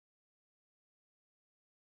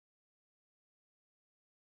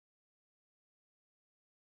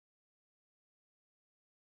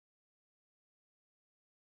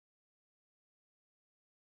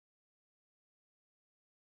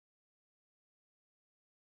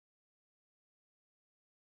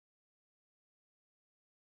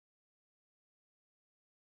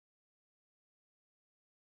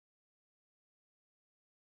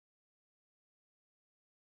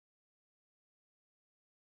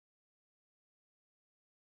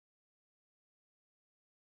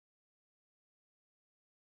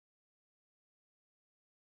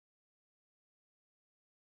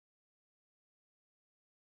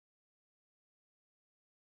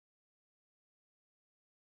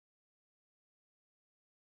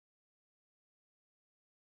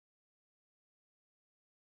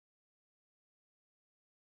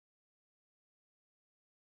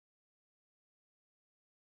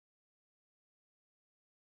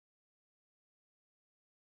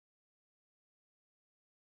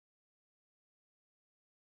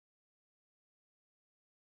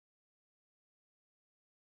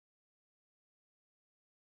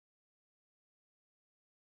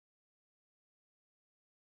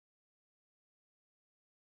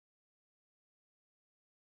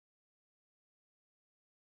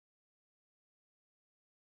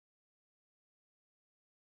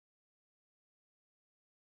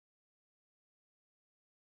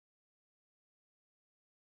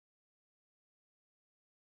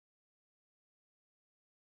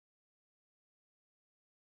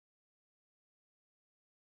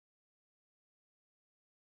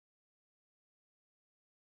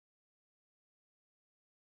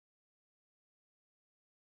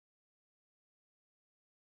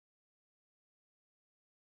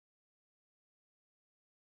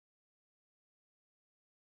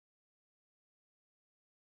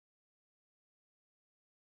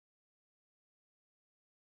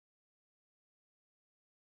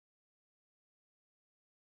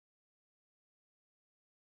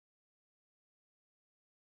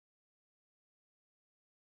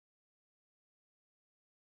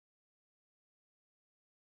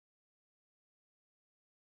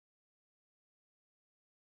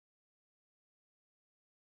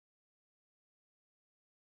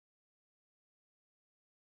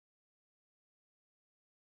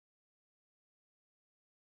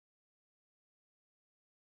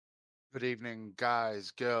Good evening,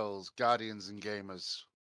 guys, girls, guardians, and gamers.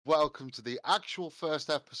 Welcome to the actual first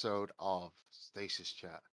episode of Stasis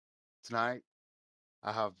Chat. Tonight,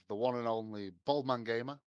 I have the one and only Baldman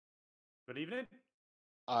Gamer. Good evening.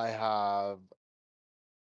 I have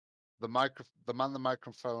the man, the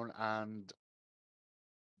microphone, and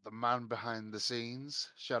the man behind the scenes,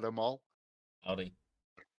 Shadow Mall. Howdy.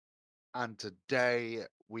 And today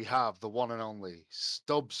we have the one and only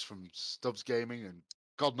Stubbs from Stubbs Gaming and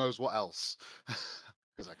God knows what else.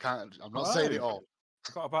 Because I'm not saying it all.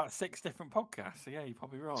 I've got about 6 different podcasts, so yeah, you're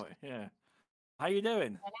probably right. Yeah. How you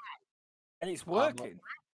doing? And it's working.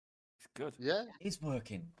 It's good. Yeah. It's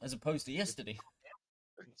working, as opposed to yesterday.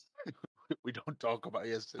 We don't talk about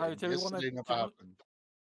yesterday. So do we Yesterday never happened.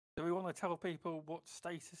 Do we want to tell people what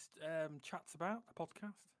Stasis Chat's about, the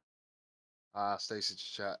podcast? Stasis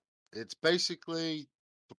Chat. It's basically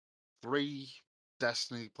 3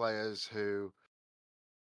 Destiny players who,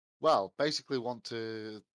 basically want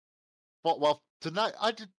to. Well, tonight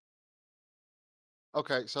I did.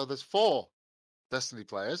 Okay, so there's 4 Destiny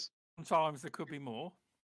players. Sometimes there could be more.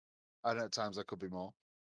 And at times there could be more.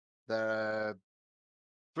 There,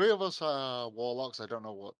 3 of us are warlocks. I don't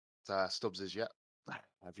know what Stubbs is yet.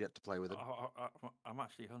 I've yet to play with him. I'm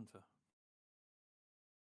actually Hunter.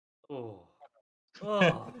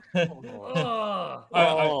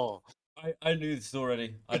 I knew this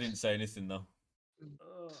already. I didn't say anything though.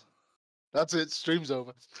 That's it. Stream's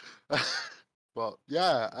over. But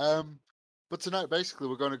yeah, but tonight basically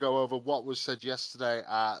we're going to go over what was said yesterday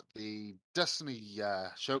at the Destiny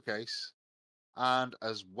showcase, and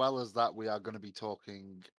as well as that, we are going to be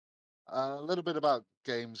talking a little bit about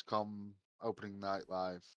Gamescom opening night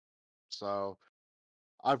live. So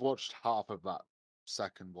I've watched half of that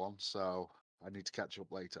second one, so I need to catch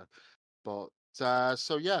up later. But so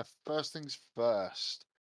yeah, first things first,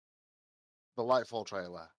 the Lightfall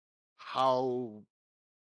trailer. How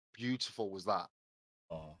beautiful was that?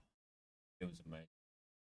 Oh, it was amazing.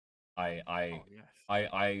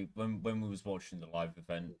 When we was watching the live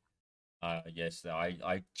event yesterday,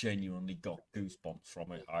 I genuinely got goosebumps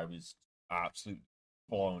from it. I was absolutely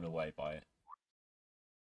blown away by it.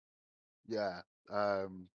 Yeah.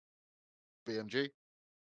 BMG.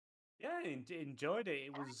 Yeah, enjoyed it.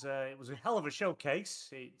 It was a hell of a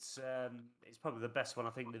showcase. It's probably the best one I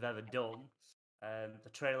think they've ever done. The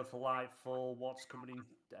trailer for Lightfall, what's coming in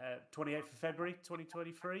 28th of February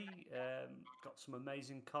 2023. Got some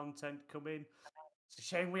amazing content coming. It's a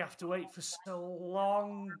shame we have to wait for so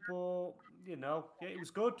long, but yeah, it was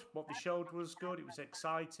good. What they showed was good. It was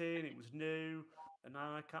exciting. It was new, and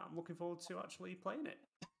I'm looking forward to actually playing it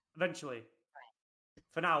eventually.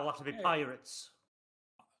 For now, we'll have to be pirates.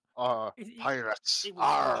 Pirates.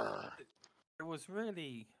 It was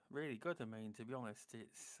really, really good. I mean, to be honest,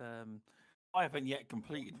 it's I haven't yet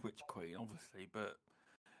completed Witch Queen, obviously, but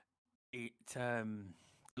it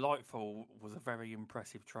Lightfall was a very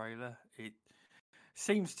impressive trailer. It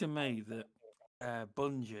seems to me that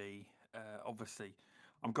Bungie, obviously,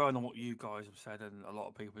 I'm going on what you guys have said, and a lot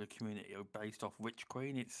of people in the community are based off Witch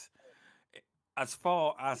Queen. As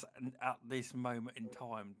far as at this moment in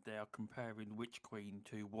time, they are comparing Witch Queen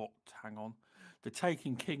to what? Hang on, the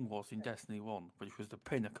Taken King was in Destiny 1, which was the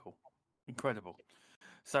pinnacle. Incredible.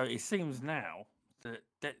 So it seems now that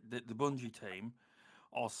the Bungie team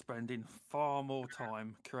are spending far more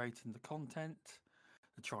time creating the content.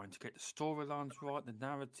 They're trying to get the storylines right, the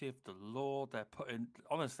narrative, the lore. They're putting,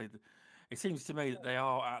 honestly, it seems to me that they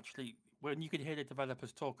are actually, when you can hear the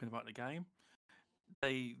developers talking about the game,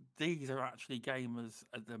 these are actually gamers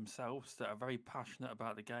themselves that are very passionate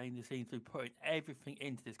about the game. They seem to be putting everything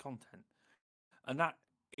into this content, and that,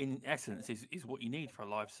 in essence, is what you need for a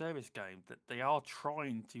live service game. That they are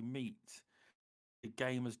trying to meet the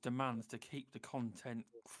gamers' demands to keep the content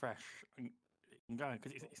fresh and going,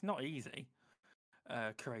 because it's not easy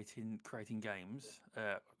creating games,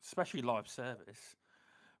 especially live service.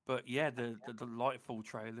 But yeah, the Lightfall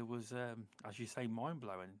trailer was, as you say, mind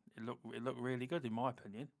blowing. It looked really good in my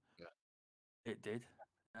opinion. Yeah, it did.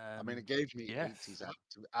 I mean, it gave me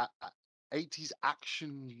 80s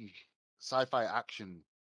action, sci-fi action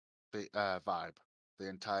vibe. The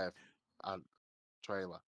entire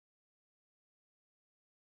trailer.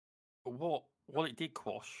 But what it did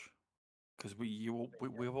quash, because we've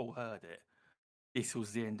all heard it. This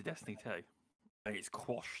was the end of Destiny 2. And it's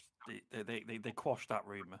quashed. They quashed that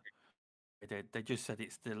rumor. They just said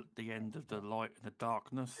it's the end of the light and the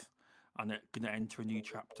darkness, and they're going to enter a new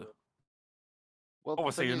chapter. Well,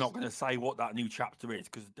 obviously, you're not going to say what that new chapter is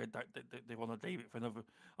because they want to leave it for another.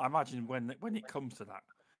 I imagine when it comes to that,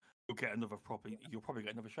 you'll probably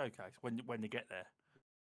get another showcase when they get there.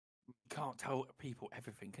 You can't tell people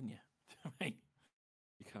everything, can you? I mean,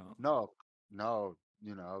 you can't. No, no.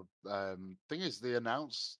 Thing is, they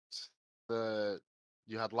announced the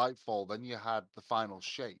you had Lightfall, then you had the final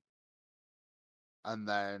shape, and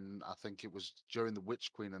then I think it was during the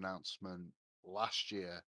Witch Queen announcement last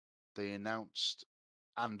year, they announced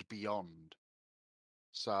and Beyond.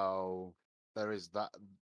 So there is that.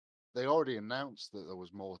 They already announced that there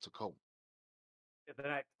was more to come.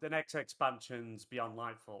 The next expansion's Beyond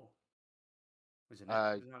Lightfall. Isn't it?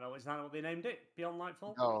 Uh, Isn't that what they named it? Beyond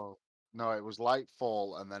Lightfall? No, it was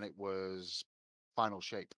Lightfall, and then it was Final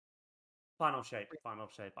Shape. Final Shape.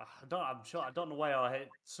 I don't know why I heard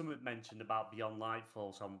something mentioned about Beyond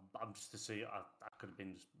Lightfall, so I'm just to see. I could have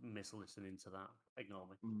been just mislistening to that. Ignore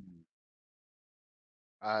me.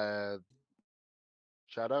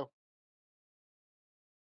 Shadow.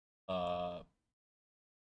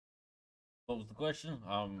 What was the question?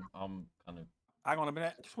 I'm kind of. Hang on a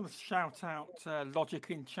minute. Just want to shout out Logic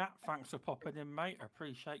in chat. Thanks for popping in, mate. I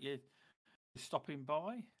appreciate you stopping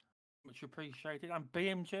by. Much appreciated. And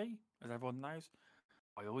BMG, as everyone knows,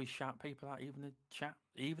 I always shout people out, even in chat,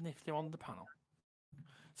 even if they're on the panel.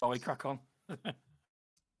 Sorry, crack on.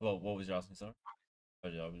 Well, what was you asking, sorry? I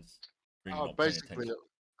was really not paying basically,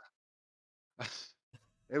 attention.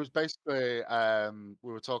 it was basically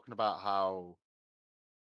we were talking about how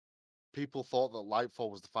people thought that Lightfall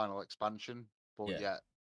was the final expansion, but yet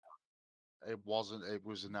it wasn't. It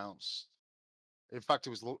was announced. In fact, it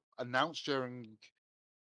was announced during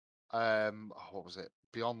what was it?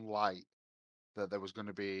 Beyond Light, that there was going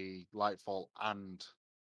to be Lightfall and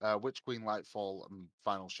Witch Queen Lightfall and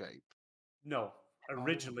Final Shape. No,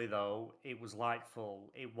 originally though it was Lightfall.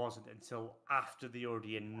 It wasn't until after they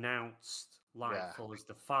already announced Lightfall as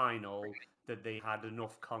the final that they had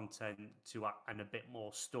enough content to and a bit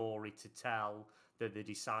more story to tell that they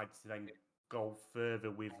decided to then go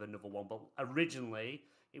further with another one. But originally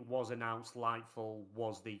it was announced Lightfall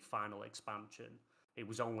was the final expansion. It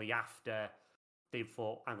was only after they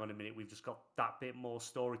thought, hang on a minute, we've just got that bit more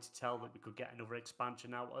story to tell that we could get another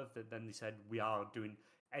expansion out of. That then they said we are doing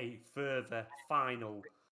a further final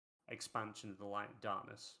expansion of the Light of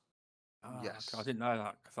Darkness. Yes, okay. I didn't know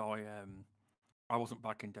that because I wasn't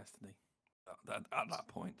back in Destiny at that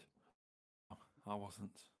point. I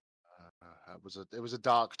wasn't. It was a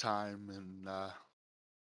dark time in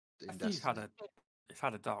Destiny. It's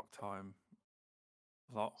had a dark time.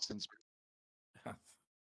 A lot Since yes.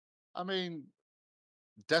 I mean,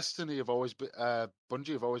 Destiny have always been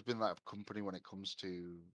Bungie have always been that company when it comes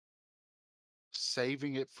to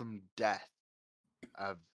saving it from death.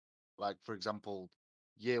 Like for example,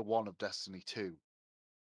 year one of Destiny 2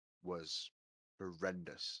 was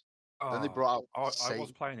horrendous. Then they brought out. I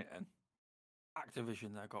was playing it in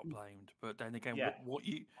Activision. They got blamed, but then again, what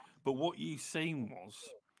you seen was.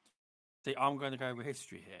 See, I'm going to go with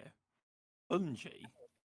history here. Bungie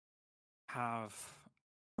have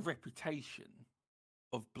a reputation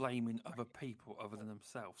of blaming other people other than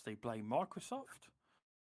themselves. They blame Microsoft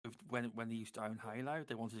when they used to own Halo.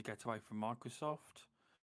 They wanted to get away from Microsoft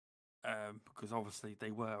because obviously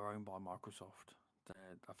they were owned by Microsoft.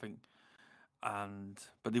 I think,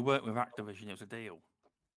 but they weren't with Activision. It was a deal,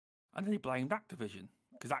 and then they blamed Activision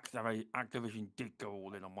because Activision did go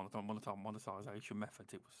all in on monetization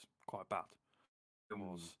method. It was quite bad. It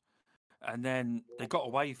was, and then they got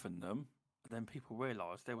away from them. And then people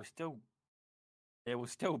realised they were still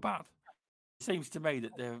bad. It seems to me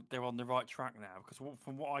that they're on the right track now because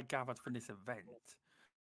from what I gathered from this event,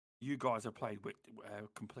 you guys have played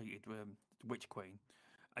completed Witch Queen,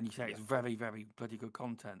 and you say it's very, very bloody good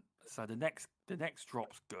content. So the next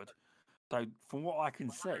drop's good. So from what I can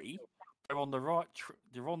see, they're on the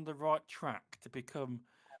right track to become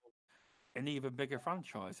an even bigger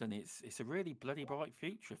franchise, and it's a really bloody bright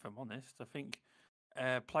future. If I'm honest, I think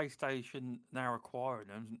PlayStation now acquiring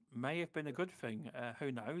them may have been a good thing.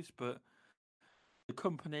 Who knows? But the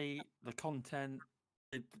company, the content.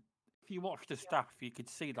 If you watch the stuff, you could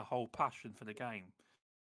see the whole passion for the game.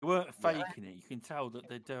 They weren't faking it. You can tell that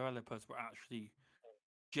the developers were actually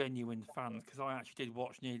genuine fans because I actually did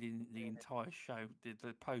watch nearly the entire show,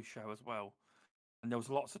 the post show as well, and there was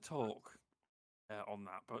lots of talk on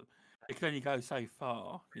that. But it can only go so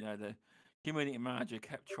far. You know, the community manager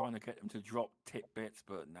kept trying to get them to drop tidbits,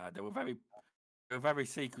 but no, they were very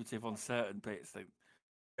secretive on certain bits. They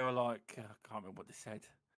were like, I can't remember what they said.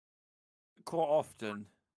 Quite often,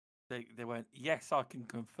 they went, "Yes, I can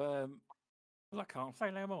confirm." Well, I can't say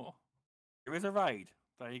no more. There is a raid.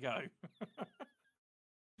 There you go.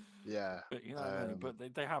 Yeah, but you know what I mean.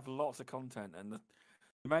 But they have lots of content, and the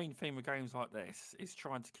main theme of games like this is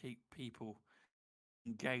trying to keep people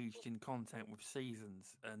engaged in content with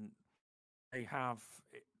seasons. And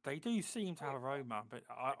they do seem to have a roadmap, but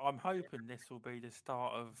I'm hoping this will be the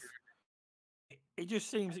start of. It just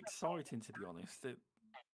seems exciting, to be honest, that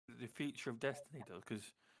the future of Destiny does, because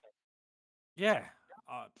yeah,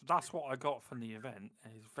 that's what I got from the event.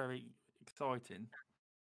 It's very exciting.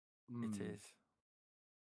 It is.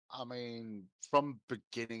 I mean, from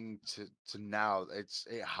beginning to now, it's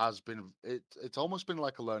almost been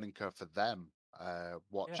like a learning curve for them.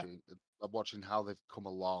 Watching how they've come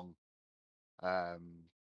along. I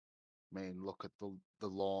mean, look at the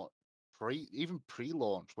launch,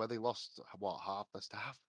 pre-launch, where they lost half their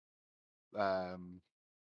staff,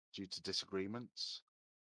 due to disagreements.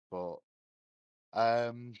 But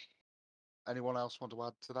anyone else want to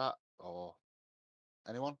add to that, or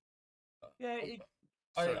anyone? Yeah,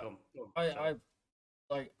 I, sorry, go on, I,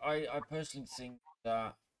 sorry. I personally think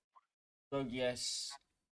that, though yes,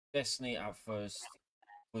 Destiny at first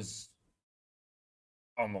was,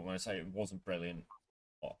 I'm not going to say it wasn't brilliant,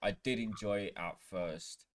 but I did enjoy it at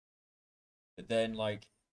first. But then, like,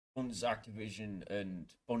 once Activision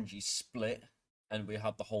and Bungie split, and we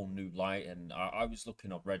had the whole new light, and I was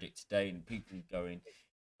looking up Reddit today, and people going,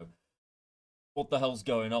 what the hell's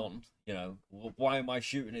going on? You know, why am I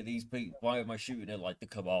shooting at these people? Why am I shooting at like the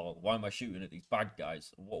Cabal? Why am I shooting at these bad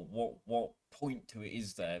guys? What point to it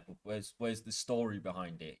is there? Where's the story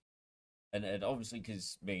behind it? And obviously,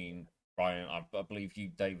 because me and Brian, I believe you,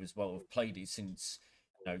 Dave, as well, have played it since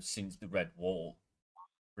since the Red War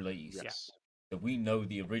release. Yes. So we know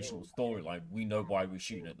the original storyline. We know why we're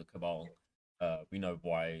shooting at the Cabal. We know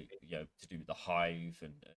why, to do the Hive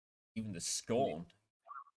and even the Scorn.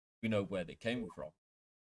 We know where they came from.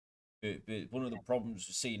 But one of the problems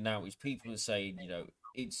we're seeing now is people are saying,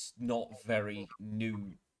 it's not very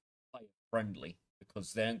new player friendly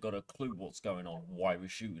because they ain't got a clue what's going on, why we're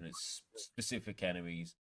shooting at specific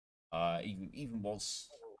enemies, even what's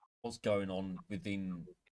going on within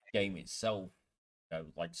the game itself,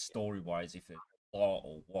 like story wise, if it's plot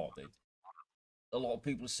or what. A lot of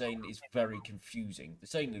people are saying it's very confusing. They're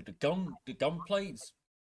saying that the gunplay's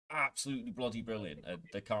absolutely bloody brilliant, and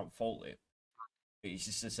they can't fault it. But it's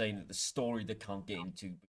just saying that the story they can't get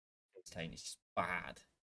into is just bad.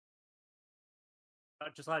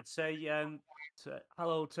 I'd just like to say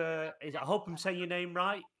hello to. I hope I'm saying your name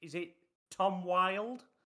right. Is it Tom Wild?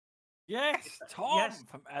 Yes, Tom Yes.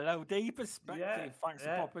 from LOD Perspective. Thanks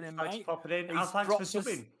for popping in, thanks mate. for popping in. He's Thanks for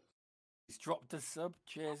subbing. He's dropped a sub.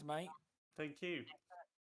 Cheers, mate. Thank you.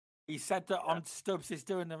 He said that on Stubbs is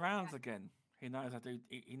doing the rounds again. He knows I do.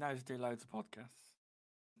 He knows I do loads of podcasts.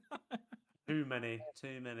 Too many.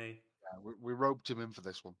 Yeah, we roped him in for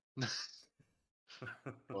this one.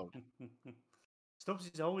 Well, Stubbs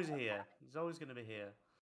is always here. He's always going to be here.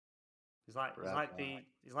 He's like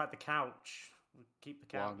the couch. We keep the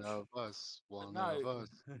couch. One of us.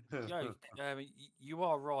 You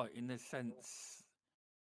are right in the sense.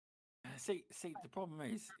 See, the problem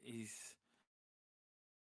is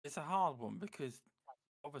it's a hard one because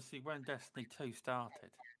obviously when Destiny 2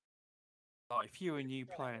 started, like if you were a new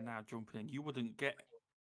player now jumping in, you wouldn't get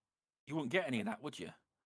any of that, would you?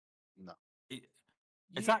 No.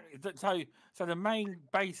 So the main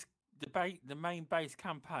base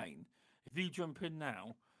campaign, if you jump in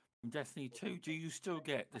now from Destiny 2, do you still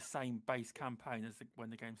get the same base campaign as when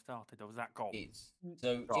the game started, or was that gone? It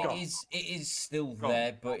is still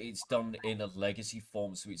there, but it's done in a legacy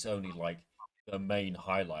form, so it's only like the main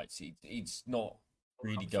highlights. It's not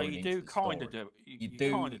really going into the story. You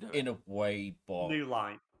do in a way, but new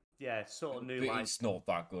light. Yeah, sort of new but light. It's not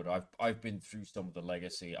that good. I've been through some of the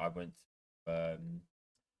legacy. I went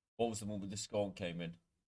what was the one with the Scorn came in?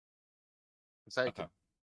 Forsaken,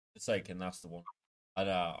 that's the one. And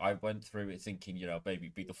I went through it thinking, maybe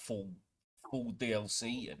it'd be the full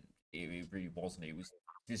DLC, and it really wasn't. It was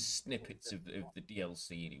just snippets of the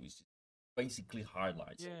DLC, and it was just basically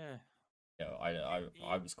highlights. Yeah.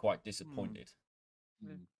 I was quite disappointed.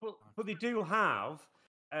 But they do have,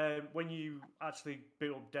 when you actually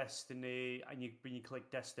build up Destiny and when you click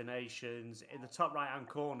destinations, in the top right hand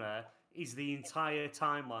corner is the entire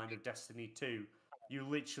timeline of Destiny 2. You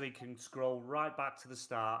literally can scroll right back to the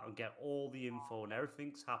start and get all the info and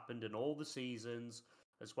everything's happened and all the seasons,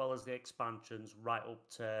 as well as the expansions, right up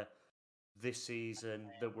to this season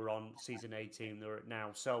that we're on, season 18 that we're at now.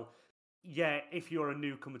 So, yeah, if you're a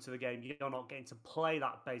newcomer to the game, you're not getting to play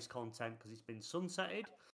that base content because it's been sunsetted.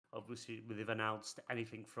 Obviously, they've announced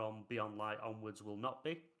anything from Beyond Light onwards will not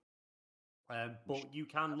be. But you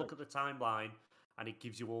can look at the timeline and it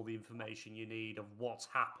gives you all the information you need of what's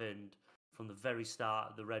happened from the very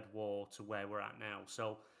start of the Red War to where we're at now.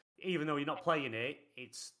 So even though you're not playing it,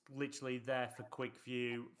 it's literally there for quick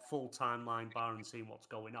view, full timeline bar and seeing what's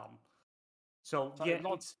going on. So So yeah,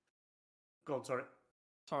 Log- it's. Go on, sorry.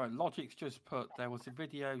 Sorry, Logic's just put there was a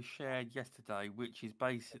video shared yesterday, which is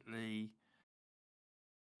basically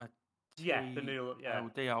a Yeah, the new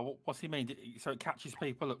TLDR. What's he mean? So it catches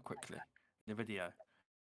people up quickly in the video.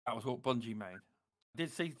 That was what Bungie made. I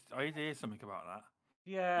did hear something about that.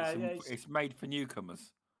 Yeah, It's made for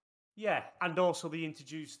newcomers. Yeah, and also they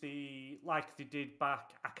introduced like they did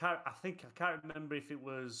back. I can't remember if it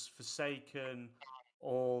was Forsaken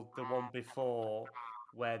or the one before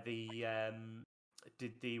where the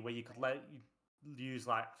did the where you could use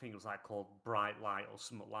like I think it was like called Bright Light or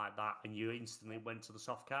something like that, and you instantly went to the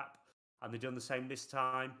soft cap. And they've done the same this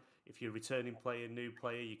time. If you're a returning player, new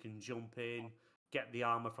player, you can jump in, get the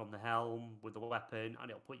armor from the helm with the weapon,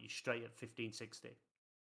 and it'll put you straight at 1560.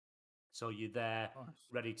 So you're there,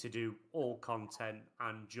 ready to do all content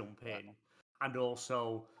and jump in. And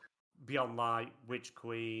also, Beyond Light, Witch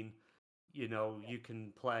Queen, you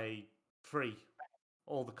can play free.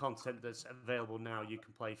 All the content that's available now, you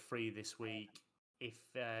can play free this week. If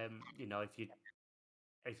if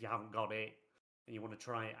you haven't got it and you want to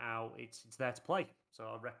try it out, it's there to play. So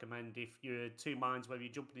I recommend if you're two minds whether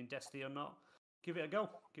you're jumping in Destiny or not, give it a go,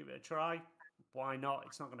 give it a try. Why not?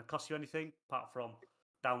 It's not going to cost you anything apart from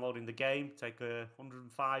downloading the game. Take a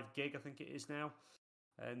 105 gig, I think it is now,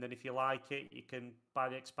 and then if you like it, you can buy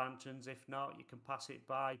the expansions. If not, you can pass it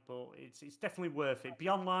by. But it's definitely worth it.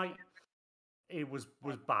 Beyond Light, it was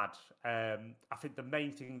bad. I think the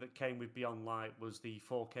main thing that came with Beyond Light was the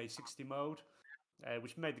 4K 60 mode,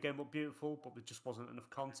 which made the game look beautiful, but there just wasn't enough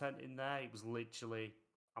content in there. It was literally,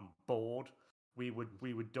 I'm bored. We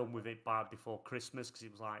were done with it before Christmas because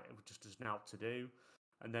it was like it was just as now to do.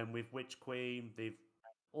 And then with Witch Queen, they've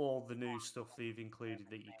all the new stuff they've included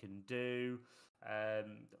that you can do,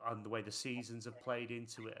 and the way the seasons have played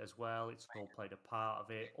into it as well. It's all played a part of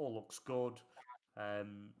it. All looks good.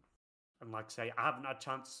 And like I say, I haven't had a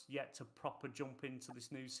chance yet to proper jump into this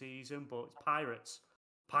new season, but it's Pirates.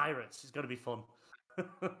 Pirates is going to be fun.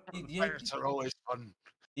 Pirates are always fun.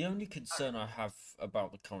 The only concern I have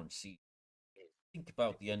about the current season, think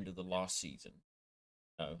about the end of the last season.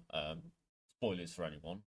 Spoilers for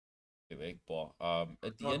anyone, but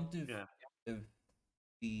at the end of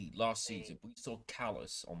the last season, we saw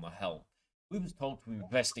Callus on the helm. We was told to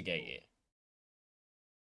investigate it.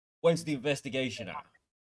 Where's the investigation at?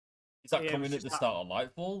 Is that coming at the start of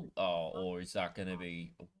Lightfall, or is that going to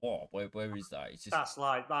be what? Where is that? It's just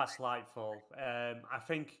that's Lightfall. I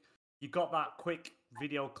think you got that quick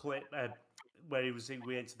video clip where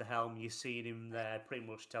we entered the helm. You're seeing him there, pretty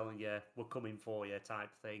much telling you we're coming for you, type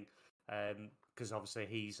thing. Because obviously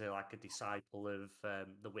he's like a disciple of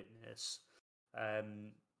the Witness.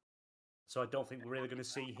 So I don't think we're really going to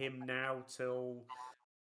see him now till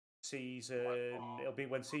it'll be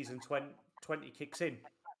when season 20 kicks in.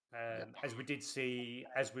 As we did see,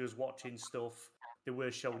 as we was watching stuff, they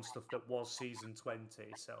were showing stuff that was season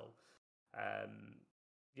 20. So,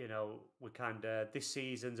 we kind of, this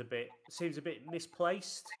season's seems a bit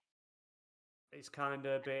misplaced. It's kind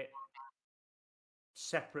of a bit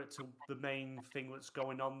separate to the main thing that's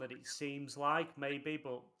going on that it seems like, maybe,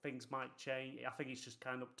 but things might change. I think it's just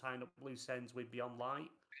kind of tying up loose ends with Beyond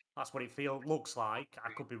Light. That's what it looks like.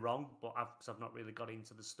 I could be wrong, but because I've not really got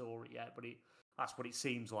into the story yet, but that's what it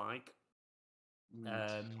seems like.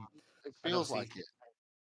 It feels like it.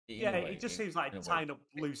 Yeah, it just seems like tying up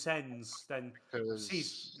loose ends. Then because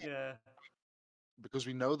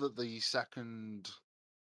we know that the second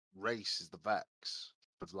race is the Vex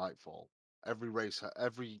for Lightfall. Every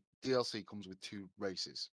DLC comes with two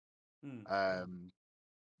races, that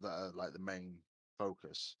are like the main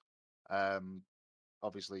focus.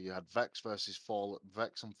 Obviously, you had Vex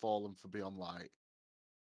and Fallen for Beyond Light,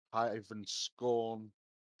 Hive and Scorn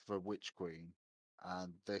for Witch Queen,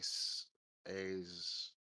 and this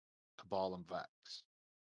is Cabal and Vex.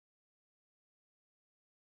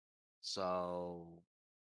 So,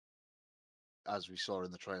 as we saw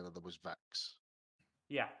in the trailer, there was Vex.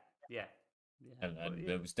 Yeah. And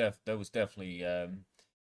there was definitely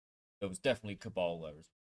Cabal there.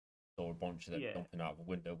 Saw a bunch of them jumping out of a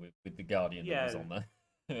window with the Guardian that was on there.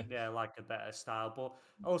 Yeah, like a better style. But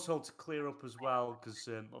also to clear up as well, because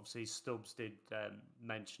obviously Stubbs did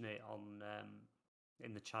mention it on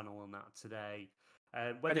in the channel and that today.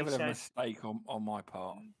 When he said, a mistake on my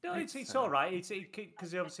part. No, it's all right. It's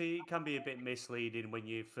because obviously it can be a bit misleading when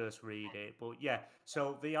you first read it. But yeah,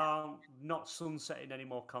 so they are not sunsetting any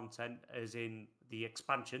more content, as in the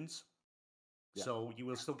expansions. Yeah. So you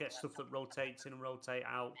will still get stuff that rotates in and rotate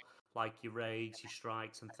out, like your raids, your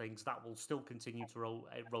strikes, and things. That will still continue to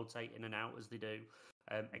rotate in and out as they do.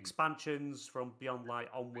 Expansions from Beyond Light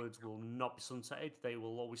onwards will not be sunsetted. They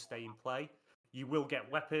will always stay in play. You will get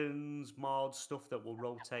weapons, mods, stuff that will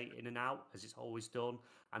rotate in and out, as it's always done.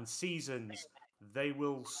 And seasons, they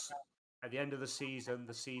will, at the end of the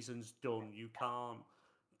season's done. You can't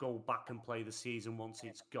go back and play the season once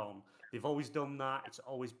it's gone. They've always done that. It's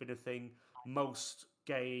always been a thing. Most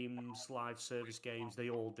games, live service games, they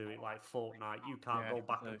all do it. Like Fortnite, you can't go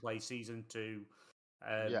back and play season 2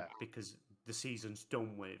 because the season's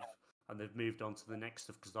done with. And they've moved on to the next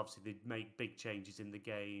stuff because obviously they make big changes in the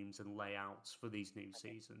games and layouts for these new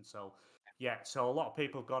seasons. So, so a lot of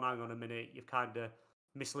people have gone, hang on a minute, you've kind of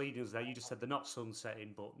misleading us there. You just said they're not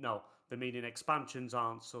sunsetting, but no, they're meaning expansions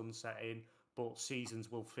aren't sunsetting, but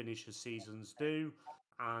seasons will finish as seasons do,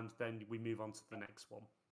 and then we move on to the next one.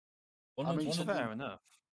 I mean, fair enough.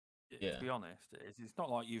 To be honest, it's not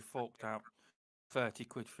like you've forked out 30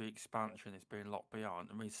 quid for the expansion, it's been locked behind.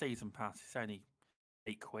 I mean, season pass is only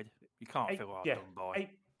 £8. You can't feel hard done by.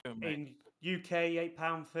 In UK,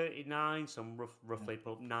 £8.39. Some roughly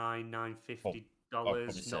put $9.50. Not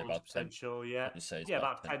 100% sure.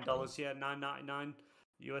 About $10. $9.99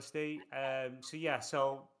 USD.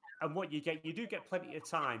 And what you get, you do get plenty of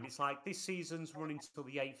time. It's like this season's running till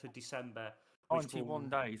the 8th of December. 91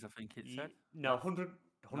 days, I think it said. No,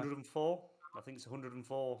 104. I think it's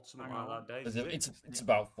 104, something like that days. It's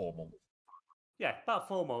about 4 months. Yeah, about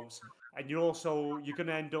 4 months. And you're going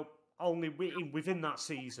to end up only within that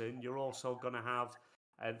season. You're also going to have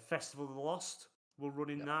Festival of the Lost will run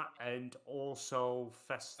in that, and also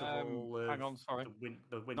Festival of hang on, sorry.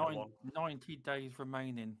 the winter one. 90 days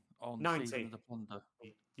remaining on 90. Season of the Plunder.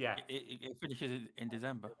 Yeah, it finishes in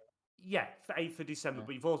December. Yeah, 8th of December.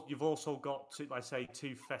 Yeah. But you've also got two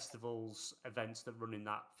festivals events that run in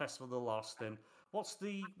that Festival of the Lost. And what's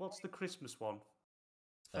the Christmas one?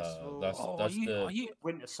 Festival. That's the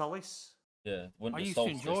Winter Solace. Yeah, Winter I used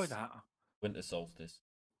Solstice. to enjoy that. Winter Solstice.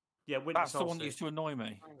 Yeah, Winter That's Solstice. the one that used to annoy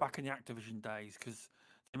me back in the Activision days because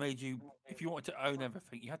they made you, if you wanted to own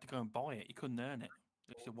everything, you had to go and buy it. You couldn't earn it.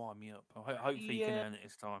 It used to wind me up. Hopefully you can earn it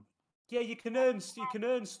this time. Yeah, you can earn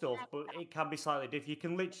stuff, but it can be slightly different. You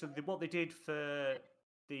can literally what they did for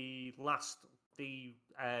the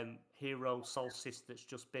Hero Solstice that's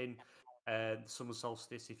just been Summer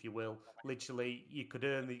Solstice, if you will. Literally, you could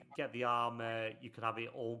get the armor. You could have it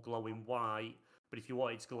all glowing white, but if you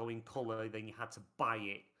wanted to glow in color, then you had to buy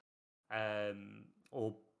it,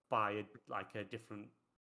 or buy a different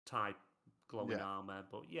type glowing armor.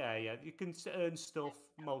 But yeah, you can earn stuff.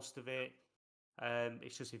 Most of it.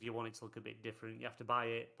 It's just if you want it to look a bit different, you have to buy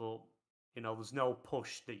it. But there's no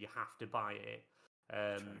push that you have to buy it.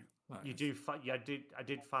 You do. I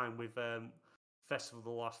did find with Festival of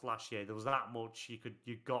the Lost last year, there was that much you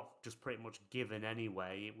got just pretty much given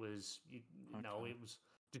anyway. It was it was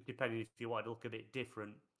just depending if you wanted to look a bit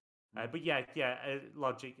different. But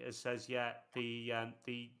Logic says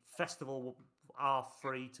the festival are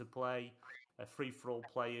free to play. Free for all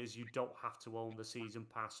players. You don't have to own the season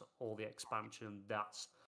pass or the expansion. That's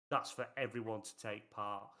for everyone to take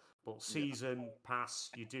part. But season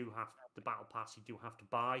pass, the battle pass. You do have to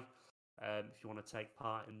buy if you want to take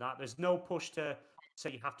part in that. There's no push to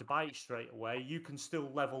say you have to buy it straight away. You can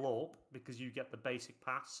still level up because you get the basic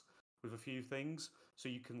pass with a few things, so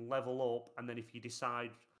you can level up. And then if you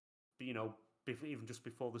decide, even just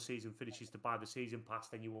before the season finishes to buy the season pass,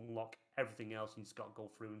 then you unlock everything else and you just got to go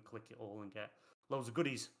through and click it all and get loads of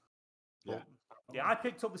goodies. But, I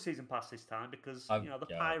picked up the season pass this time because the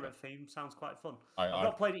pirate theme sounds quite fun. I've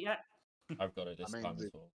not played it yet. I've got it this time as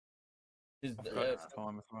well.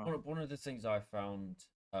 One of the things I found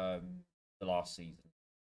the last season,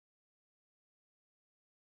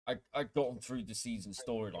 I got through the season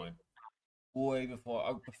storyline way before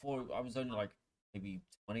I was only like maybe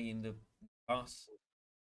 20 in the pass,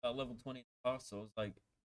 level 20 in the pass. So I was like,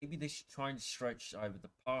 maybe they should try and stretch either the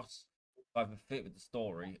pass either fit with the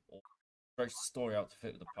story or stretch the story out to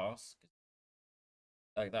fit with the pass.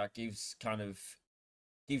 Like that gives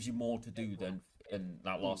you more to do than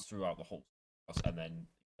that lasts throughout the whole pass, and then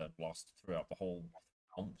lasts throughout the whole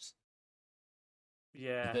months.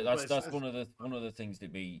 Yeah, that's one of the things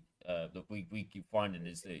that we keep finding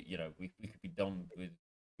is that we could be done with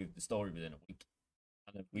the story within a week.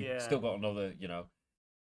 And we've still got another,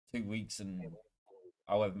 2 weeks and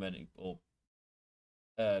however many, or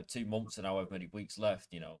 2 months and however many weeks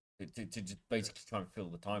left, to just basically try and fill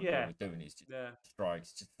the time. What we're doing is just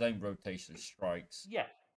strikes, just the same rotation of strikes. Yeah.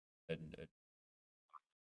 And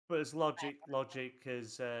but as Logic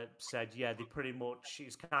has said, they pretty much,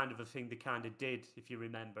 it's kind of a thing they kind of did, if you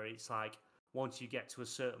remember. It's like, once you get to a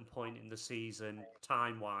certain point in the season,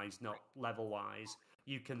 time-wise, not level-wise,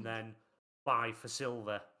 you can then buy for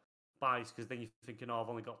silver. Because then you're thinking, I've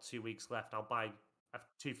only got 2 weeks left, I'll buy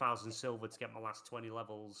 2,000 silver to get my last 20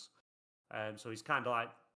 levels. So he's kind of like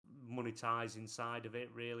monetized inside of it,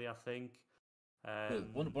 really, I think.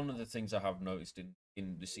 One of the things I have noticed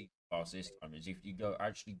in the season pass this time is if you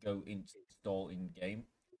actually go into the store in game,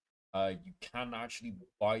 you can actually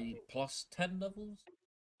buy plus 10 levels.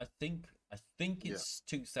 I think it's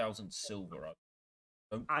 2,000 silver.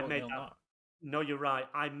 Don't quote me on that. No, you're right.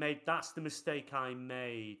 That's the mistake I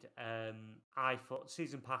made. I thought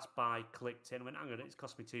season pass buy, clicked in, and went, hang on, it's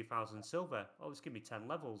cost me 2,000 silver. Oh, it's give me 10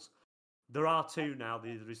 levels. There are two now.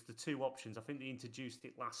 There is the two options. I think they introduced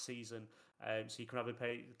it last season, so you can either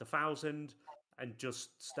pay the 1,000 and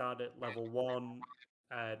just start at level 1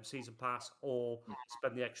 season pass, or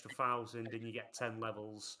spend the extra 1,000 and you get 10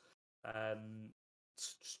 levels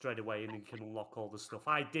straight away, and you can unlock all the stuff.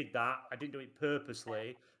 I did that. I didn't do it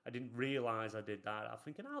purposely. I didn't realise I did that. I'm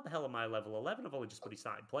thinking, how the hell am I level 11? I've only just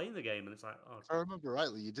started playing the game, and it's like, oh. If I remember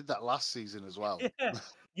rightly, you did that last season as well.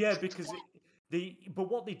 Yeah, because but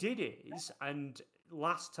what they did is, and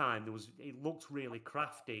last time it looked really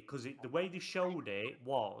crafty because the way they showed it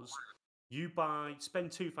was, you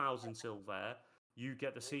spend 2,000 silver, you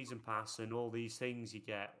get the season pass and all these things you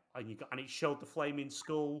get, and it showed the flaming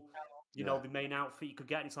skull, you know, the main outfit you could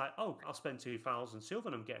get. And it's like, oh, I'll spend 2,000 silver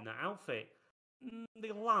and I'm getting that outfit.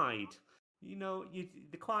 They lied. You know,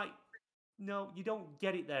 they're quite. No, you don't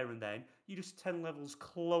get it there and then. You're just 10 levels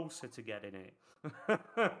closer to getting it.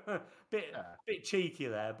 bit cheeky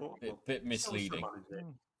there, but bit misleading.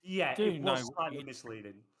 Yeah, it was slightly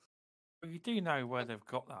misleading. But you do know where they've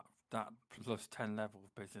got that plus 10 level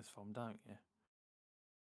business from, don't you?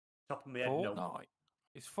 Top of my head, Fortnite. No.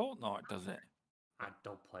 It's Fortnite, does it? I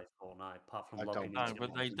don't play Fortnite apart from I logging don't in. No,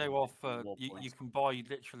 but they do offer. You can buy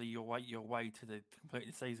literally your way to the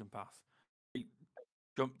complete season pass.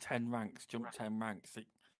 Jump 10 ranks.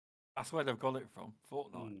 That's where they've got it from.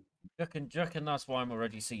 Fortnite. Do you reckon that's why I'm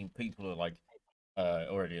already seeing people are like,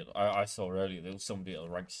 already? I saw earlier there was somebody at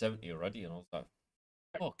rank 70 already, and I was like,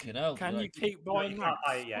 fucking hell! Can you keep buying ranks?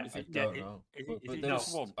 I don't know.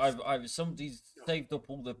 But somebody's saved up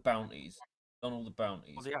all the bounties, done all the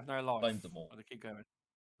bounties. Well, they have no life. Claimed them all. They keep going.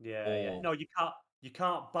 Yeah. No, you can't. You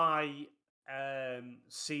can't buy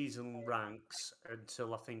season ranks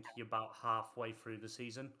until I think you're about halfway through the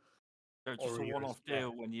season. So it's just a one-off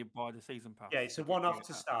deal when you buy the season pass. Yeah, it's a one-off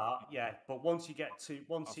to start. Yeah, but once it gets to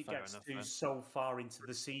so far into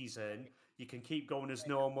the season, you can keep going as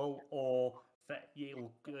normal, or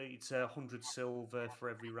it's 100 silver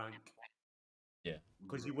for every rank. Yeah,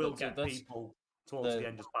 because you will get people towards the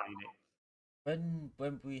end just buying it.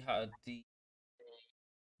 When we had the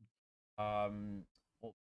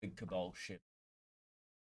what big cabal ship,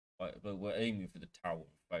 but we're aiming for the tower and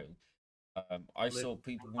failed. I saw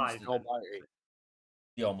people wanted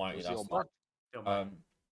the Almighty. That's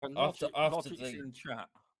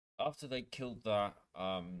after they killed that,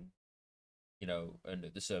 you know, and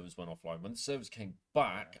the servers went offline. When the servers came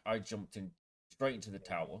back, I jumped in straight into the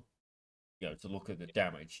tower, you know, to look at the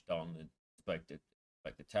damage done and inspect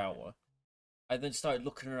the tower. I then started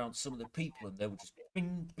looking around some of the people, and they were just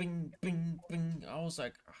bing, bing, bing, bing. I was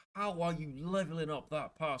like, how are you leveling up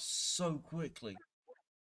that pass so quickly?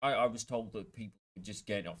 I was told that people were just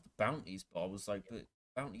getting off the bounties, but I was like, but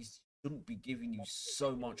bounties shouldn't be giving you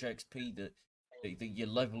so much XP that you're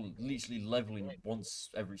literally leveling once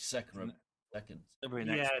every second or seconds. Every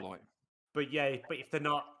exploit. But if they're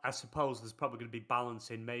not, I suppose there's probably going to be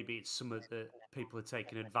balancing. Maybe it's some of the people are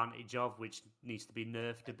taking advantage of, which needs to be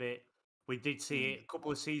nerfed a bit. We did see it a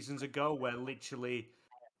couple of seasons ago where literally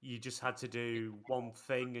you just had to do one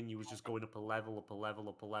thing and you was just going up a level, up a level,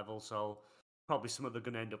 up a level. So probably some of them are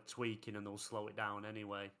going to end up tweaking and they'll slow it down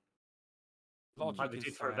anyway. Like they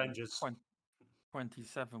did for Avengers.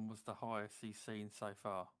 27 was the highest he's seen so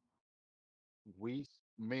far. Me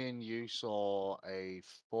and you saw a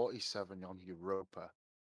 47 on Europa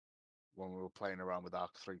when we were playing around with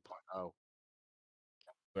Arc 3.0.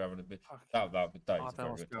 We're having a bit. That I don't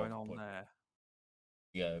know what's going on there.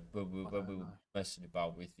 Yeah, but when we were messing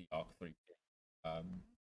about with the Arc 3,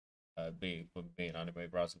 me and Anime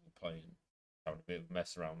Braz were playing, having a bit of a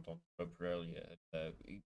mess around on Europa earlier.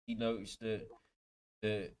 He noticed that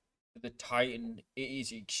the Titan, it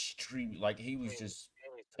is extreme. Like he was just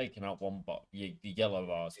taking out one bot, the yellow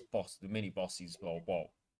bars boss, the mini bosses, or what,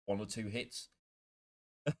 1 or 2 hits.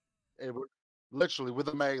 It would literally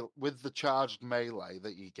with the charged melee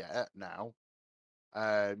that you get now.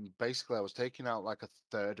 Basically, I was taking out like a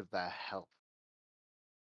third of their health.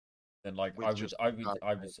 And like I was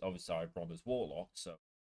obviously I run as Warlock, so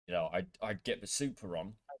you know I'd get the super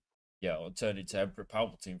on, yeah, I'd turn into Emperor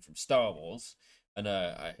Palpatine from Star Wars, and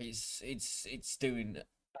it's doing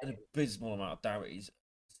an abysmal amount of damage. It's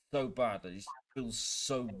so bad that it feels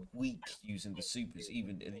so weak using the supers,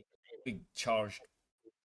 even in the big charged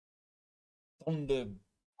thunder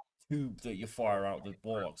tube that you fire out the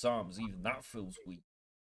Warlock's arms. Even that feels weak.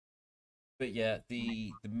 But yeah,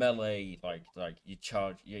 the melee, like you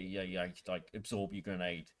charge, you like absorb your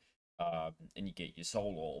grenade, and you get your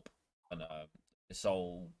soul orb and your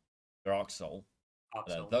arc soul.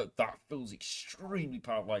 That feels extremely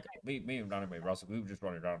powerful. Like me and Anime Russell, we were just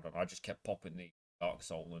running around and I just kept popping the arc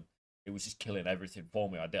soul and it was just killing everything for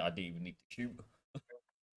me. I didn't even need to shoot.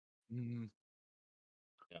 Mm.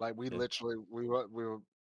 Yeah, Like we literally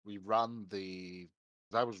we ran the.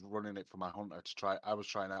 I was running it for my hunter to try. I was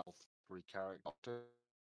trying out 3 characters.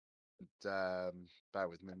 And, bear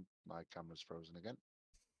with me, my camera's frozen again.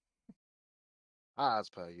 As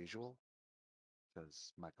per usual,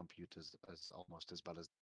 because my computer's is almost as bad as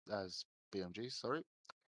BMG. Sorry.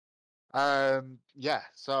 Yeah.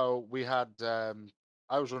 So we had.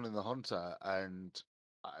 I was running the hunter, and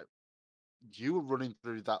you were running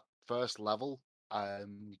through that first level.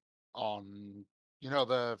 On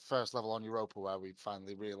the first level on Europa where we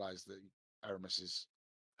finally realised that Aramis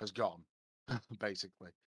has gone,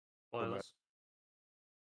 basically. Spoilers.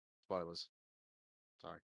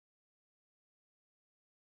 Sorry.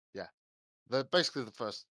 Yeah. Basically the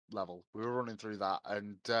first level. We were running through that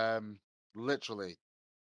and literally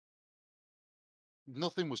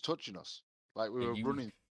nothing was touching us. Like we were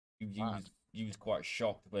running. You was quite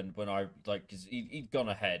shocked when I like because he'd gone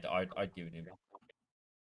ahead. I'd given him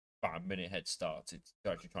about a minute head start to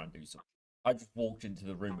actually try and do something. I just walked into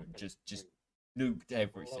the room and just nuked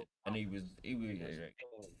everything, and he was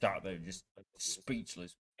sat there just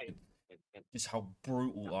speechless. Just how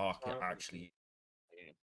brutal Ark it actually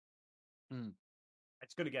is.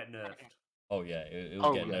 It's going to get nerfed. Oh yeah,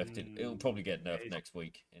 it'll get nerfed. It'll probably get nerfed next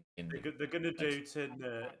week. They're going to do to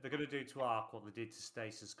Ark what they did to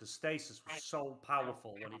Stasis, because Stasis was so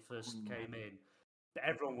powerful when it first came in.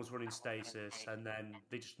 Everyone was running Stasis, and then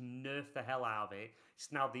they just nerfed the hell out of it. It's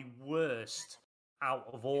now the worst out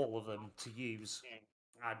of all of them to use.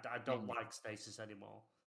 I don't like Stasis anymore.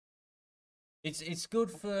 It's good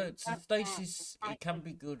for Stasis. It can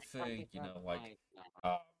be good for like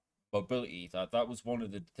mobility. That was one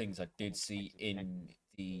of the things I did see in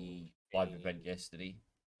the live event yesterday.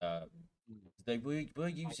 They were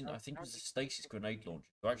using, I think it was a Stasis grenade launcher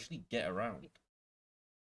to actually get around.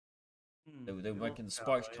 They were making the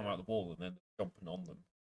spikes come out of the wall and then jumping on them,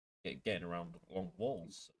 getting around along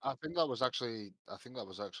walls. I think that was actually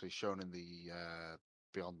shown in the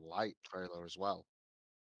Beyond Light trailer as well,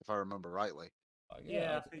 if I remember rightly.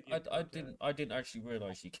 I didn't actually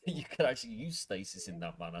realize you could actually use Stasis in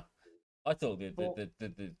that manner. I thought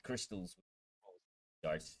the crystals,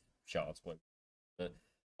 guys, shards were, but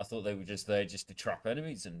I thought they were just there just to trap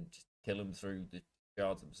enemies and just kill them through the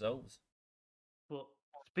shards themselves. But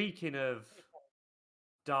speaking of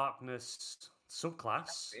darkness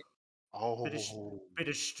subclass, bit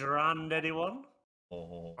of Strand, anyone?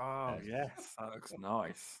 Oh yes, that looks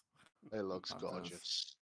nice. It looks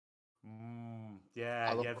gorgeous.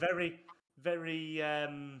 Yeah, very, very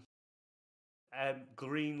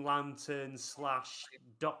Green Lantern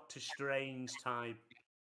 / Doctor Strange type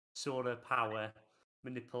sort of power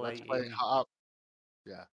manipulating. Let's play heart.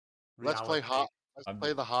 Yeah. Let's play heart. Let's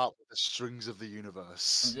play the heart with the strings of the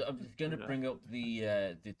universe. I'm just going to bring up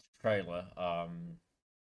the trailer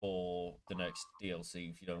for the next DLC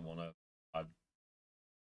if you don't want to.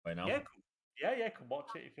 Right now. Yeah, come watch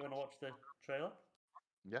it if you want to watch the trailer.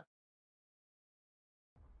 Yeah.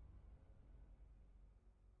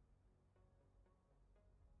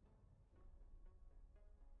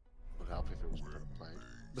 Would help if it was played.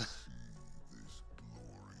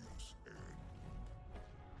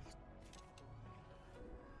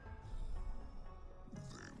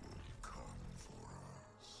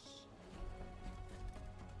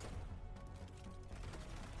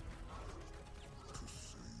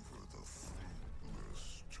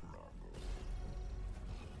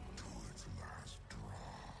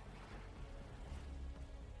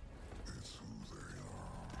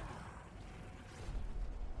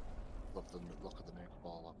 Love the look of the new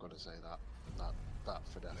ball. I've got to say that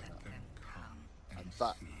for definite. And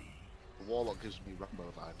that the Warlock gives me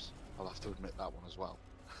Rambo vibes. I'll have to admit that one as well.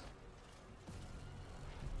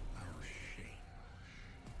 Our shame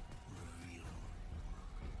reveal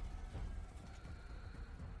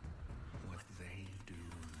what they do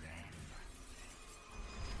then.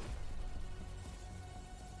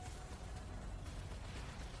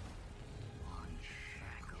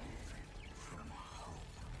 Unshackled from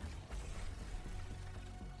hope.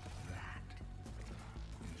 That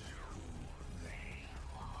is who they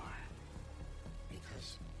are.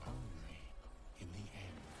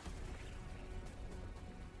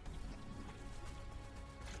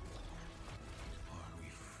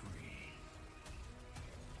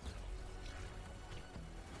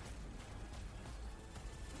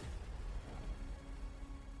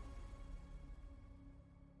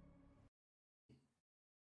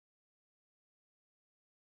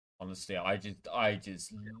 Honestly, I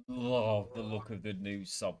just love the look of the new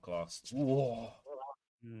subclass. Whoa.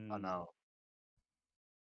 I know.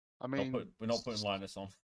 I We're mean, not putting Linus on.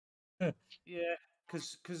 Yeah,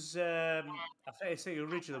 because I think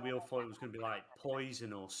originally we all thought it was going to be like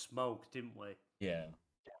poison or smoke, didn't we? Yeah.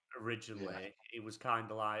 Originally, it was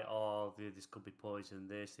kind of like, oh, this could be poison,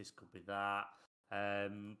 this could be that.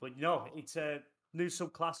 But no, it's a new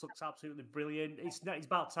subclass. Looks absolutely brilliant. It's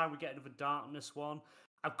about time we get another darkness one.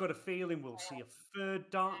 I've got a feeling we'll see a third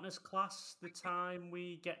darkness class the time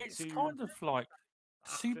we get It's to. kind of like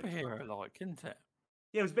after- superhero-like, isn't it?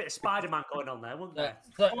 Yeah, there was a bit of Spider-Man going on there, wasn't there?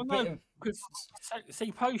 Well, no, because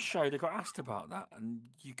see, post-show they got asked about that, and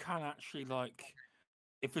you can actually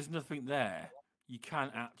if there's nothing there, you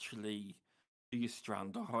can actually do your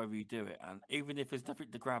strand or however you do it, and even if there's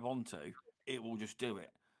nothing to grab onto, it will just do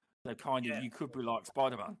it. So kind of, you could be like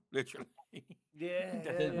Spider-Man, literally.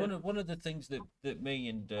 Yeah. One of the things that me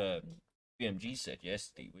and BMG said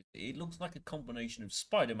yesterday was it looks like a combination of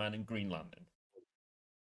Spider-Man and Green Lantern.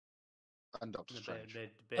 And Doctor Strange.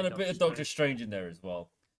 And a bit of Doctor Strange in there as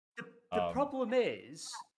well. The problem is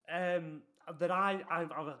that I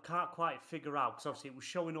can't quite figure out, because obviously it was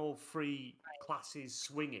showing all three classes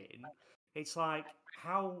swinging. It's like,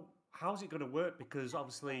 how's it going to work? Because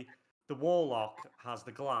obviously the Warlock has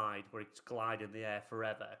the glide, where it's glide in the air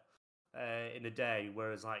forever in a day,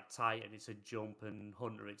 whereas like Titan, it's a jump, and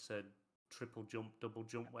Hunter, it's a triple jump, double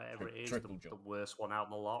jump, whatever it is. The worst one out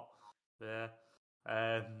of the lot. Yeah.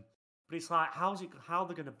 But it's like, how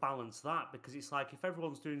they're going to balance that? Because it's like, if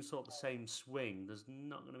everyone's doing sort of the same swing, there's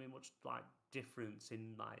not going to be much like difference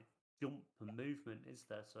in like jump and movement, is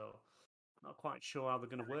there? So I'm not quite sure how they're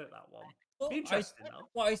going to work that one. Well, Be interesting though.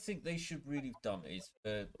 What I think they should really have done is,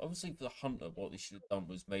 obviously for the Hunter, what they should have done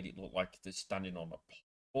was made it look like they're standing on a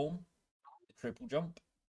platform, the triple jump.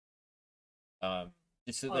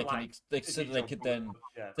 Just so they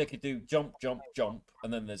could do jump,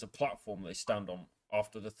 and then there's a platform they stand on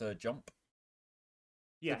after the third jump.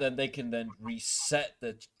 Yeah. But then they can then reset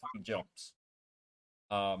the 3 jumps.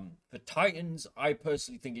 For Titans, I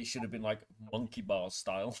personally think it should have been like monkey bar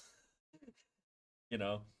style. You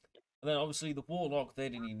know? And then obviously the Warlock, they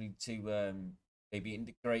didn't need to maybe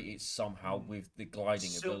integrate it somehow with the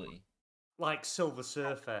gliding ability. Like Silver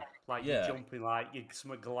Surfer, like you're jumping, like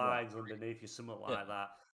some glides underneath you, something like that.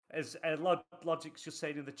 As Logic's just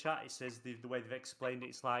saying in the chat, it says the way they've explained it,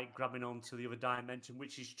 it's like grabbing onto the other dimension,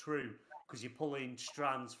 which is true, because you're pulling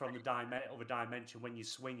strands from the other dimension when you're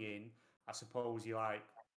swinging. I suppose you're like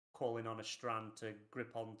calling on a strand to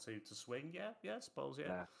grip onto to swing. Yeah, I suppose,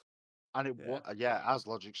 yeah. And it was, as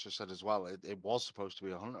Logic just said as well, it was supposed to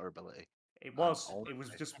be a Hunter ability. It was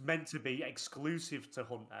just meant to be exclusive to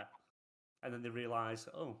Hunter, and then they realised,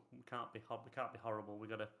 oh, we can't be horrible. We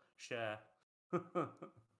got to share.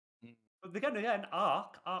 But again,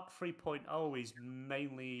 Arc 3.0 is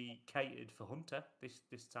mainly catered for Hunter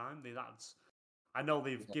this time. I know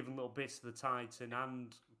they've given little bits to the Titan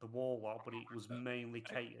and the Warlock, but it was mainly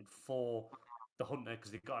catered for the Hunter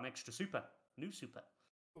because they've got an extra new super.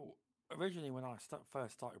 Well, originally, when I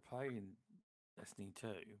first started playing Destiny 2,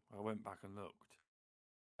 I went back and looked.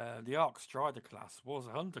 The Arc Strider class was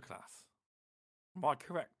a Hunter class. Am I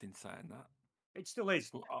correct in saying that? It still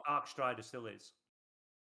is. Arc Strider still is.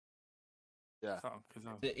 Yeah. Are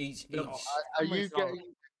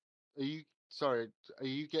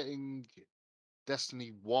you getting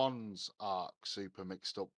Destiny 1's Arc Super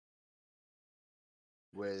mixed up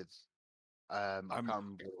with I can't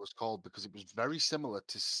remember what it was called, because it was very similar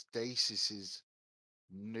to Stasis's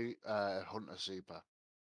new Hunter Super.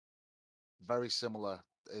 Very similar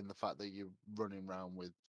in the fact that you're running around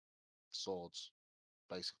with swords,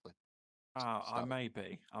 basically. I may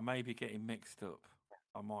be getting mixed up.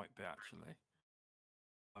 I might be, actually.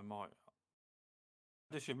 I might.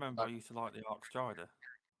 I just remember I used to like the Arc Strider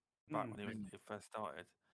back when it first started.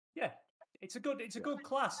 Yeah, it's a good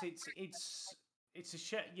class. It's a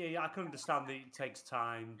shit. Yeah, I can understand that it takes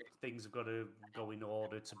time. Things have got to go in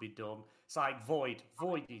order to be done. It's like Void.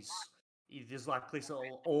 Void is there's like this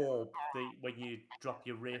little orb that when you drop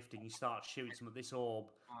your rift and you start shooting some of this orb,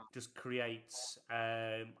 just creates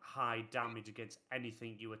high damage against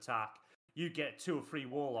anything you attack. You get 2 or 3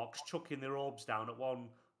 warlocks chucking their orbs down at one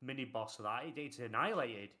mini boss of that. It's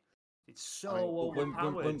annihilated. It's so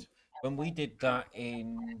overpowered. When we did that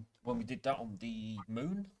on the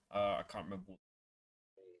moon, I can't remember.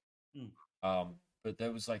 But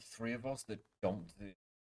there was like 3 of us that dumped the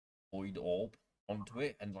void orb onto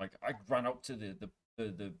it, and like I ran up to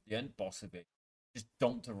the end boss of it, just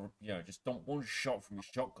dumped one shot from a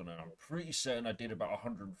shotgun, and I'm pretty certain I did about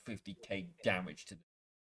 150k damage to the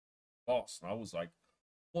boss, and I was like,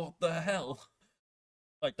 what the hell?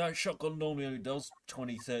 Like, that shotgun normally only does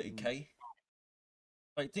 20, 30k.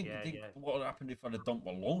 Like, think what would happen if I'd have dumped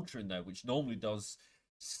a launcher in there, which normally does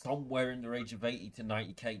somewhere in the range of 80 to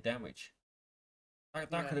 90k damage.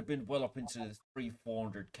 That could have been well up into the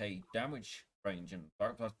 400k damage range, and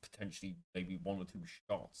that's potentially maybe 1 or 2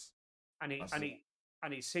 shots. And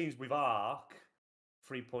it seems with Arc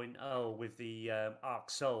 3.0 with the Arc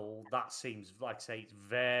Soul, that seems like, say, it's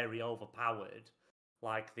very overpowered.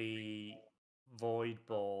 Like the Void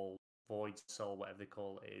Ball, Void Soul, whatever they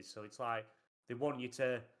call it is. So it's like they want you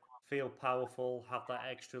to feel powerful, have that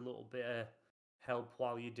extra little bit of help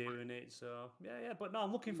while you're doing it. So yeah. But no,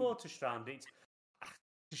 I'm looking forward to Strand. It's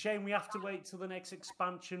a shame we have to wait till the next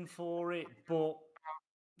expansion for it, but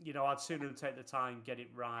I'd sooner take the time, get it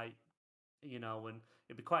right, and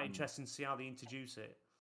it'd be quite interesting to see how they introduce it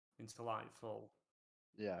into Lightfall.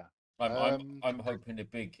 Yeah. I'm hoping a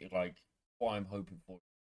big, like, what I'm hoping for,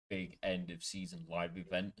 big end of season live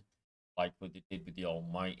event, like what they did with the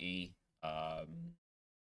Almighty. There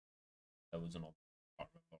was an, I can't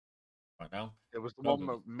remember right now. It was the one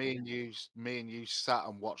that me and you sat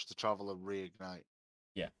and watched the Traveller reignite.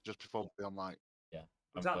 Yeah. Just before the Almighty. Yeah.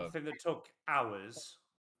 Was that the thing that took hours?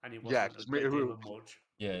 And it wasn't a great deal of much.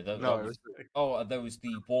 Yeah, there was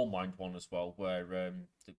the Warmind one as well, where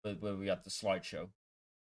we had the slideshow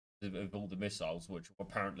of all the missiles, which were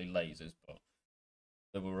apparently lasers, but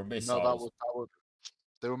there were missiles. No,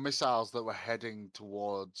 there were missiles that were heading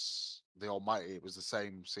towards the Almighty. It was the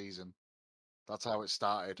same season. That's how it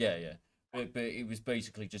started. Yeah. But it was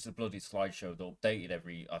basically just a bloody slideshow that updated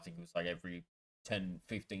every 10,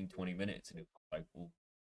 15, 20 minutes, and it was like, well,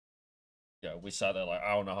 yeah, we sat there like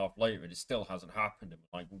hour and a half later, and it still hasn't happened. And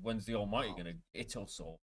like, when's the Almighty gonna hit us,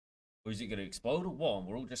 or is it gonna explode or what? And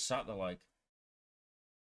we're all just sat there like,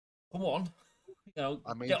 come on,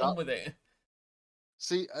 get on with it.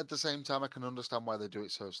 See, at the same time, I can understand why they do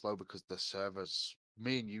it so slow, because the servers.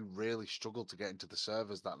 Me and you really struggled to get into the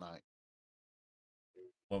servers that night.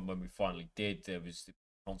 When we finally did,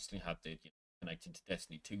 constantly had to connecting to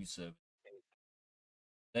Destiny 2 servers.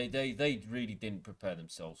 They really didn't prepare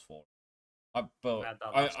themselves for it.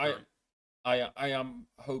 I am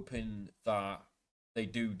hoping that they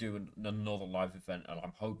do another live event, and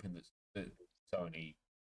I'm hoping that Sony,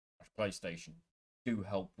 PlayStation, do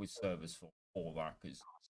help with servers for that, because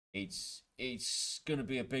it's going to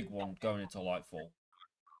be a big one going into Lightfall.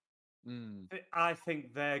 I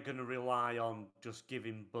think they're going to rely on just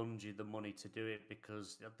giving Bungie the money to do it,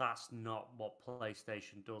 because that's not what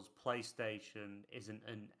PlayStation does. PlayStation isn't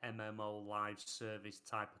an MMO live service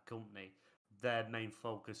type of company. Their main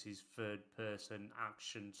focus is third-person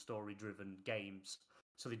action, story-driven games.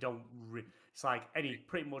 So they don't. It's like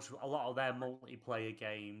pretty much a lot of their multiplayer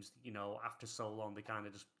games. After so long, they kind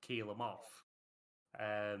of just keel them off.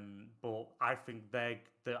 But I think I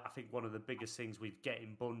think one of the biggest things with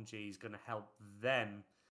getting Bungie is going to help them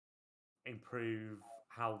improve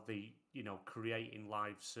how they, creating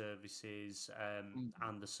live services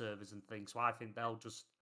and the servers and things. So I think they'll just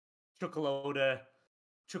chuck a load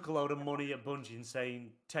of money at Bungie and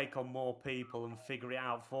saying, take on more people and figure it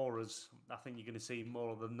out for us. I think you're going to see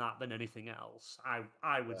more than that than anything else.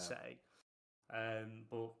 I would say,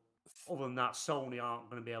 but. Other than that, Sony aren't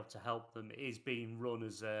going to be able to help them. It is being run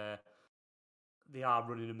as they are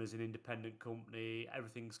running them as an independent company.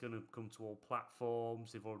 Everything's going to come to all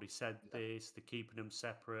platforms. They've already said this. They're keeping them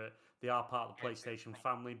separate. They are part of the PlayStation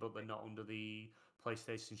family, but they're not under the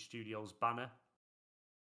PlayStation Studios banner.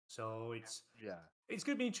 So it's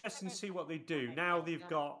going to be interesting to see what they do. Now they've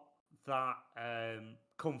got that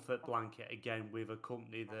comfort blanket again with a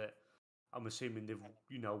company that I'm assuming they've,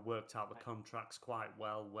 worked out the contracts quite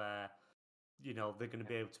well, where, they're going to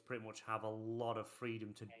be able to pretty much have a lot of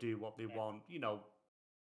freedom to do what they want,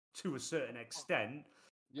 to a certain extent.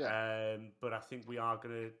 Yeah. But I think we are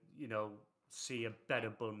going to, see a better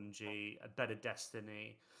Bungie, a better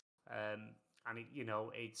Destiny. And,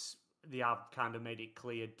 they have kind of made it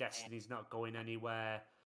clear Destiny's not going anywhere.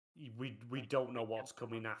 We don't know what's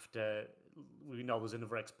coming after. We know there's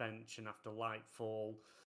another expansion after Lightfall.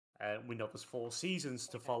 We know there's 4 seasons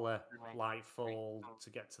to follow Lightfall to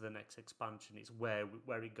get to the next expansion. It's where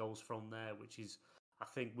it goes from there, which is, I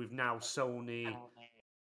think, with now Sony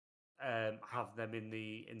have them in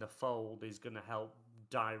the fold, is going to help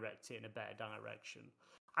direct it in a better direction.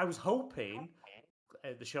 I was hoping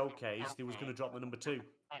at the showcase they was going to drop the number 2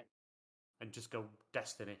 and just go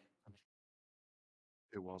Destiny.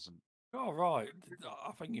 It wasn't. Oh, right.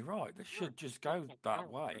 I think you're right. They should just go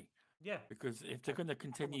that way. Yeah. Because if they're going to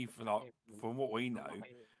continue from what we know,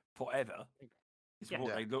 forever, is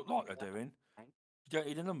what they look like they're doing, you don't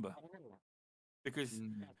need a number. because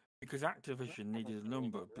Mm. because Activision needed a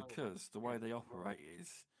number because the way they operate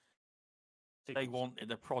is they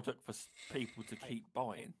wanted a product for people to keep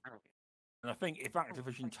buying. And I think if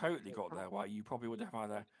Activision totally got their way, you probably would have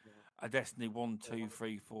had a Destiny 1, 2,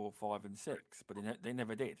 3, 4, 5, and 6, but they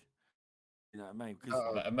never did. You know what I mean?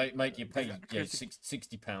 Because Make you pay because-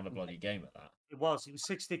 £60 a bloody game at that. It was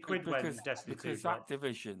 60 quid when Destiny 2 dropped.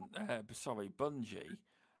 Activision, Bungie,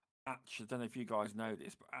 actually, I don't know if you guys know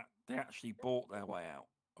this, but they actually bought their way out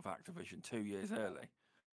of Activision 2 years early.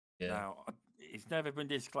 Yeah, Now, it's never been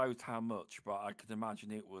disclosed how much, but I could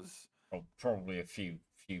imagine it was. probably a few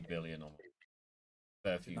billion on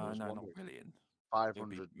fair few. No, was not one. billion. It would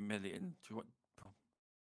be 500. million.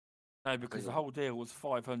 No, because the whole deal was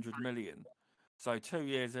 500 million. So 2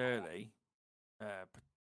 years early.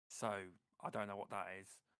 So I don't know what that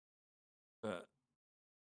is, but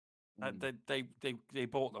they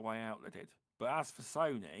bought the way out. They did. But as for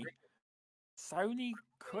Sony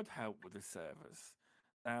could help with the servers.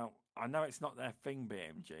 Now I know it's not their thing,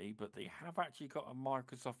 BMG, but they have actually got a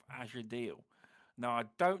Microsoft Azure deal. Now I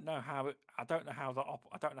don't know how it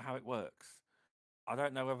works. I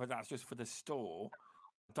don't know whether that's just for the store.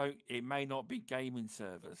 It may not be gaming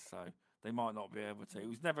servers, so they might not be able to. It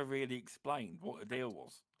was never really explained what the deal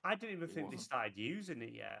was. I didn't even think they wasn't. started using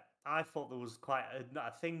it yet. I thought there was quite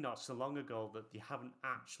a thing not so long ago that they haven't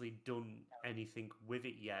actually done anything with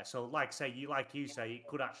it yet. So, like you say, it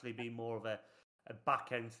could actually be more of a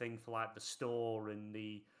back end thing for like the store and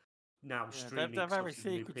the now streaming. They're very stuff to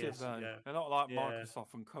the new secretive PS, though. yeah. They're not like Yeah.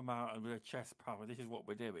 Microsoft and come out and with a chest power. This is what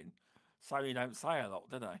we're doing. Sony don't say a lot,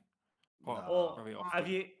 do they? Quite Or very often.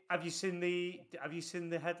 have you seen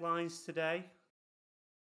the headlines today?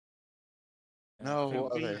 No, I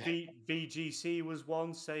what are think they? VGC was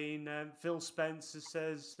one saying Phil Spencer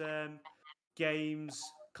says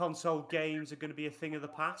console games are going to be a thing of the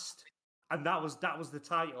past, and that was the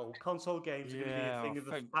title. Console games are going to be a thing of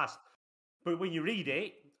the past. But when you read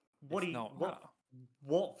it,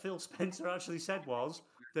 what Phil Spencer actually said was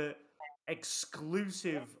that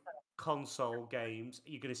exclusive console games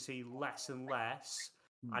you're going to see less and less,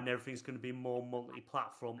 and everything's going to be more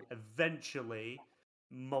multi-platform. Eventually,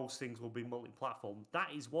 most things will be multi-platform. That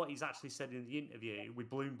is what he's actually said in the interview with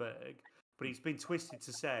Bloomberg, but it's been twisted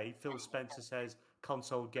to say Phil Spencer says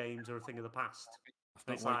console games are a thing of the past.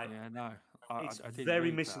 It's like, it's I did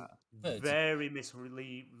very read that. very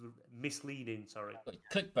misleading. Sorry, Like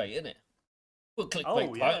clickbait, isn't it? Well, clickbait.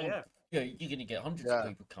 Oh, yeah, title. yeah. You're gonna get hundreds of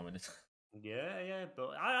people coming. Yeah. But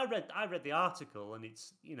I read the article, and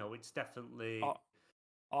it's it's definitely.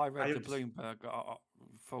 I read the Bloomberg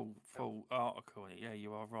full article, and yeah,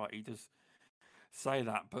 you are right. He does say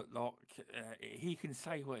that, but like he can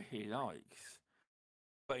say what he likes,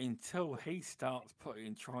 but until he starts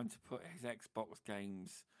trying to put his Xbox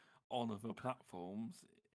games on other platforms,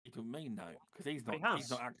 it doesn't mean no, because he's not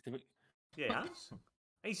active. Yeah,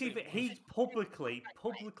 he publicly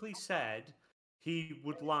said he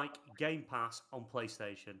would like Game Pass on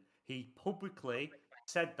PlayStation. He publicly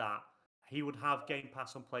said that he would have Game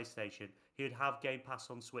Pass on PlayStation. He would have Game Pass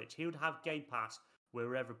on Switch. He would have Game Pass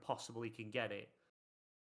wherever possible he can get it.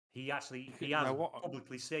 He has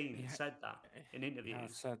publicly said that in interviews. He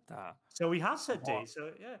has said that. So he has said it.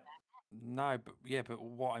 So yeah. No, but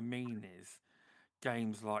what I mean is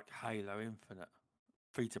games like Halo Infinite,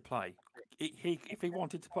 free to play. If he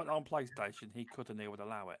wanted to put it on PlayStation, he could and he would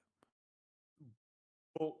allow it.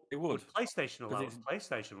 Well, it would. PlayStation allow it?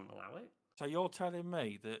 PlayStation wouldn't allow it. So you're telling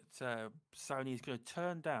me that Sony's going to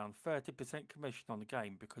turn down 30% commission on the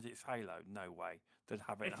game because it's Halo? No way. They'd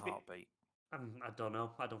have it in a heartbeat. I don't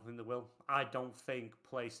know. I don't think they will. I don't think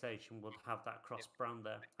PlayStation would have that cross-brand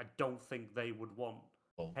there. I don't think they would want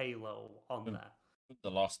Halo on there.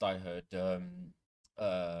 The last I heard,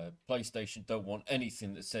 PlayStation don't want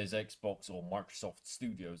anything that says Xbox or Microsoft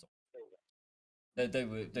Studios. They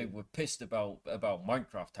were pissed about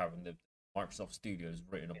Minecraft having the Microsoft Studios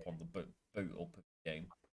written upon the boot up of the game.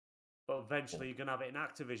 But eventually you're going to have it in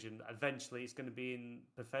Activision. Eventually it's going to be in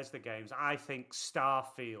Bethesda games. I think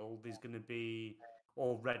Starfield is going to be,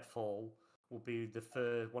 or Redfall will be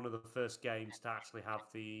one of the first games to actually have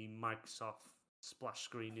the Microsoft splash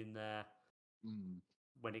screen in there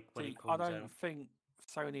when it comes out. I don't think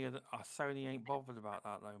Sony ain't bothered about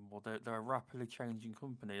that no more. They're a rapidly changing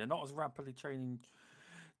company. They're not as rapidly changing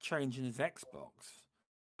as Xbox,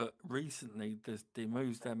 but recently the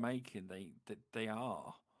moves they're making, they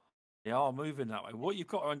are moving that way. What you've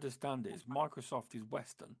got to understand is Microsoft is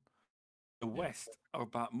Western. The West are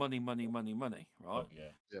about money, right? Oh,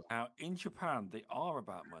 yeah. Now in Japan they are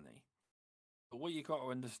about money. But what you got to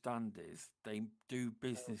understand is they do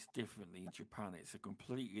business differently in Japan. It's a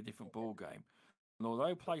completely different ball game. And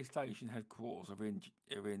although PlayStation headquarters are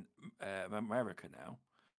in America now,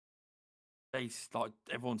 like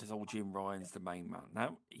everyone says, "Oh, Jim Ryan's the main man."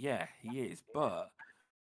 Now, yeah, he is, but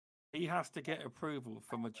he has to get approval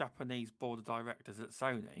from a Japanese board of directors at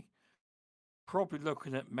Sony. Probably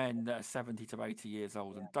looking at men that are 70 to 80 years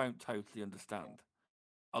old and don't totally understand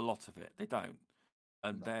a lot of it. They don't,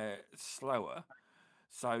 and they're slower.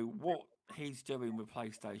 So what he's doing with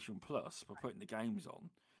PlayStation Plus for putting the games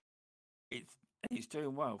on, it's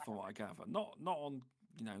doing well from what I gather. Not on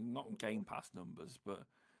not on Game Pass numbers, but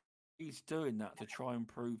he's doing that to try and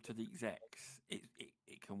prove to the execs it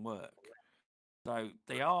can work. So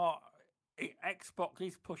Xbox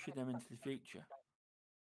is pushing them into the future.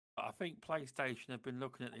 But I think PlayStation have been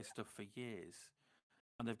looking at this stuff for years,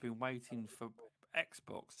 and they've been waiting for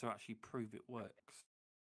Xbox to actually prove it works.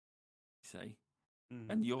 See,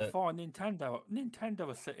 and you'll find Nintendo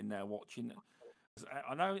are sitting there watching.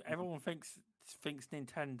 I know everyone thinks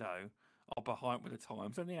Nintendo are behind with the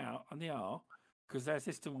times, and they are, because their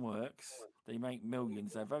system works. They make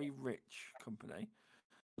millions. They're a very rich company.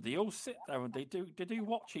 But they all sit there and they do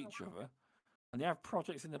watch each other, and they have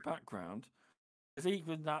projects in the background. Because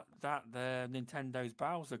even that the Nintendo's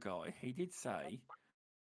Bowser guy, he did say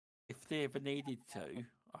if they ever needed to,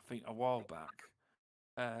 I think a while back,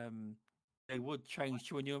 they would change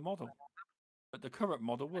to a newer model. But the current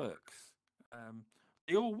model works.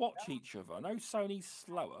 They all watch each other. I know Sony's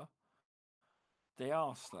slower. They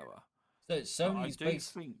are slower. So Sony is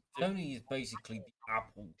basically the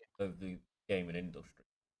Apple of the gaming industry.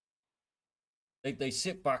 They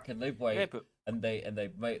sit back and they wait, and they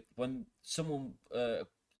make when someone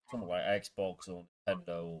like Xbox or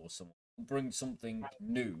Nintendo or someone brings something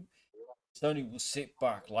new, Sony will sit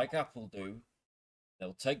back like Apple do.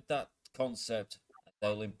 They'll take that concept,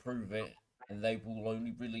 they'll improve it, and they will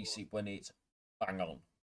only release it when it's bang on.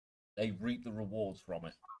 They reap the rewards from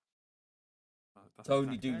it.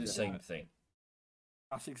 Sony do the same thing.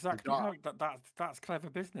 That's exactly how that's clever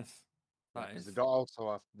business. They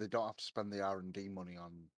don't have to spend the R&D money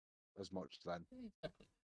on as much then. Exactly.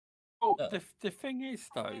 Well, the thing is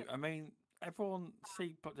though, I mean, everyone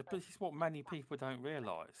but this is what many people don't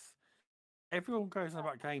realise. Everyone goes on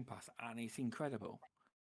about Game Pass, and it's incredible.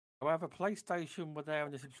 However, PlayStation were there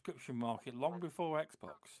in the subscription market long before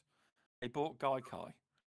Xbox. They bought Gaikai,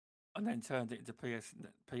 and then turned it into PS.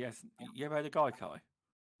 You ever heard of Gaikai?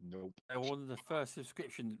 Nope. They're one of the first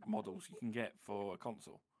subscription models you can get for a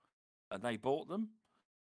console. And they bought them,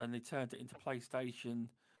 and they turned it into PlayStation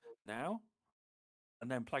Now.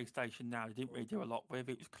 And then PlayStation Now, they didn't really do a lot with.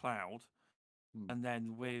 It was cloud. And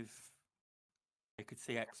then they could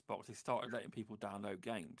see Xbox, they started letting people download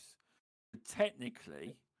games. But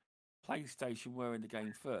technically, PlayStation were in the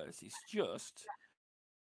game first. It's just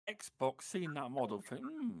Xbox seeing that model think,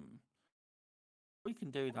 we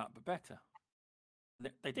can do that, but better.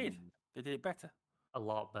 They did. They did it better. A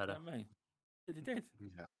lot better. You know what I mean? They did.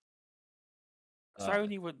 Yeah.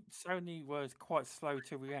 Sony was quite slow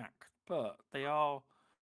to react, but they are.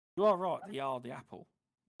 You are right. They are the Apple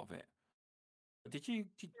of it. But did you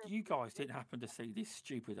guys didn't happen to see this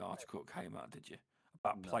stupid article that came out? Did you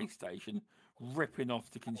about PlayStation ripping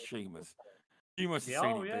off the consumers? You must have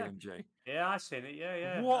seen it, BMG. Yeah, I seen it.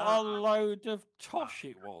 Yeah. What a load of tosh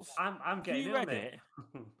it was. I'm getting you read it.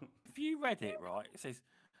 If you read it right, it says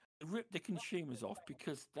rip the consumers off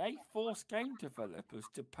because they force game developers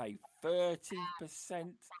to pay 30%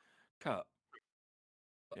 cut.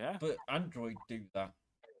 Yeah, but Android do that.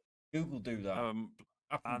 Google do that.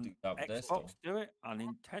 Apple and do that with their Xbox stuff. do it, and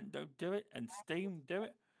Nintendo do it, and Steam do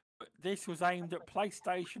it. But this was aimed at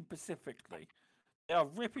PlayStation specifically. They are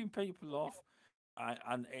ripping people off,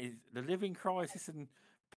 and the living crisis, and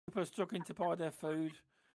people are struggling to buy their food,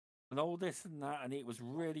 and all this and that. And it was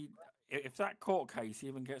really, if that court case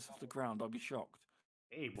even gets off the ground, I'll be shocked.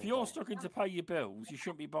 If you're struggling to pay your bills, you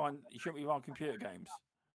shouldn't be buying computer games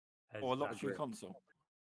or a luxury console.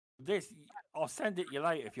 I'll send it you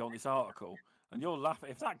later if you want this article, and you'll laugh.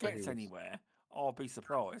 If that gets anywhere, I'll be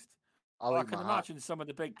surprised. I can imagine some of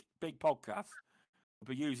the big podcasts will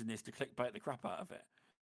be using this to clickbait the crap out of it.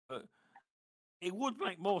 But it would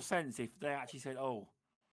make more sense if they actually said, "Oh,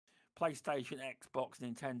 PlayStation, Xbox,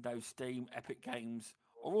 Nintendo, Steam, Epic Games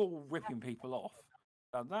are all ripping people off."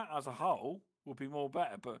 Now that as a whole would be more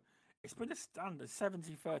better. But it's been a standard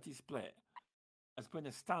 70-30 split. Has been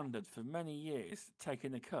a standard for many years,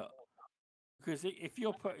 taking a cut. Because if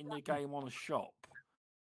you're putting the game on a shop,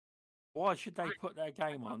 why should they put their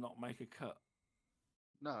game on and not make a cut?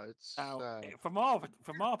 No, it's from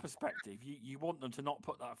our perspective, you want them to not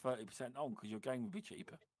put that 30% on because your game would be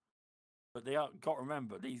cheaper. But got to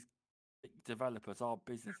remember, these developers are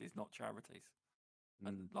businesses, not charities.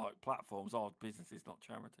 And like platforms are businesses, not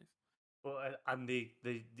charities. Well, and the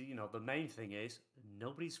the main thing is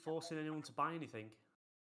nobody's forcing anyone to buy anything.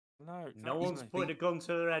 No, No one's exactly. putting a gun to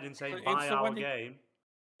their head and saying, But "Buy it's the our when they- game."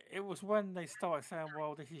 It was when they started saying,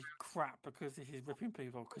 "Well, this is crap because this is ripping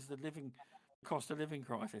people because the cost of living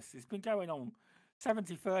crisis." It's been going on.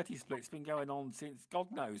 70-30 split's been going on since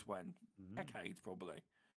God knows when, decades probably.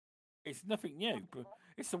 It's nothing new, but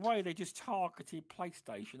it's the way they just targeted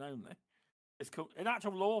PlayStation only. It's an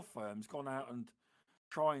actual law firm's gone out and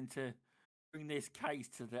trying to bring this case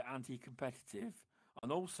to the anti-competitive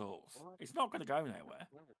and all sorts. It's not going to go nowhere.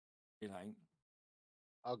 It ain't.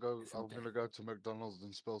 I'm going Someday. to go to McDonald's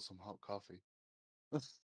and spill some hot coffee.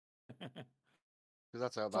 Because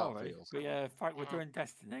that's how that Sorry, feels. but yeah, in fact, we're doing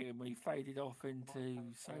Destiny and we faded off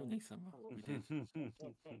into Sony somehow. We did. I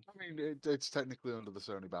mean, it's technically under the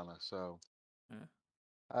Sony banner, so.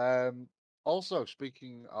 Yeah. Also,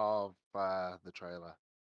 speaking of the trailer,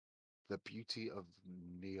 the beauty of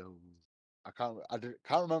Neo. I can't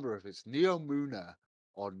remember if it's Neo Muna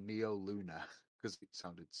or Neo Luna because it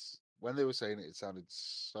sounded when they were saying it sounded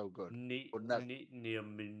so good. But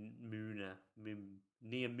Neomuna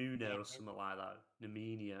or something like that.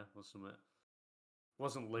 Nemenia or something.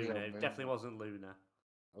 Wasn't Luna. It Neomuna. definitely wasn't Luna.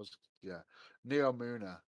 Neo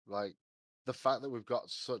Muna. Like the fact that we've got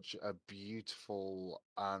such a beautiful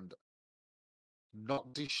and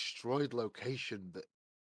not destroyed location that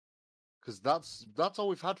because that's all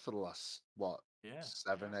we've had for the last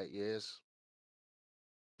 7-8 years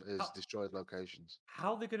is destroyed locations.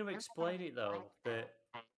 How are they going to explain it though that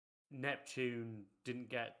Neptune didn't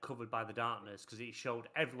get covered by the darkness because it showed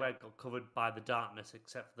everywhere got covered by the darkness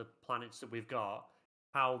except for the planets that we've got?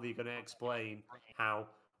 How are they going to explain how?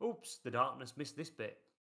 Oops, the darkness missed this bit.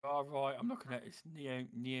 Oh, right, I'm looking at it. It's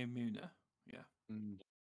Neomuna. Yeah.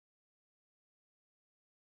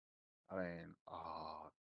 I mean,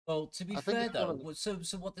 Well, to be I think fair it's one though, of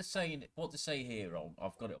so what they say here on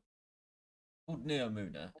I've got it called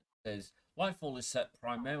Neomuna says Lightfall is set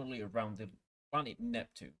primarily around the planet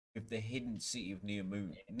Neptune, with the hidden city of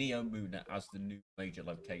Neomuna as the new major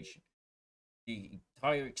location. The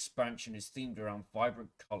entire expansion is themed around vibrant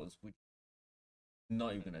colours, which I'm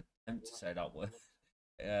not even going to attempt to say that word.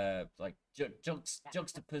 Like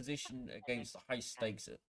juxtaposition against the high stakes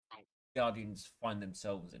that Guardians find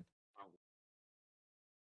themselves in.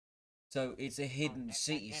 So it's a hidden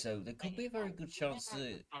city, so there could be a very good chance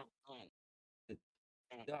that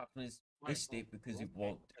Darkness missed it because it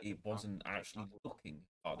wasn't actually looking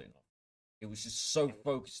hard enough. It was just so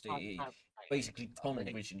focused it basically tunnel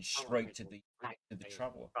vision straight to the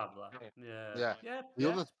traveler. Yeah.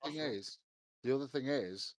 The other thing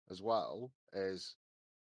is as well is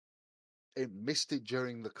it missed it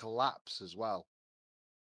during the collapse as well.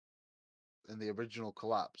 In the original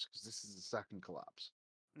collapse, because this is the second collapse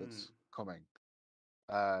that's coming.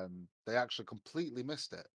 They actually completely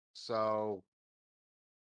missed it. So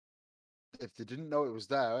if they didn't know it was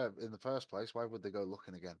there in the first place, why would they go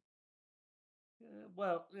looking again?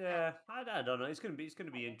 Well, yeah, I don't know. It's gonna be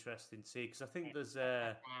interesting to see because I think there's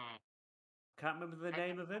can't remember the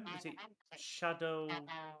name of him. Is it Shadow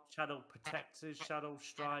Protectors, Shadow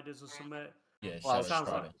Striders, or something? Yeah, Well, Shadow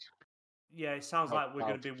Strider. Yeah, it sounds like we're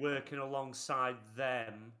going to be working alongside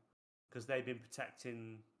them because they've been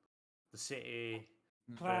protecting the city.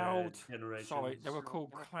 Cloud. Generations. Sorry, they were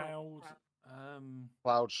called Cloud.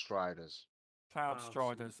 Cloud Striders. Cloud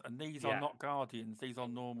Striders, and these are not Guardians. These are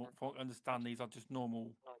normal. From what I understand, these are just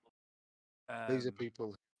normal. These are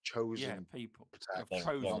people chosen. Yeah, people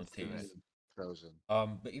volunteers. Chosen.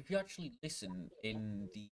 But if you actually listen in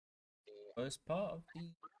the first part of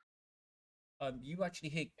the, you actually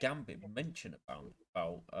hear Gambit mention about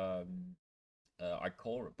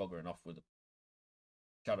Ikora buggering off with the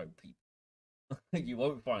shadow people. You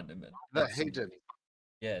won't find them. They're hidden.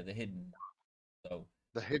 Yeah, they're hidden. So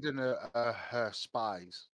the hidden are her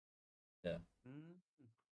spies. Yeah.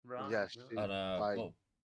 Right. Yeah.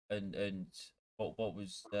 And what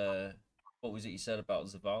was it you said about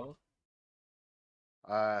Zavala?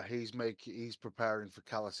 He's preparing for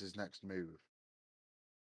Callus's next move.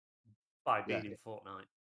 By being in Fortnite.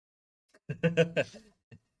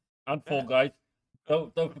 And Fall Guys.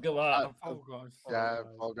 Don't forget that. Fall Guys. Yeah,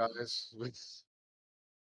 Fall Guys.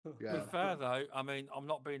 To be fair though, I mean, I'm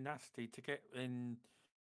not being nasty to get in.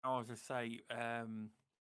 As I say,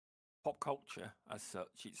 pop culture as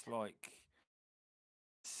such. It's like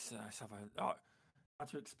how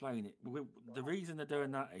to explain it. The reason they're doing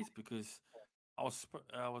that is because I was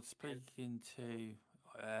speaking to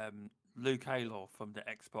Luke Aylor from the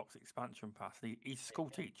Xbox expansion pass. He's a school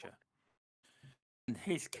teacher, and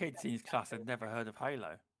his kids in his class had never heard of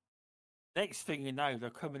Halo. Next thing you know, they're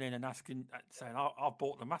coming in and asking, saying, "I've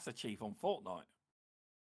bought the Master Chief on Fortnite,"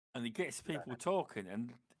 and it gets people talking,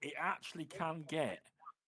 and it actually can get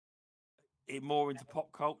it more into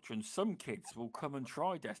pop culture, and some kids will come and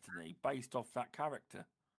try Destiny based off that character.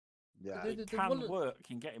 Yeah. It can work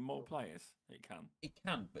in getting more players. It can. It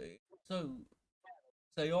can be. So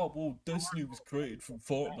say, oh well, Destiny was created from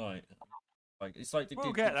Fortnite. Like it's like they We'll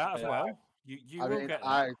did get with, that as well. You I will mean, get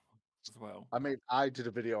that as well. I mean, I did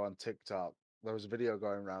a video on TikTok. There was a video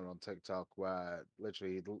going around on TikTok where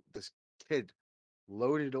literally this kid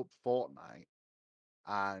loaded up Fortnite,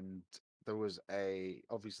 and there was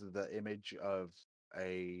obviously the image of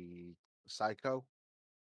a psycho,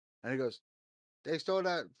 and he goes, "They stole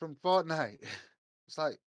that from Fortnite." It's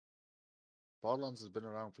like Borderlands has been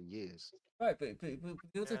around for years. Right, but the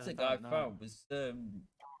other Yeah, thing I I don't know. found was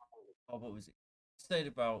what was it? It said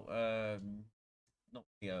about not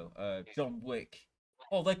Neo, John Wick.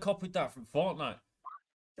 Oh, they copied that from Fortnite.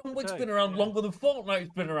 John Wick's been around longer than Fortnite's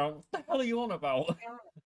been around. What the hell are you on about?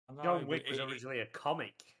 I know, John but Wick was originally a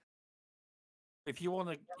comic. If you want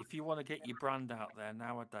to get your brand out there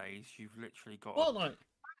nowadays, you've literally got Fortnite.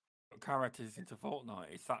 characters into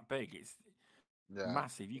Fortnite. It's that big. It's Yeah.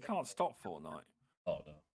 massive. You can't stop Fortnite. Oh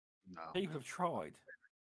no. No. People have tried.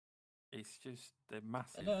 It's just they're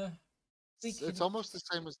massive. And, It's almost the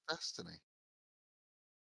same as Destiny.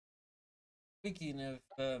 speaking of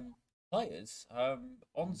players,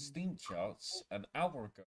 on Steam charts, an hour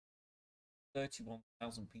ago,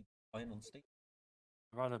 31,000 people playing on Steam.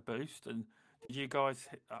 I've had a boost. And did you guys?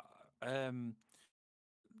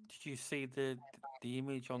 Did you see the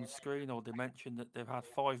image on screen, or they mentioned that they've had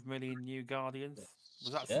 5 million new Guardians?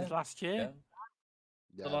 Was that since last year? Yeah.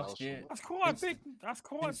 Yeah, The that last was year. fun. That's quite Since a big. That's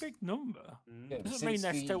quite since- a big number. Yeah, Doesn't mean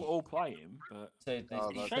they're still all playing, but So they, Oh,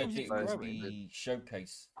 they that's said shows it it's was growing. the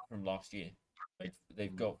showcase from last year.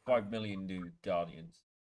 They've got 5 million new Guardians.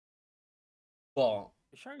 But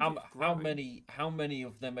it shows how, it's how growing. many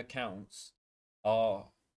of them accounts are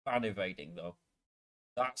ban evading though?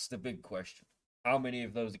 That's the big question. How many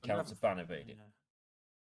of those accounts are ban evading? Yeah.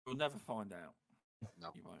 We'll never find out.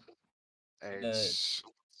 No. You won't. It's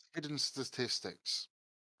hidden statistics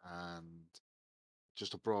and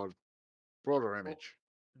just a broader image.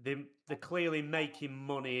 They're clearly making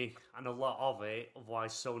money and a lot of it,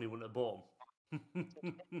 otherwise Sony wouldn't have bought them.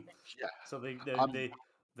 Yeah. So Um,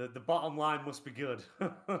 the bottom line must be good.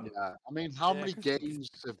 Yeah. I mean, how Yeah, many 'cause- games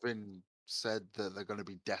have been said that they're going to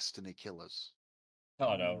be Destiny killers?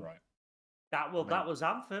 I know, right? That was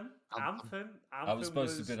Anthem. Anthem. That was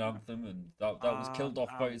supposed to have been Anthem, and that was killed off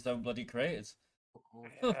by its own bloody creators.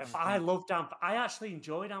 I loved Anthem. I actually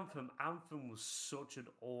enjoyed Anthem. Anthem was such an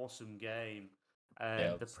awesome game.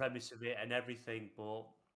 Yeah, The premise of it and everything, but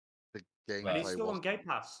The and gameplay it's still on was Game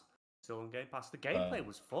Pass. Still on Game Pass. The gameplay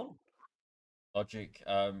was fun. Logic.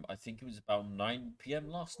 I think it was about 9 p.m.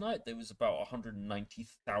 last night. There was about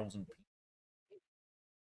 190,000 people.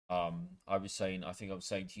 I think I was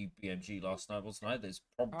saying to you, BMG last night, wasn't I? There's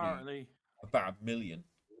probably Apparently, about 1 million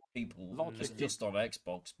people Logic just on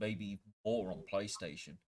Xbox, maybe more on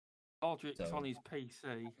PlayStation. Logic's So- on his PC,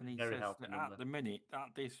 and he Very says healthy that number. at the minute,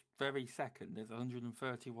 at this very second, there's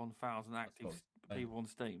 131,000 active what I'm saying. people on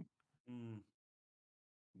Steam.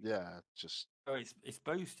 yeah, just So it's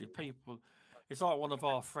boosted people. It's like one of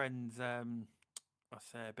our friends, I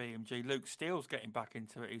say BMG, Luke Steele's getting back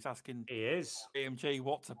into it. He's asking He is. BMG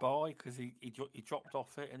what to buy because he dropped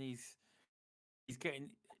off it, and he's getting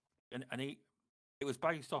and it was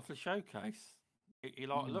based off the showcase. He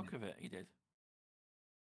liked the look of it. He did.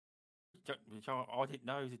 Which I didn't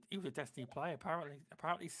know. He was a Destiny player.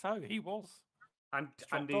 Apparently so. He was. And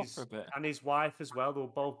dropped off for a bit. and his wife as well. They were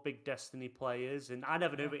both big Destiny players, and I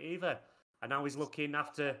never knew it either. And now he's looking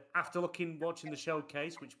watching the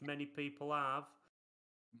showcase, which many people have.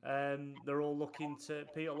 They're all looking to.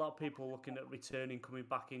 A lot of people are looking at returning, coming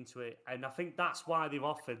back into it, and I think that's why they've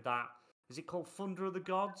offered that. Is it called Thunder of the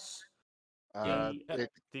Gods? Yeah. The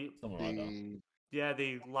Something like that.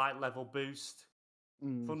 the light level boost.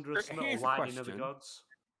 Thunder of Here's a Lightning of the question. Gods.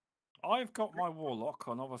 I've got my Warlock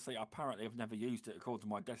on. Obviously, apparently, I've never used it according to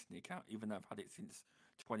my Destiny account, even though I've had it since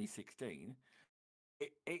 2016.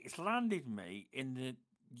 It's landed me in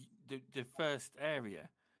the first area.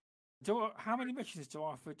 How many missions do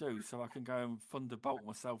I have to do so I can go and thunderbolt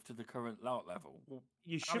myself to the current light level? Well,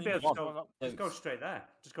 You how should be many able to missions just go straight there.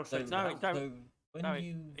 Just go straight to No, the it hell. don't. When No,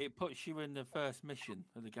 you it puts you in the first mission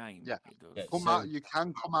of the game. Yeah. It does. Yeah, come so- out. You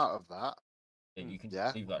can come out of that. you can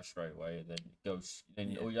Yeah. leave that straight away, and then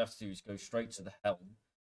Yeah. all you have to do is go straight to the helm.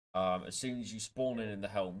 As soon as you spawn in the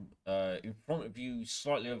helm, in front of you,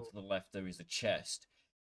 slightly over to the left, there is a chest.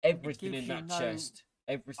 Everything in gives you that no- chest,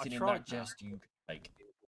 everything in tried that that. chest you can take.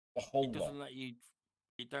 A whole It lot. doesn't let you.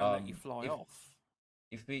 It don't let you fly if, off.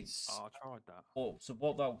 If it's Oh, I tried that. so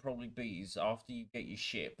what that will probably be is after you get your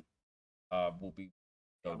ship, will be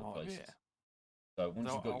That other might be places. it. So once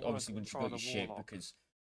So you've got I wanna obviously once you try got the your ship, Warlock. because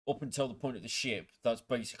up until the point of the ship, that's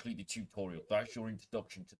basically the tutorial. That's your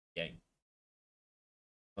introduction to the game.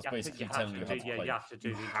 That's basically telling you how to play. You have to do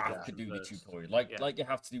You the have to introduction do the first. tutorial, Yeah. like you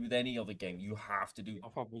have to do with any other game. You have to do. I'll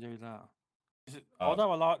probably do that. Uh,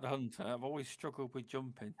 Although I like the hunter, I've always struggled with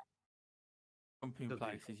jumping Because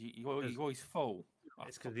places. You always fall.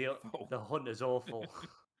 It's because the hunter's awful.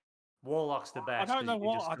 Warlock's the I best don't because know you can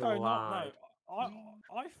what. just I go don't not know. alive.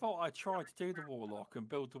 I thought I tried to do the Warlock and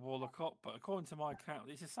build the Warlock up, but according to my account,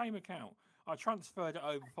 it's the same account. I transferred it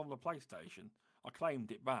over from the PlayStation. I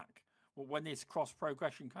claimed it back. Well, when this cross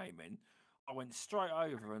progression came in, I went straight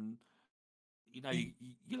over and you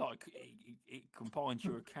like it combines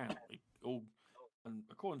your account. And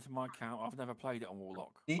according to my account, I've never played it on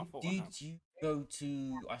Warlock. Did you go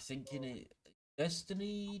to, I think in it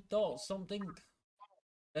Destiny dot something?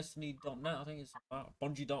 Destiny.net, I think it's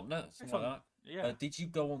Bungie.net, something like that. Yeah. Did you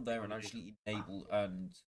go on there and actually enable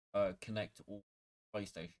and connect all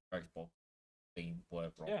PlayStation, Xbox, Steam,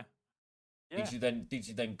 whatever? Yeah. Yeah. Did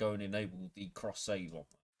you then go and enable the cross save on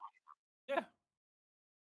that? Yeah.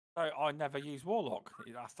 So I never used Warlock.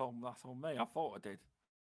 That's on me. I thought I did.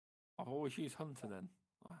 I've always used Hunter then.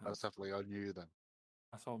 That's definitely on you then.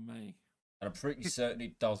 That's on me. And I'm pretty certain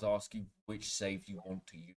it does ask you which save you want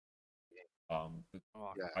to use. Yeah.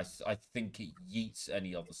 I think it yeets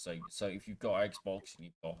any other save. So if you've got Xbox and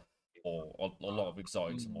you've got or a lot of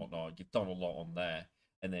exotics and whatnot, you've done a lot on there,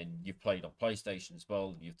 and then you've played on PlayStation as well,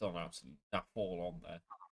 and you've done absolutely naff all on there.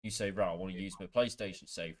 You say, right, I want to use my PlayStation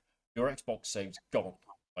save. Your Xbox save's gone.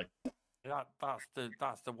 Like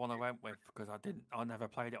that's the one I went with because I never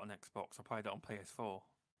played it on Xbox. I played it on PS4.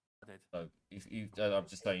 I did. So if you, I'm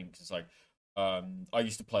just saying because like. I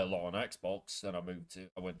used to play a lot on Xbox, and I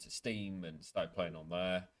went to Steam and started playing on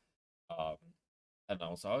there. And I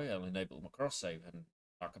was like, oh yeah, I'll enable my cross save, and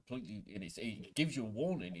I completely. And it gives you a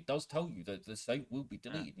warning. It does tell you that the save will be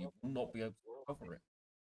deleted. You will not be able to recover it.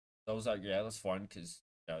 So I was like, yeah, that's fine because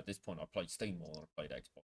at this point I played Steam more than I played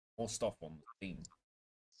Xbox. More stuff on Steam,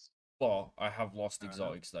 but I have lost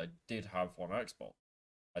exotics that I did have on Xbox.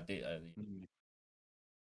 I did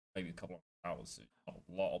maybe a couple of hours, not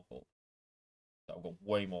a lot, but. I've got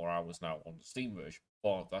way more hours now on the Steam version,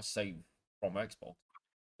 but that save from Xbox,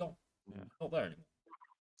 not there anymore.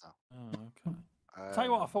 Oh, okay. Tell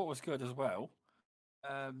you what I thought was good as well.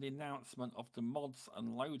 The announcement of the mods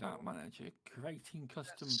and loadout manager. Creating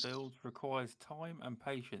custom builds requires time and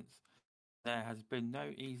patience. There has been no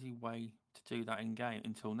easy way to do that in game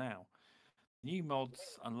until now. New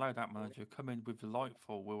mods and loadout manager coming with the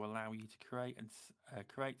Lightfall will allow you to create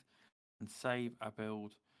and save a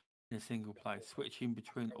build in a single place. Switching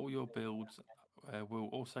between all your builds will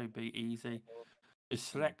also be easy. Just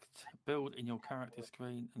select build in your character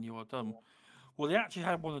screen and you are done. Well, they actually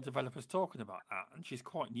had one of the developers talking about that, and she's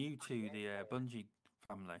quite new to the Bungie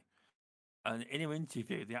family. And in her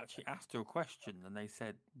interview, they actually asked her a question, and they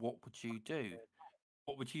said, "What would you do?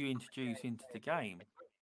 What would you introduce into the game?"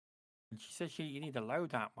 And she said, "You need a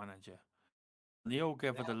loadout manager." And they all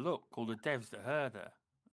gave her the look, all the devs that heard her,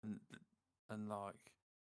 and like.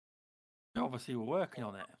 They obviously were working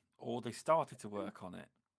on it, or they started to work on it.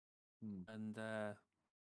 And the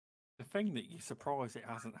thing that you're surprised it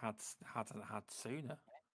hasn't had sooner.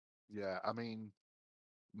 Yeah, I mean,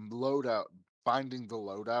 finding the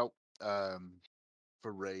loadout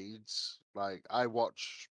for raids. Like I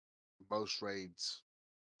watch most raids,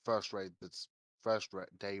 first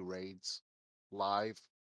day raids live,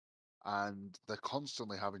 and they're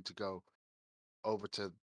constantly having to go over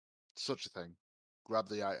to such a thing. Grab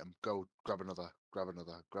the item, go grab another,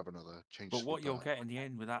 change. But what you'll get in the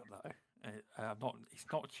end with that though, it's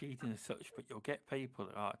not cheating as such, but you'll get people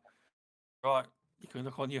that are right. You can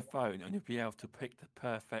look on your phone and you'll be able to pick the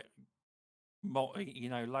perfect,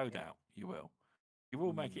 loadout. You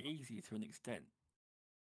will make it easier to an extent.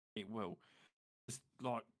 It will. Just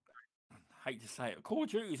like, I hate to say it, Call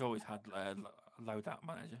of Duty's always had a loadout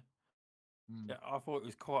manager. Yeah, I thought it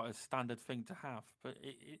was quite a standard thing to have, but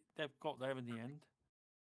they've got there in the end.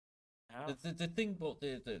 The thing about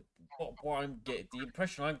what I'm getting, the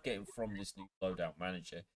impression I'm getting from this new loadout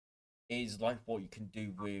manager is like what you can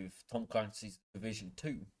do with Tom Clancy's Division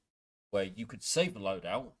 2, where you could save a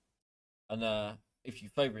loadout, and if you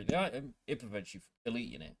favourite the item, it prevents you from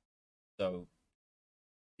deleting it. So,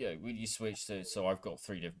 yeah, when you switch to, so I've got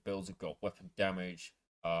 3 different builds. I've got weapon damage,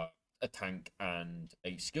 a tank, and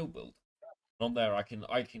a skill build. And on there, I can,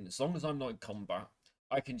 as long as I'm not in combat,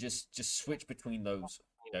 I can just switch between those.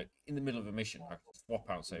 You know, in the middle of a mission, I can swap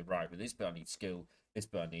out and say, right, with this bit I need skill, this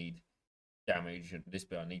bit I need damage, and this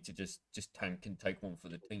bit I need to just tank and take one for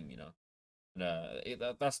the team. You know,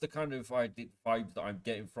 and that's the kind of vibe that I'm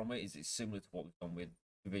getting from it. Is it's similar to what we've done with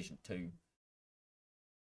Division 2.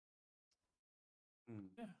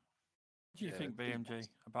 Yeah. What do you think, BMG,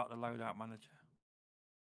 about the loadout manager?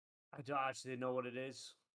 I don't actually know what it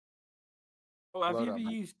is. Well, have you Loadout ever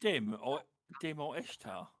manager. used Dim or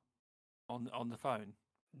Ishtar on the phone?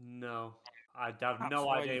 No, I have That's no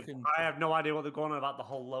where idea. you can- I have no idea what they're going on about the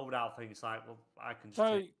whole loadout thing. It's like, well, I can just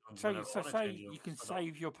So, change guns whenever I wanna say change them. you can I don't-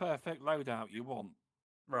 save your perfect loadout you want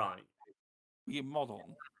Right. with your mod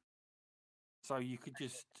on. So you could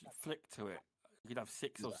just flick to it. You could have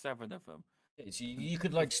 6 or 7 of them. Yeah, so you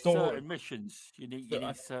could like For store. certain missions. You need So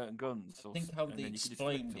I certain guns. I think how and they then you could just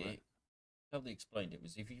flick explained to it. How they explained it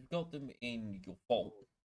was if you've got them in your vault,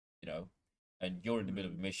 you know, and you're in the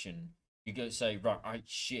middle of a mission, you go say, right,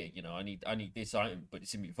 shit, you know, I need this item, but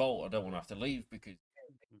it's in my vault. I don't want to have to leave because.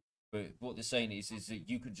 But what they're saying is that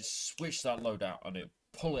you can just switch that loadout and it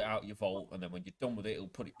pull it out your vault, and then when you're done with it, it'll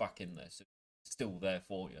put it back in there, so it's still there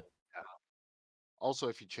for you. Also,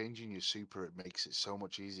 if you're changing your super, it makes it so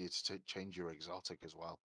much easier to change your exotic as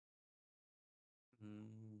well.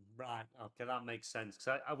 Right. Okay, that makes sense.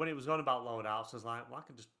 Because when it was on about loadouts, I was like, well, I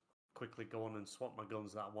can just quickly go on and swap my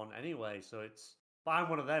guns that I want anyway. So it's. But I'm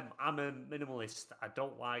one of them. I'm a minimalist. I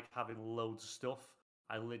don't like having loads of stuff.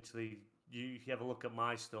 I literally, if you ever look at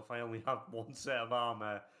my stuff, I only have one set of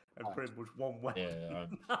armor and pretty much one weapon. Yeah,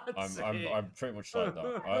 That's I'm it. pretty much like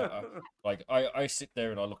that. I sit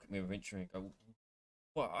there and I look at my inventory and go,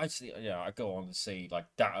 well, I see. Yeah, I go on to see like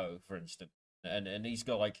Datto, for instance, and he's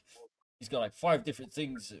got like 5 different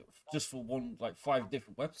things just for one, like 5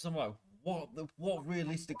 different weapons. I'm like, what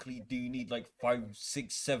realistically do you need like 5,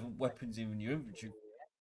 6, 7 weapons in your inventory?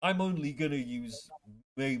 I'm only gonna use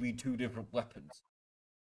maybe 2 different weapons.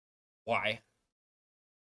 Why?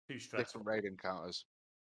 Too stressful. Different raid encounters.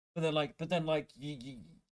 But then you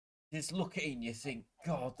just look at it and you think,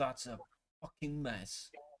 God, that's a fucking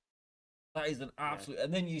mess. That is an absolute.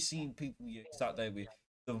 And then you see people you sat there with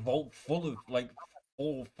the vault full of like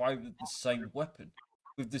 4 or 5 of the same weapon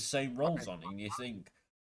with the same rolls on it, and you think,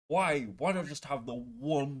 why not just have the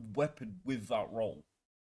one weapon with that roll?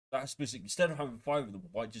 That's specific. Instead of having 5 of them,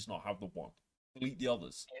 why just not have the one? Delete the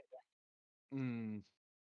others.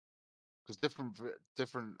 Because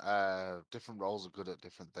different roles are good at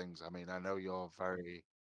different things. I mean, I know you're very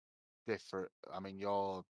different. I mean,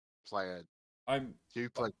 your player you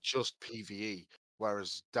play just PVE,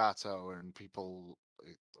 whereas Dato and people,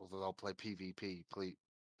 although they'll play PvP, play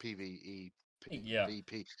PvE, Yeah.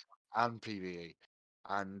 PvP, and PvE,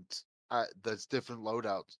 and there's different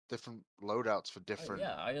loadouts for different.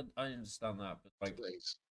 Yeah, I understand that, but like,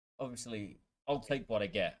 abilities. obviously, I'll take what I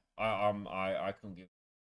get. I couldn't give.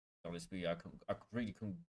 Honestly, I really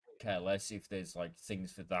couldn't care less if there's like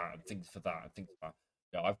things for that and things for that and things for that.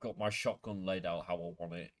 Yeah, I've got my shotgun laid out how I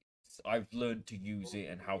want it. I've learned to use it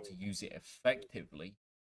and how to use it effectively.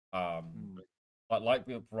 Like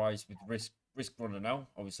with Rise with risk runner now,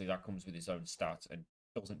 obviously that comes with its own stats and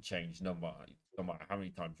doesn't change no matter how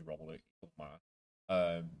many times you roll it. It doesn't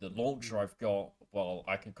matter. The launcher I've got, well,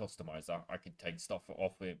 I can customize that. I can take stuff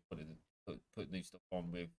off it, put new stuff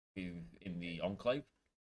on with in the Enclave.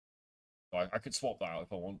 So I could swap that out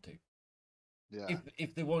if I want to. Yeah.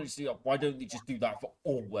 If they wanted to do that, why don't they just do that for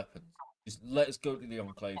all weapons? Just let us go to the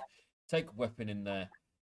Enclave, take a weapon in there,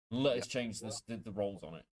 and let us change the rolls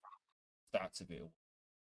on it. Stats of it.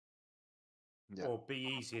 Yeah. Or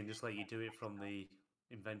be easy and just let you do it from the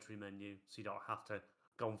inventory menu, so you don't have to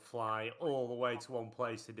go and fly all the way to one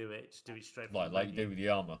place to do it. Just do it straight from the Like you menu. do with the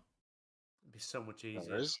armor. It'd be so much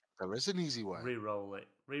easier. There is an easy way. Reroll it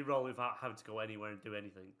without having to go anywhere and do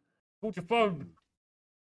anything. Hold your phone.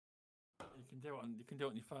 You can do it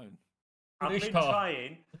on your phone. I've been Ishtar.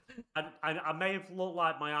 trying, and I may have looked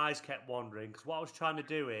like my eyes kept wandering, because what I was trying to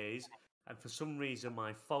do is, and for some reason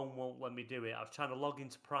my phone won't let me do it, I was trying to log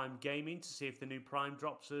into Prime Gaming to see if the new Prime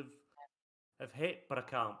drops have hit, but I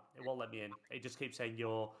can't. It won't let me in. It just keeps saying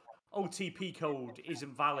your OTP code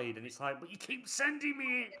isn't valid, and it's like, but you keep sending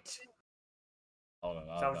me it! Oh,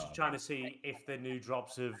 no, So I was just trying to see if the new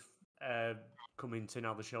drops have come into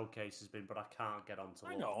now the showcase has been, but I can't get on to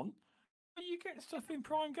Hang look. on. But you get stuff in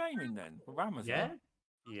Prime Gaming then with Amazon.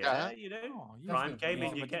 Yeah, you do. Oh, you Prime have to-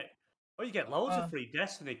 Gaming, you get loads of free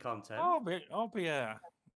Destiny content. I'll be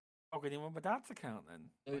logging in with my dad's account then.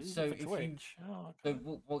 So I use so it for if you Twitch. Oh, so okay.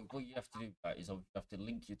 what you have to do with that is you have to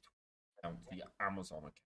link your account to your Amazon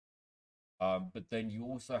account. But then you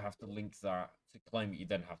also have to link that to claim it. You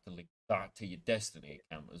then have to link that to your Destiny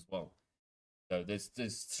account as well. So there's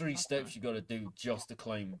 3 steps you got to do just to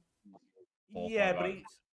claim 4 or 5 Yeah, items.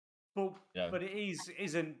 but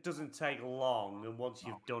it doesn't take long, and once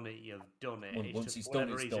you've done it, you've done it. Well, It's once just it's for done,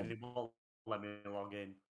 whatever it's reason done. it won't let me log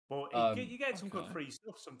in. But you get some good okay. free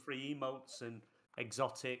stuff, some free emotes and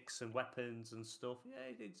exotics and weapons and stuff.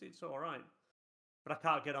 Yeah, it's all right. But I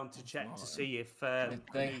can't get on to check to alright. see if If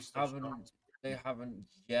the new stuff's dropped. they haven't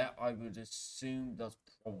yet, I would assume that's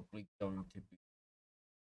probably going to be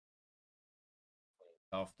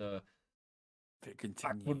after. If it I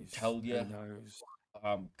continues, couldn't tell who you, knows?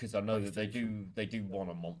 because I know that they PlayStation. do one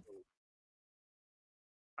a month.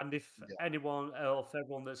 And if anyone or if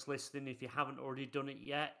everyone that's listening, if you haven't already done it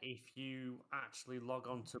yet, if you actually log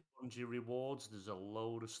on to Bungie Rewards, there's a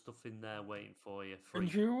load of stuff in there waiting for you. Free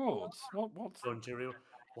Bungie rewards. What? Bungie Rewards.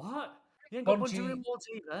 What? You ain't got Bungie Bungie- Rewards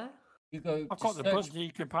either? You go. I've just got the search-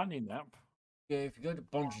 Bungie companion app. Yeah, if you go to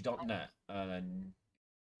Bungie.net and then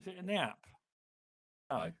Is it in the app?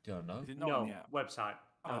 No. I don't know. Is it not No, in the app? website.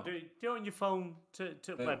 No, Oh. do it on your phone to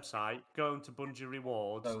website, go into Bungie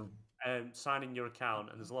Rewards, So sign in your account,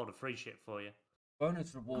 and there's a lot of free shit for you.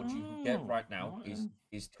 bonus rewards you can get Oh, right now right then.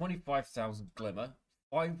 is 25,000 glimmer,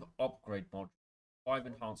 5 upgrade modules, 5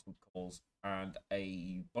 enhancement calls, and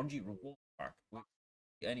a Bungie reward pack which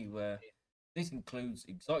anywhere. This includes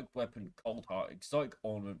exotic weapon, cold heart, exotic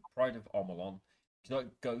ornament, pride of Omolon,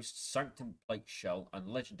 exotic ghost, sanctum plate shell, and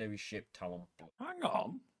legendary ship Talon Blue. Hang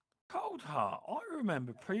on. Cold Heart. I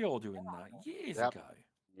remember pre-ordering that years Yep. ago.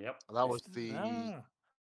 Yep. That was Is- the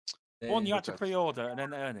one you had to Which I- pre-order and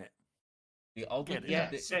then earn it. The other Get it. thing Yeah,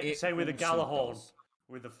 that same with the also Galahorn, does-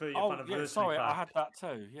 with the 30th Oh, anniversary yeah, sorry, I pack. had that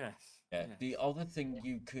too. Yes. Yeah, yes. the other thing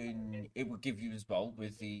it will give you as well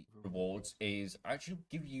with the rewards is actually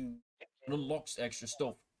give you unlocks extra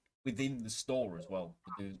stuff within the store as well,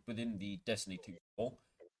 within the Destiny 2 store.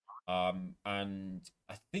 And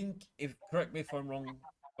I think, if correct me if I'm wrong,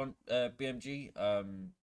 BMG,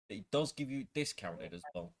 it does give you discounted as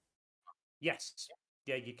well. Yes.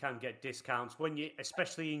 Yeah, you can get discounts when you,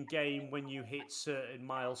 especially in game, when you hit certain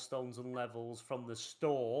milestones and levels from the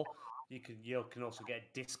store. You can also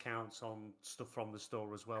get discounts on stuff from the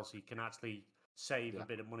store as well, so you can actually save a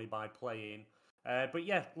bit of money by playing. But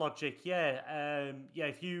yeah, Logic, yeah,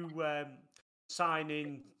 if you sign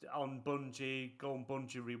in on Bungie, go on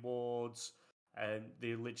Bungie Rewards, and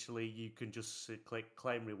they literally you can just click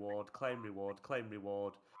claim reward, claim reward, claim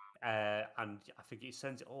reward. And I think it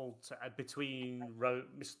sends it all to, between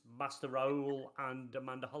Master Raoul and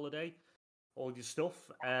Amanda Holiday, all your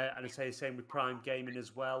stuff. And I say the same with Prime Gaming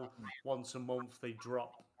as well. Once a month they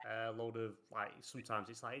drop a load of, like, sometimes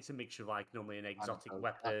it's a mixture of, like, normally an exotic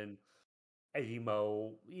weapon,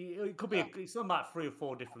 emo. It could be it's not like 3 or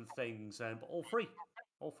 4 different things, but all free,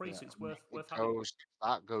 so it's worth having.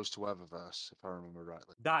 That goes to Eververse, if I remember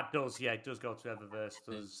rightly. That does, yeah, it does go to Eververse.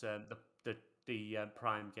 Does the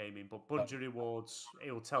Prime Gaming, but Bungie Rewards,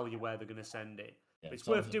 it will tell you where they're going to send it. Yeah, It's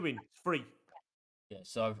so worth doing. It's free. Yeah,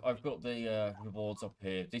 so I've got the rewards up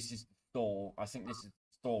here. This is the store. I think this is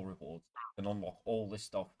store rewards. You can unlock all this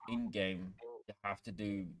stuff in game. You have to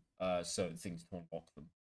do certain things to unlock them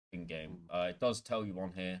in game. It does tell you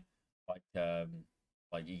on here, like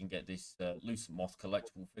you can get this Lucent Moth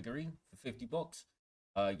collectible figurine for $50.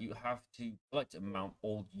 You have to collect and mount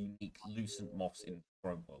all unique Lucent Moths in the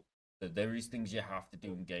Throne World. So there is things you have to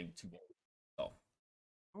do in game to unlock stuff.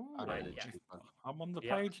 Ooh, Right, yeah. I'm on the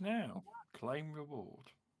Yeah. page now. Claim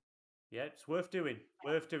reward. Yeah, it's worth doing.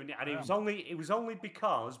 Worth doing it. And it was only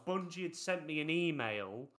because Bungie had sent me an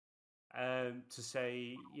email to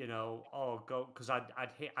say, oh, go, because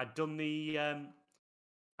I'd done the I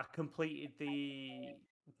completed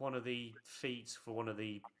one of the feats for one of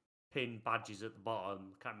the pin badges at the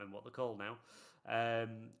bottom. Can't remember what they're called now.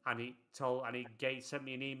 And it sent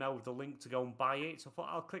me an email with the link to go and buy it. So I thought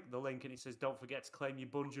I'll click the link, and it says, "Don't forget to claim your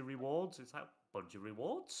Bungie rewards." It's like, Bungie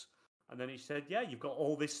rewards, and then it said, "Yeah, you've got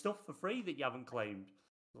all this stuff for free that you haven't claimed."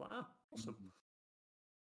 I was like, awesome.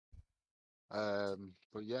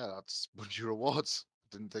 But yeah, that's Bungie Rewards.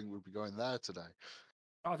 Didn't think we'd be going there today.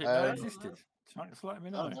 I didn't know it Um, existed. Thanks for letting me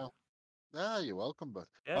No, know. no. Yeah, you're welcome, bud.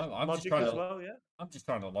 Yeah, I'm just Logic trying as to- well. Yeah. I'm just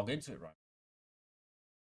trying to log into it right.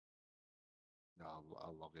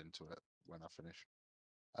 I'll log into it when I finish.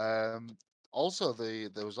 Also,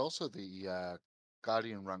 there was also the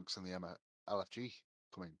Guardian ranks in the LFG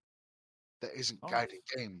coming. There isn't Nice. guided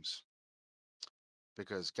games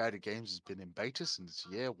because guided games has been in beta since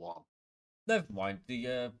year 1. Never mind.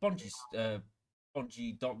 The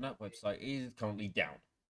Bungie.net website is currently down.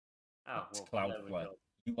 Oh, It's well, there we Cloudflare. go.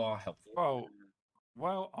 You are helpful. Well,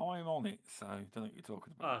 Well, I'm on it, so I don't know what you're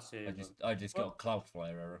talking Ah, about. see. I just Well- got a Cloudflare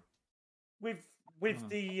error. With Oh.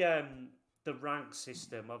 the rank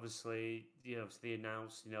system, obviously, they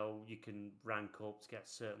announced, you can rank up to get a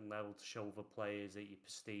certain level to show other players that you're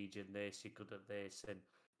prestige in this, you're good at this, and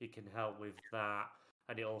you can help with that.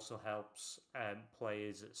 And it also helps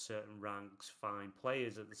players at certain ranks find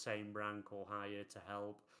players at the same rank or higher to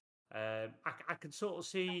help. I can sort of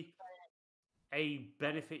see a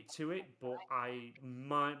benefit to it, but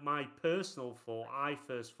my personal thought, I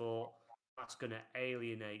first thought that's going to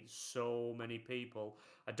alienate so many people.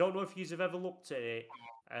 I don't know if you have ever looked at it.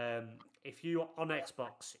 If you on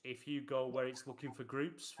Xbox, if you go where it's looking for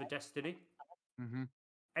groups for Destiny, Mm-hmm.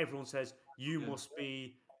 everyone says you Yeah. must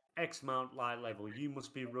be X amount light level. You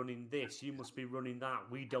must be running this. You must be running that.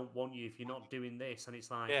 We don't want you if you're not doing this. And it's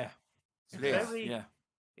like Yeah. it's It is, very yeah.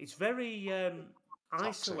 it's very Toxic.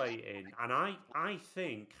 isolating, and I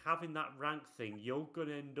think having that rank thing, you're going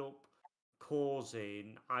to end up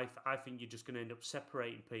causing. I think you're just going to end up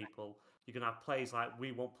separating people. You're going to have players like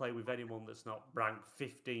we won't play with anyone that's not ranked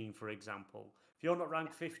 15, for example. If you're not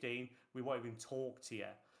ranked 15, we won't even talk to you.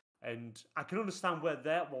 And I can understand what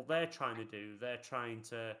they're trying to do. They're trying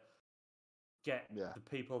to get Yeah. the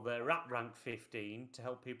people that are at rank 15 to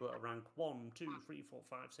help people at rank 1, 2, 3, 4,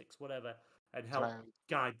 5, 6, whatever, and help Right.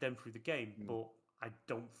 guide them through the game. Mm. But I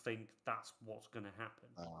don't think that's what's going to happen.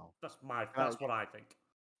 Oh. That's Can what I think.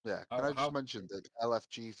 Yeah. How- Can I just how- mention that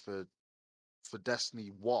LFG for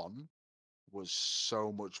Destiny 1 was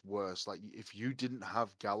so much worse. Like, if you didn't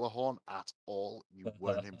have Galahorn at all, you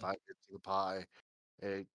weren't invited to the party.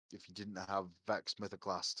 If you didn't have Vex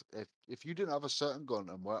Mythoclast, if you didn't have a certain gun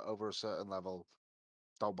and weren't over a certain level,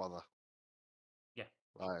 don't bother. Yeah.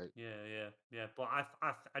 Like, Yeah. But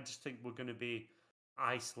I just think we're going to be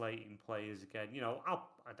isolating players again.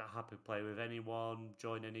 I'd happy play with anyone,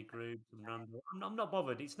 join any group, and random. I'm not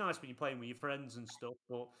bothered. It's nice when you're playing with your friends and stuff,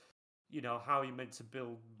 but how are you meant to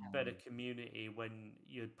build better community when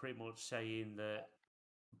you're pretty much saying that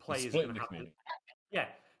You're players are splitting going the to have community. yeah,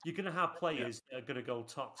 you're going to have players that are going to go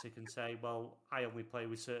toxic and say, "Well, I only play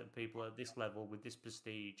with certain people at this level with this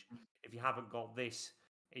prestige. If you haven't got this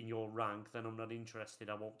in your rank, then I'm not interested.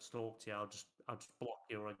 I won't talk to you. I'll just block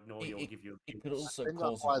you or ignore you or give you It abuse." could also think that's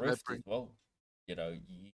cause why a they rift bring- as well. You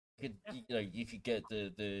could Yeah. you could get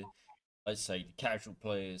the let's say the casual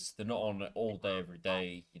players. They're not on it all day every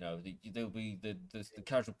day. There'll be the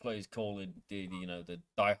casual players calling the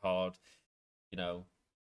diehard.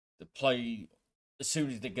 The play as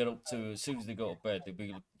soon as they go to bed. They'll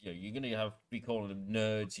be you're gonna be calling them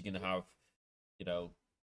nerds. You're gonna have you know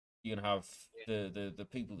you're gonna have the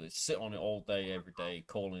people that sit on it all day every day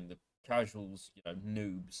calling the casuals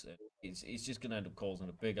noobs. And it's just gonna end up causing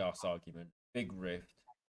a big ass argument, big rift.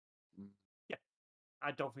 Yeah,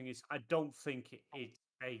 I don't think it's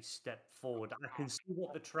a step forward. I can see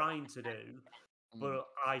what they're trying to do, but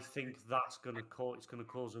I think that's going to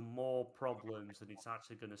cause them more problems than it's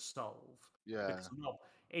actually going to solve. yeah, Because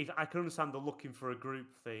if I can understand they're looking for a group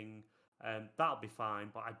thing, that'll be fine.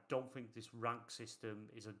 But I don't think this rank system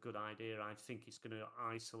is a good idea. I think it's going to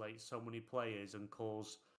isolate so many players and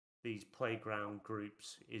cause these playground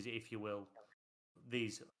groups, if you will,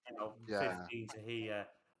 these Yeah. 15s are here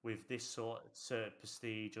with this certain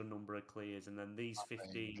prestige or number of clears, and then these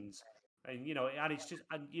 15s, and and it's just,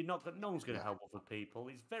 and you're not no one's going to Yeah. help other people.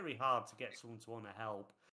 It's very hard to get someone to want to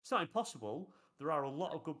help. It's not impossible. There are a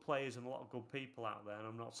lot of good players and a lot of good people out there, and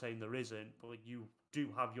I'm not saying there isn't, but you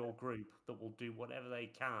do have your group that will do whatever they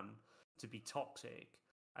can to be toxic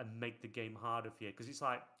and make the game harder for you. Because it's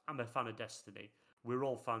like, I'm a fan of Destiny. We're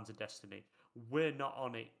all fans of Destiny. We're not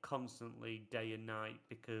on it constantly day and night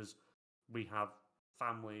because we have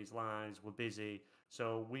families, lives, we're busy.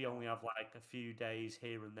 So we only have like a few days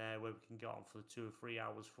here and there where we can get on for 2 or 3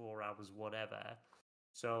 hours, 4 hours, whatever.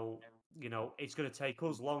 So, it's going to take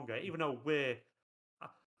us longer, even though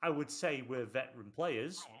I would say we're veteran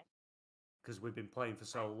players because we've been playing for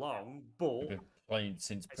so long, but We've been playing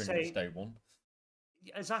since I pretty much say- day one.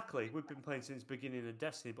 exactly, we've been playing since the beginning of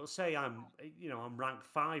Destiny. But say I'm ranked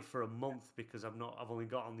 5 for a month because I've only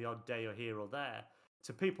got on the odd day or here or there.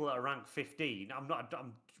 To people that are ranked 15, I'm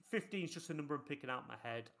 15 is just a number I'm picking out my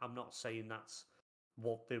head. I'm not saying that's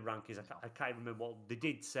what the rank is. I can't remember what they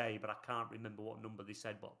did say, but I can't remember what number they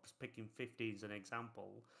said. But I was picking 15 as an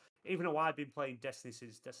example. Even though I've been playing Destiny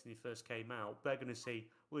since Destiny first came out, they're going to see,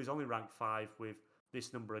 well, he's only ranked 5 with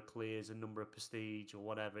this number of clears and number of prestige or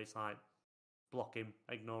whatever. It's like, block him,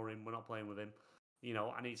 ignore him, we're not playing with him.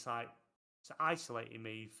 And it's like, it's isolating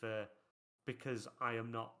me because I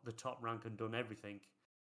am not the top rank and done everything.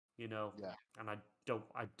 Yeah. And I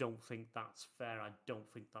don't think that's fair. I don't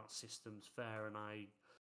think that system's fair, and I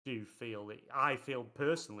feel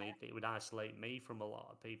personally that it would isolate me from a lot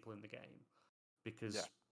of people in the game because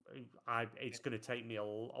it's going to take me a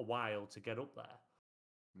while to get up there.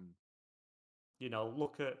 Mm.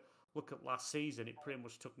 Look at last season. It pretty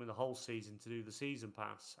much took me the whole season to do the season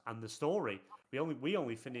pass and the story. We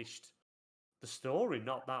only finished the story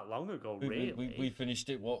not that long ago, really. We finished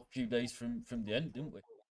it a few days from the end, didn't we?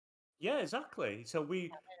 Yeah, exactly. So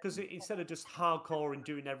because instead of just hardcore and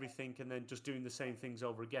doing everything and then just doing the same things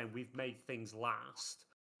over again, we've made things last,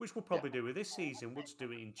 which we'll probably do with this season. We'll just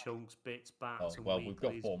do it in chunks, bits, bats, and Well, we've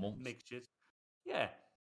got weeklies, 4 months. mixtures. Yeah,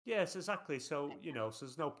 yes, exactly. So so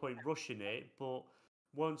there's no point rushing it. But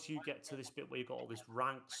once you get to this bit where you've got all this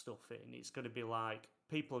rank stuff in, it's going to be like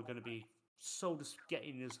people are going to be so just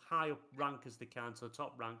getting as high up rank as they can to the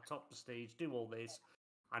top rank, top prestige, do all this,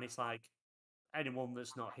 and it's like anyone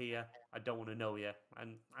that's not here, I don't want to know you,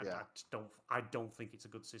 and I just don't. I don't think it's a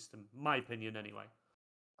good system. My opinion, anyway.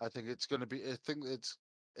 I think it's going to be. I think it's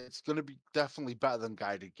going to be definitely better than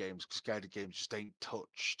guided games because guided games just ain't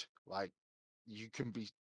touched. Like you can be.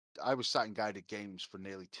 I was sat in guided games for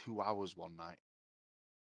nearly 2 hours one night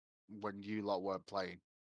when you lot weren't playing,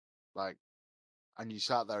 like, and you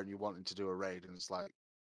sat there and you wanted to do a raid, and it's like,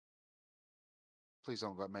 please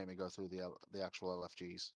don't make me go through the actual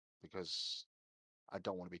LFGs because I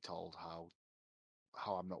don't want to be told how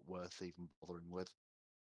I'm not worth even bothering with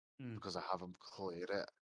because I haven't cleared it.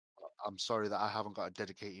 I'm sorry that I haven't got a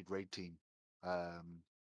dedicated raid team.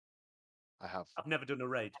 I have. I've never done a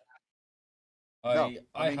raid. No,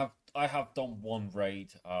 I mean, I have done one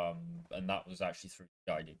raid, and that was actually through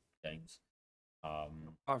guided games.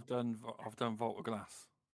 I've done Vault of Glass.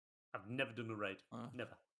 I've never done a raid.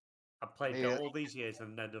 Never. I've played Yeah. all these years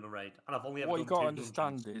and never done a raid, and I've only ever What you done got to 2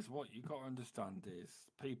 understand dungeons. is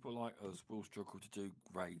people like us will struggle to do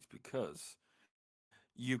raids because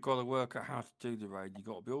you've got to work out how to do the raid. You've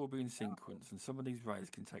got to all be in sequence, and some of these raids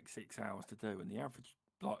can take 6 hours to do, and the average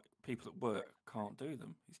people at work can't do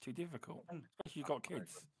them. It's too difficult, especially you've got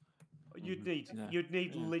kids. You'd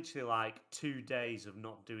need literally like 2 days of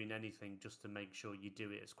not doing anything just to make sure you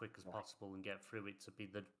do it as quick as possible and get through it to be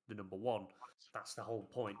the number one. That's the whole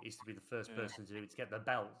point, is to be the first person to do it, to get the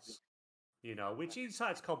belts. Which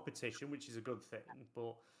incites competition, which is a good thing.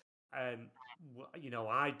 But I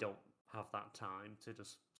don't have that time to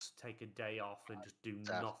just take a day off and just do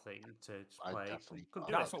nothing to just play.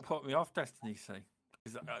 That's what put me off Destiny. See,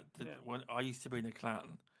 because when I used to be in a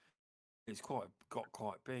clan, it's got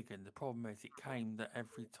quite big, and the problem is it came that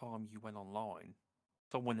every time you went online,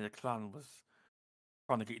 someone in the clan was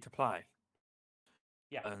trying to get you to play.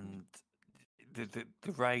 Yeah. And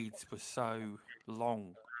the raids were so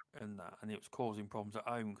long and it was causing problems at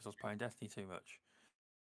home because I was playing Destiny too much.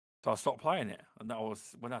 So I stopped playing it, and that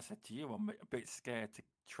was when I said to you, I'm a bit scared to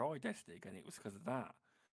try Destiny again. It was because of that.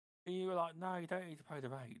 And you were like, "No, you don't need to play the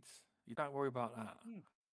raids. You don't worry about that."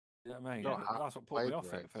 You know what I mean? That's what put me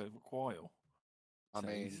off it for a while. I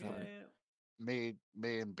mean, me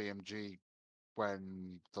and BMG,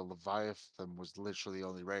 when the Leviathan was literally the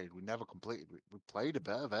only raid, we never completed. We played a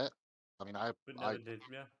bit of it. I mean, But never did,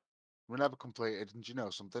 yeah. We never completed. And you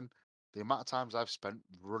know something? The amount of times I've spent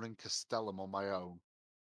running Castellum on my own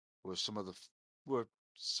were some of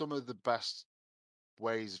the best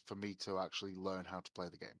ways for me to actually learn how to play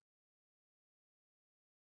the game.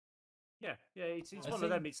 Yeah, it's one of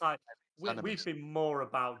them. It's like we've been more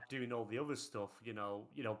about doing all the other stuff.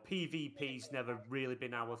 PvP's never really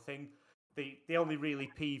been our thing. The only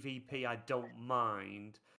really PvP I don't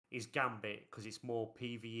mind is Gambit because it's more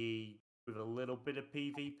PvE with a little bit of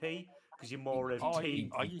PvP because you're more of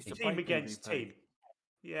team. I used to team play against PvP. team.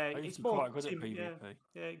 Yeah, I used it's to be more quite good team, at PvP.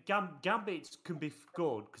 Yeah. Gambit can be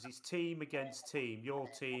good because it's team against team. Your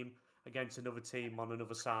team against another team on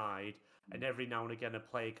another side, and every now and again a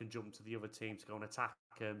player can jump to the other team to go and attack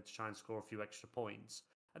them to try and score a few extra points.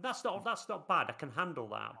 And that's not bad. I can handle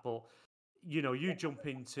that. But you jump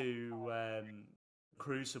into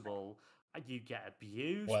Crucible and you get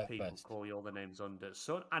abused. People call you all the names under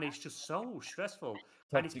sun, and it's just so stressful.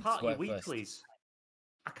 And it's part of your weeklies.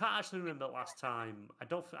 I can't actually remember the last time. I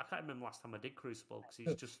can't remember the last time I did Crucible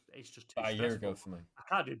because it's just too stressful. A year ago for me. I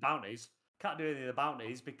can't do bounties. Can't do any of the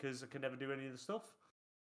bounties because I can never do any of the stuff.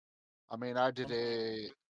 I mean, I did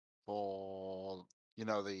it for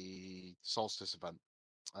the Solstice event,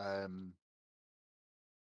 and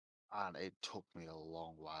it took me a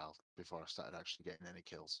long while before I started actually getting any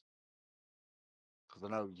kills because I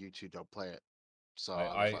know you two don't play it. So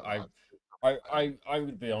I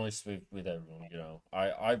would be honest with everyone.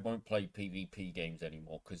 I won't play PvP games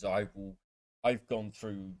anymore because I will I've gone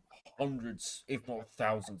through hundreds, if not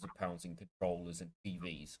thousands, of pounds in controllers and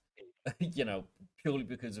TVs. Purely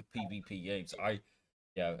because of PvP games.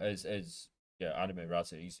 As Anime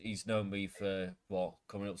Razzie, he's known me for what,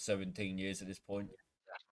 coming up 17 years at this point.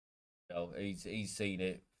 He's seen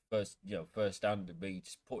it first hand of me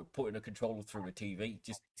just putting a controller through a TV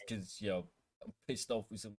just because I'm pissed off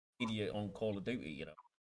with some idiot on Call of Duty,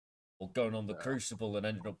 or going on the Crucible and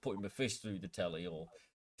ended up putting my fist through the telly or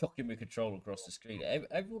chucking my controller across the screen.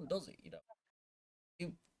 Everyone does it,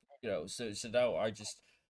 So now I got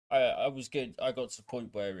to the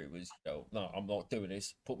point where it was, no, I'm not doing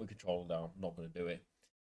this. Put my controller down. I'm not going to do it.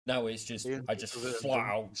 Now it's just I just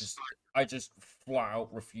flat out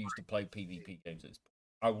refuse to play PvP games.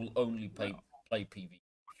 I will only play PvP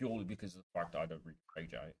purely because of the fact that I don't really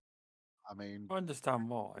rage at it. I mean, I understand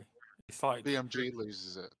why. It's like BMG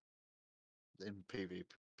loses it in PvE.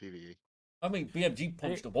 I mean, BMG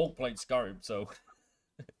punched a wall playing Skyrim, so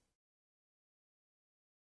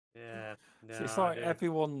Yeah. so it's like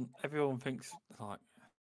everyone thinks like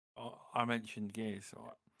I mentioned Gears,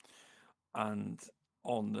 right? And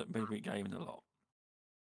on the midweek gaming a lot.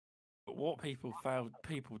 But what people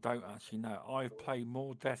don't actually know, I've played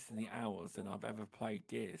more Destiny hours than I've ever played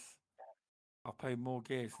Gears. I've played more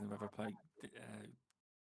Gears than I've ever played,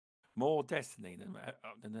 more Destiny than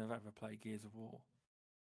I've ever played Gears of War.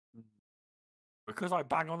 Because I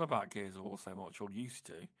bang on about Gears of War so much, or used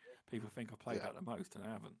to, people think I played that the most, and I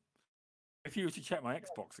haven't. If you were to check my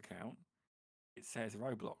Xbox account, it says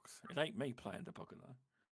Roblox. It ain't me playing the bugger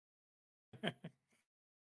though.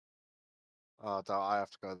 Oh, I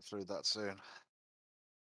have to go through that soon.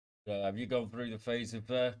 have you gone through the phase of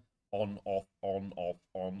on off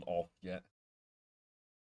yet?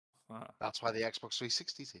 That's why the Xbox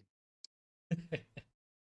 360's here.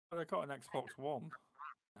 Well, I got an Xbox One,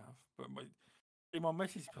 but my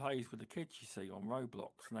missus plays with the kids, you see, on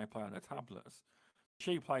Roblox, and they play on their tablets.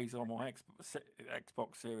 She plays on my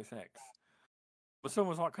Xbox Series X. But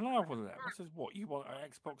someone's like, "Can I have one of them?" I says, "What? You want an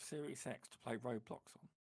Xbox Series X to play Roblox on?"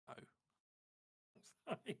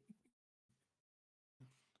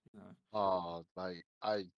 No. Oh, mate,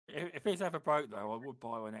 If it's ever broke though, I would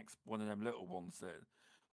buy one of them little ones that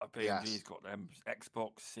BMG's got them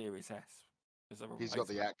Xbox Series S. He's got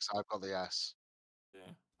the X, I've got the S.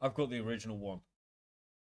 Yeah, I've got the original one.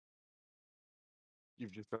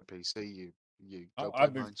 You've just got PC. You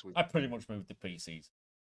I pretty much moved to PCs.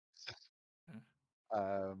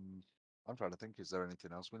 I'm trying to think. Is there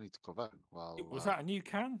anything else we need to cover? Well, was that a new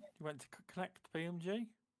can? You went to collect BMG?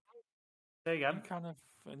 There you go.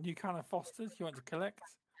 A new can of Foster's. You went to collect.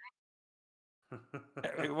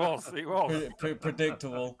 It was.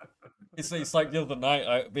 Predictable. It's like the other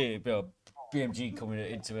night, BMG coming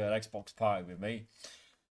into an Xbox party with me,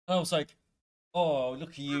 and I was like, "Oh,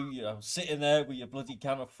 look at you, sitting there with your bloody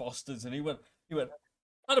can of Foster's," and he went,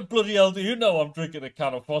 "How the bloody hell do you know I'm drinking a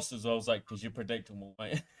can of Foster's?" I was like, "Because you're predictable,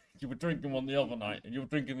 mate. You were drinking one the other night, and you were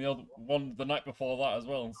drinking the other one the night before that as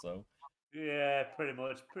well." So yeah, pretty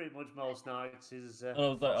much most nights is I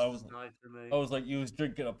was night for me. I was like, you was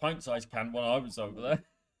drinking a pint-sized can when I was over there.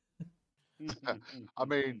 I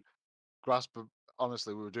mean,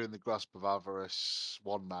 honestly, we were doing the Grasp of Avarice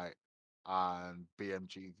one night, and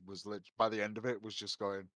BMG was by the end of it was just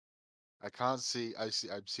going, I'm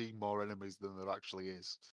seeing more enemies than there actually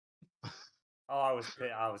is. Oh, I was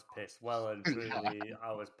pissed. Well and truly,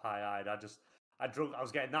 I was pie-eyed. I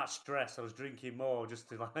was getting that stress. I was drinking more just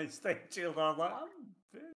to stay chilled. I'm like,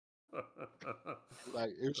 I'm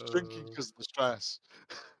like, it was drinking because of the stress.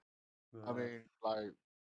 I mean, like,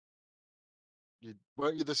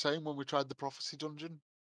 weren't you the same when we tried the Prophecy Dungeon?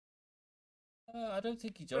 I don't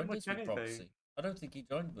think he joined us with Prophecy. I don't think he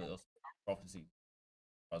joined with us with Prophecy.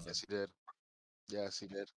 Yes, he did. Yes, he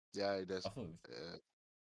did. Yeah, he did.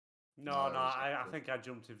 No, I think I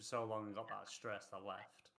jumped in for so long and got that stress I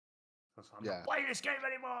left. I'm not playing this game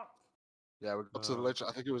anymore. Yeah, we got to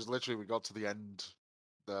I think it was literally we got to the end,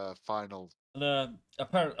 the final. And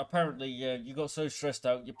apparently, you got so stressed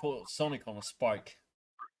out you put Sonic on a spike.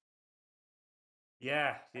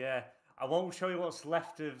 Yeah. I won't show you what's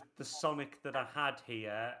left of the Sonic that I had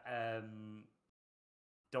here.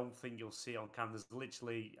 Don't think you'll see it on camera. There's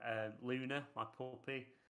literally Luna, my puppy,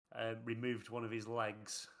 removed one of his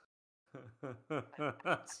legs.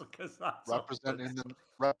 That's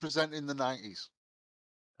representing the 90s.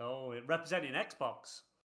 Oh, representing Xbox,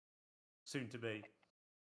 soon to be.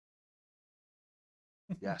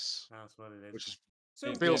 Yes, that's what it is.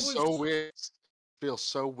 Which feels so weird. Feels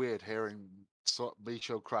so weird hearing me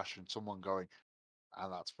show crash and someone going,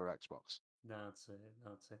 and that's for Xbox. That's it.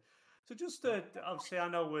 So just obviously, I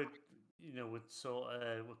know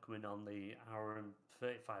we're coming on the hour and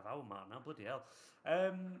 35-hour mark now. Bloody hell!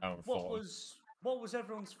 Hour and 40. What was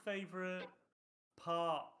everyone's favourite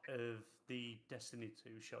part of the Destiny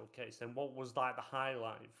 2 showcase? And what was like the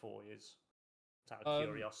highlight for you? Out of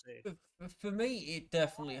curiosity. For me, it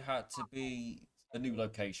definitely had to be a new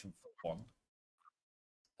location for one.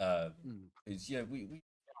 Because we've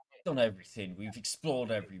done everything. We've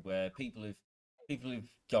explored everywhere. People have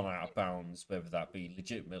gone out of bounds, whether that be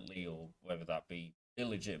legitimately or whether that be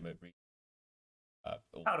illegitimate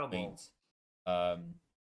or means. But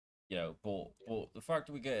the fact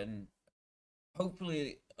that we're getting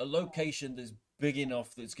hopefully a location that's big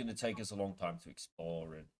enough that's going to take us a long time to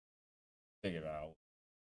explore and figure out.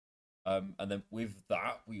 And then with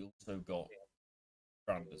that, we also got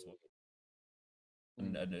Strand as well.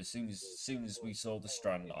 And as soon as we saw the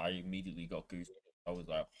Strand, I immediately got goosebumps. I was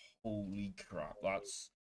like, "Holy crap! That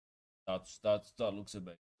looks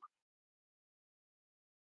amazing."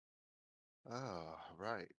 Oh,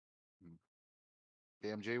 right.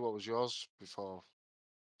 BMG, what was yours before?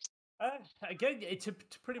 Again, it's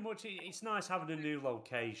pretty much. It's nice having a new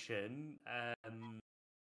location.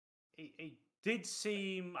 It did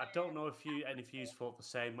seem. I don't know if any of you thought the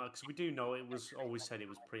same, because we do know it was always said it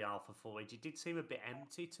was pre-alpha footage. It did seem a bit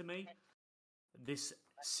empty to me. This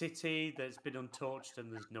city that's been untouched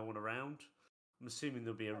and there's no one around. I'm assuming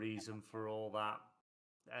there'll be a reason for all that.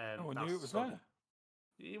 No one knew it was there.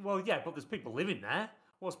 Well, yeah, but there's people living there.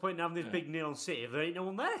 What's the point in having this big neon city if there ain't no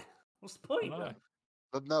one there? What's the point?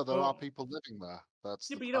 But no, there are people living there. That's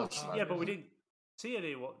yeah, the but you don't. question. Yeah, but we didn't see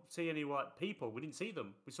any people. We didn't see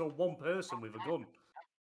them. We saw one person with a gun.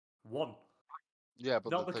 One. Yeah,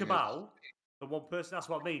 but not the the thing cabal. The one person. That's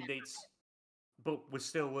what I mean. But we're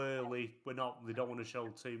still early. We're not. They don't want to show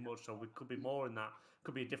too much, so it could be more in that.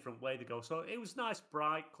 Could be a different way to go. So it was nice,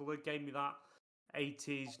 bright colour. Gave me that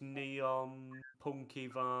 80s neon punky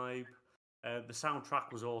vibe. The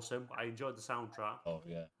soundtrack was awesome. I enjoyed the soundtrack. Oh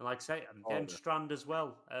yeah. And like I say, again, Strand as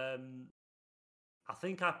well. I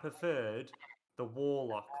think I preferred the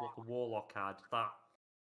Warlock. What the Warlock had. That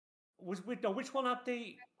was which one had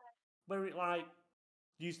the where it like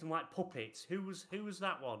used them like puppets? Who was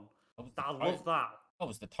that one? I love that. That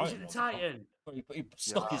was the Titan. Was it the Titan? He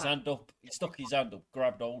stuck his hand up. He stuck his hand up,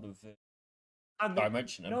 grabbed hold of the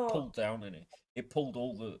dimension, and pulled down in it. It pulled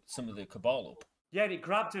some of the cabal up. Yeah, and it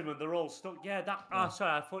grabbed him, and they're all stuck. Yeah,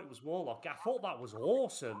 sorry, I thought it was Warlock. I thought that was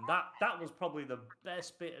awesome. That was probably the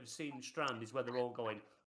best bit of seeing Strand is where they're all going.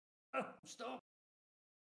 Oh, stop.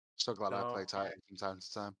 So glad I play Titan from time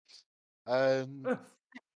to time.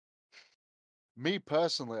 Me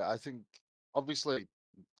personally, I think obviously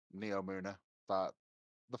Neo Muna, that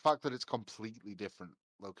the fact that it's completely different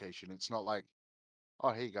location. It's not like,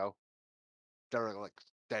 oh, here you go, derelict,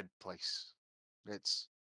 dead place. It's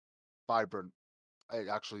vibrant. It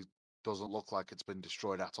actually doesn't look like it's been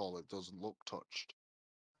destroyed at all. It doesn't look touched.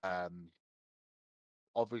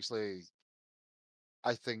 Obviously,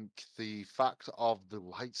 I think the fact of the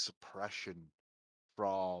light suppression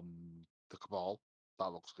from the Cabal,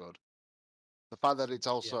 that looks good. The fact that it's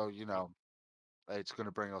also, it's going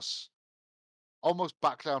to bring us almost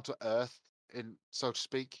back down to earth, so to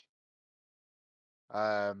speak.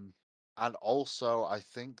 And also, I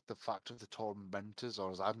think the fact of the Tormentors,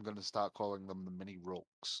 or as I'm going to start calling them, the mini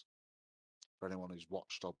Rooks, for anyone who's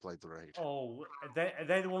watched or played the raid. Oh,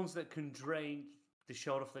 they're the ones that can drain. They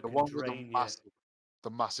showed off that can one drain with the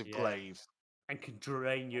massive glaive. And can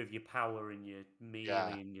drain you of your power and your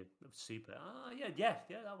melee and your super. Yeah,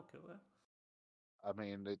 that would cool. I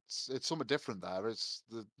mean, it's something different there. It's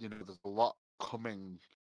there's a lot coming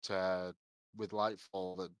with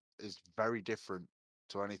Lightfall that is very different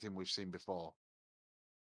to anything we've seen before.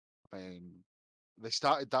 I mean, they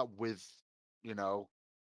started that with,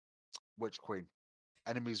 Witch Queen,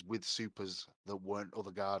 enemies with supers that weren't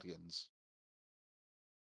other Guardians.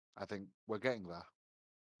 I think we're getting there.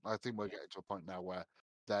 I think we're getting to a point now where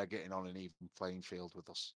they're getting on an even playing field with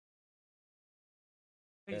us.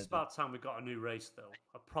 I think it's about time we got a new race, though.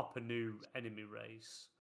 A proper new enemy race.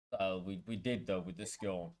 We did, though, with the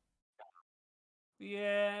Scorn.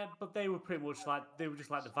 Yeah, but they were pretty much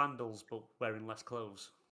just like the Vandals, but wearing less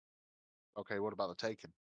clothes. Okay, what about the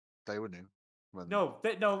Taken? They were new. No.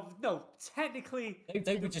 Technically,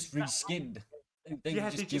 they were just reskinned. They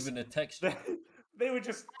were just given a texture. They were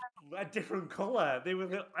just a different color. They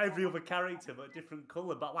were every other character, but a different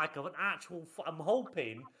color. But like an actual, I'm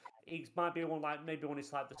hoping it might be one maybe when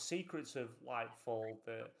it's like the secrets of Lightfall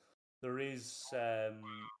that there is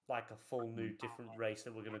like a full new different race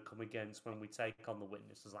that we're going to come against when we take on the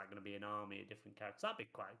Witness. There's like going to be an army of different characters. That'd be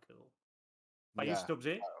quite cool. But you Stubbs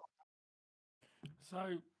it.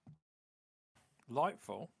 So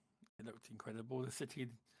Lightfall, it looked incredible. The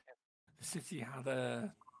city had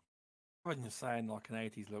a, I wasn't saying like an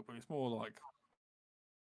 80s look, but it's more like,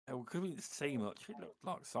 we couldn't see much. It looked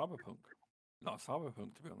like cyberpunk. Not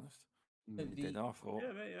cyberpunk, to be honest. It did, I thought.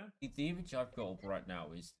 Yeah. The image I've got up right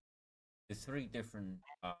now is the 3 different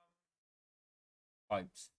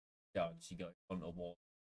types guns you go on a wall.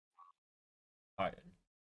 Titan.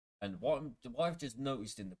 And what I've just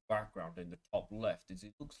noticed in the background in the top left is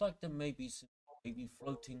it looks like there may be some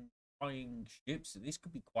floating flying ships. So this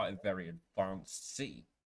could be quite a very advanced sea.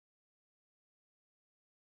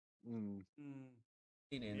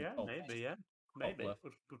 Yeah, maybe. left.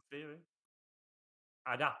 Good theory.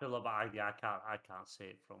 I'd have to look, but I can't see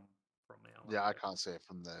it from here. Yeah, I can't see it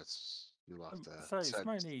from this. You'll have to. So it's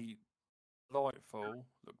mainly Lightfall.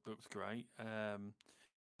 Looks great.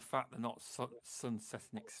 The fact they're not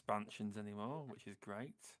sunsetting expansions anymore, which is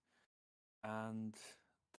great, and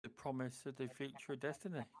the promise of the future of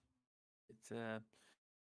Destiny. They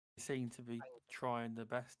seem to be trying their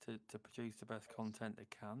best to produce the best content they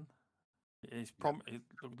can. It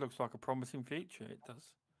looks like a promising future. It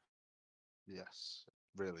does. Yes, it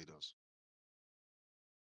really does.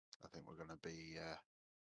 I think we're going to be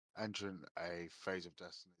entering a phase of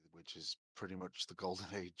Destiny which is pretty much the golden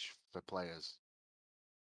age for players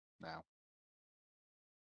now.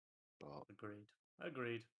 But,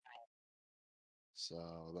 Agreed. so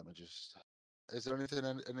let me just. Is there anything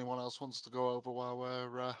anyone else wants to go over while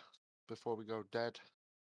we're before we go dead?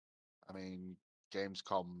 I mean,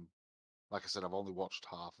 Gamescom. Like I said, I've only watched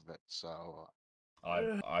half of it, so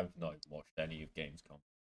I've not watched any of Gamescom.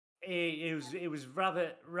 It was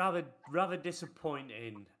rather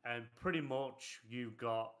disappointing, and pretty much you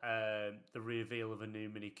got the reveal of a new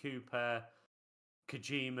Mini Cooper.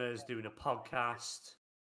 Kojima's doing a podcast,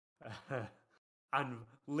 and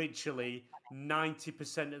literally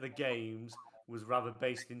 90% of the games was rather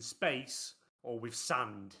based in space or with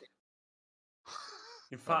sand.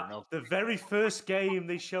 In fact, the very first game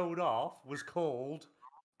they showed off was called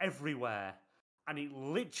Everywhere, and it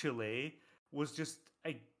literally was just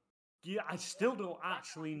a. Yeah, I still don't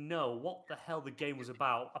actually know what the hell the game was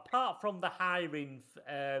about, apart from the hiring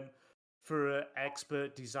for an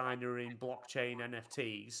expert designer in blockchain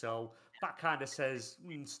NFT. So that kind of says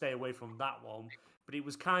stay away from that one. But it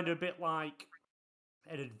was kind of a bit like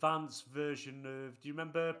an advanced version of. Do you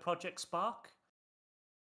remember Project Spark?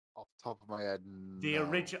 Off the top of my head, The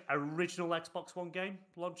original Xbox One game,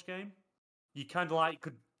 launch game. You kind of like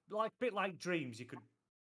could a bit like Dreams. You could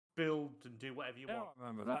build and do whatever you want. I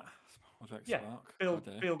remember that. Spark.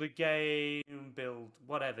 Build a game, build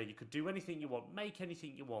whatever. You could do anything you want, make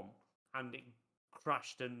anything you want, and it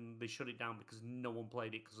crashed and they shut it down because no one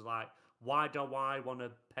played it. Because like, why do I want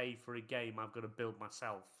to pay for a game I've got to build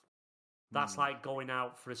myself? That's like going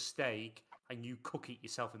out for a steak and you cook it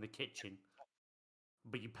yourself in the kitchen,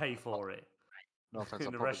 but you pay for it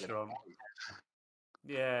in the restaurant.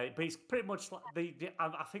 Yeah, but it's pretty much like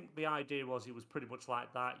I think the idea was it was pretty much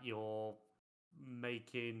like that. You're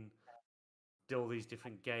making all these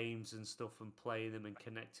different games and stuff and playing them and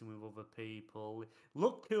connecting with other people. It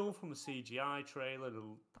looked cool from the CGI trailer.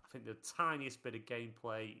 I think the tiniest bit of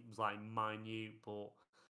gameplay was like minute, but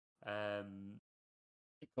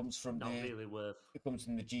it comes from not really worth. It comes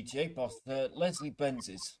from the GTA boss, Leslie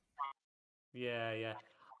Benzes. Yeah.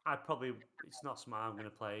 It's not smart. I'm going to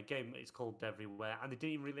play a game. It's called Everywhere, and they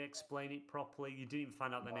didn't even really explain it properly. You didn't even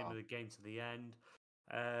find out the name of the game to the end.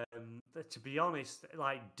 To be honest,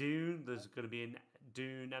 like Dune, there's going to be a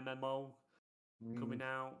Dune MMO coming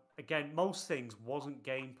out. Again, most things wasn't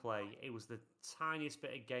gameplay. It was the tiniest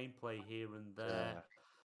bit of gameplay here and there.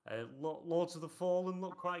 Lords of the Fallen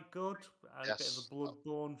looked quite good. A bit of a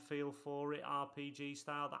Bloodborne feel for it, RPG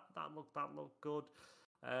style. That looked good.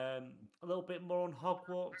 A little bit more on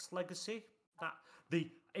Hogwarts Legacy.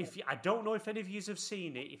 I don't know if any of you have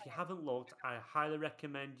seen it. If you haven't looked, I highly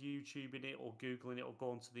recommend YouTubing it or Googling it or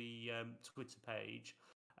going to the Twitter page.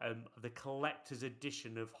 The collector's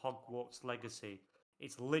edition of Hogwarts Legacy.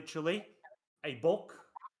 It's literally a book,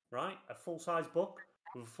 right? A full-size book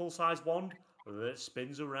with a full-size wand that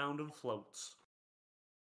spins around and floats.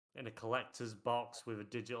 In a collector's box with a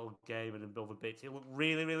digital game and other bits. It looked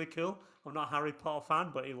really, really cool. I'm not a Harry Potter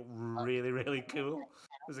fan, but it looked really, really cool.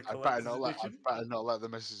 As a collector's edition. I better not let the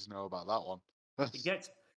missus know about that one. It gets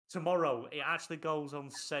tomorrow. It actually goes on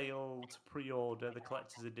sale to pre-order the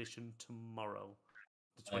collector's edition tomorrow.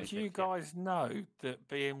 Do you guys know that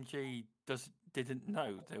BMG didn't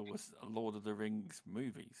know there was a Lord of the Rings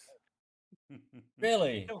movies?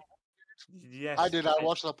 Really? Yes, I did. I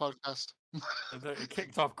watched that podcast. It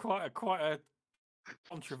kicked off quite a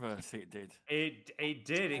Controversy it did. It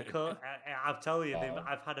did. It could. I'll tell you. Oh.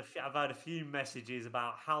 I've had a few messages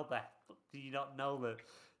about how the fuck do you not know that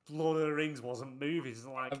Lord of the Rings wasn't movies? It's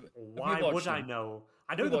like, Have you why watched would I them? know?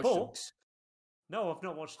 I Have know you the watched them? books. No, I've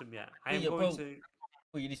not watched them yet. I Yeah, am yeah, going well- to.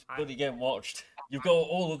 Well, you need to I- bloody get watched. You've got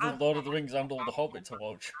all of the I've- Lord of the Rings and all the Hobbit to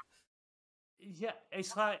watch. Yeah,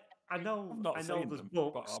 it's like I know. I've not I know seen there's them,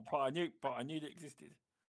 books. but I knew they existed.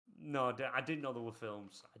 No, I didn't know there were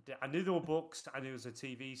films. I knew there were books. I knew there was a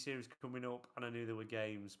TV series coming up, and I knew there were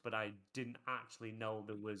games, but I didn't actually know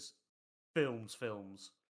there was films.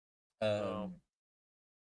 So-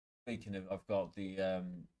 Speaking of, I've got the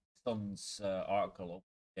Sun's article up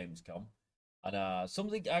Gamescom, and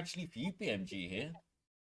something actually for you, BMG here.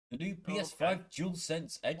 The new PS5 Okay.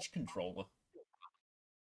 DualSense Edge controller.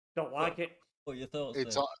 Don't like it. What are your thoughts?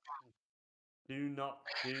 It's there?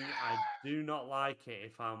 I do not like it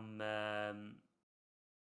if I'm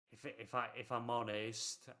if I'm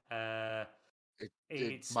honest.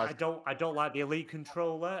 It's I don't like the Elite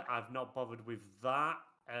controller. I've not bothered with that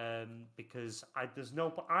because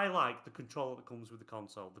I like the controller that comes with the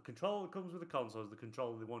console. The controller that comes with the console is the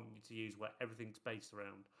controller they want you to use where everything's based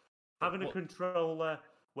around. Having a what- controller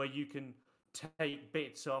where you can take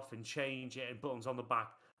bits off and change it and buttons on the back,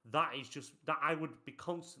 that is just that I would be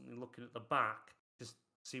constantly looking at the back just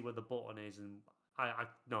to see where the button is, and I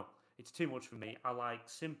no, it's too much for me. I like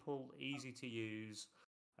simple, easy to use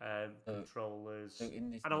controllers, so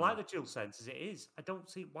in this and I new- like the DualSense as it is. I don't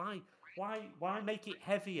see why make it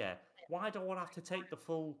heavier? Why don't I have to take the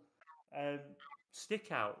full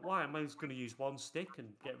stick out? Why am I just going to use one stick and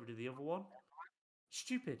get rid of the other one?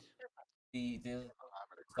 Stupid. The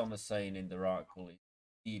Tom is saying in the article,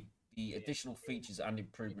 the additional features and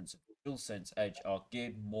improvements of DualSense Edge are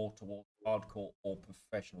geared more towards hardcore or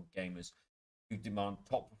professional gamers who demand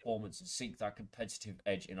top performance and seek that competitive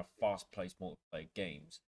edge in a fast-paced multiplayer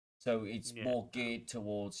games. So it's Yeah. more geared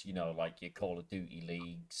towards, like your Call of Duty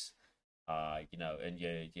leagues, and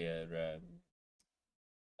your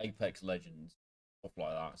Apex Legends, stuff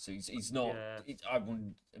like that. So it's not. Yeah. I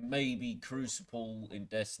wouldn't maybe Crucible in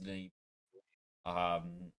Destiny.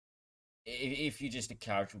 If you're just a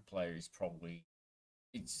casual player, it's probably.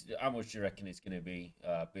 It's how much do you reckon it's going to be?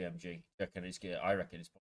 BMG. I reckon it's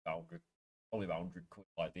probably about 100 quid,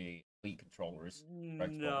 like the Elite controller is.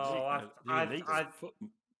 Xbox. No,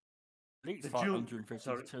 Elite's the like dual- 150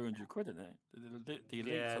 sorry. to 200 quid, isn't it? The Elite's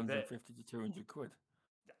Yeah, 150 to 200 quid.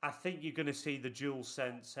 I think you're going to see the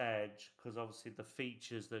DualSense Edge because obviously the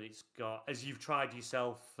features that it's got, as you've tried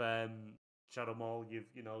yourself, Shadow Mall, you've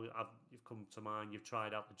come to mind. You've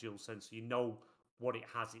tried out the DualSense, so you know what it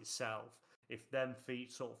has itself. If them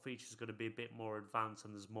sort of features are going to be a bit more advanced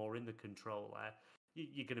and there's more in the controller,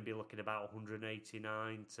 you're going to be looking about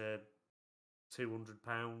 189 to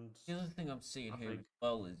 £200. The other thing I'm seeing I here think. as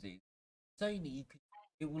well is it's saying that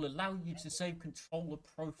it will allow you to save controller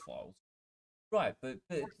profiles. Right, but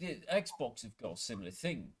the Xbox have got a similar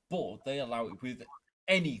thing, but they allow it with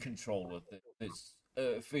any controller that's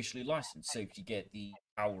officially licensed. So if you get the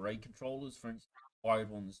PowerA controllers, for instance, wired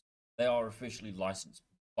ones, they are officially licensed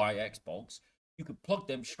by Xbox. You can plug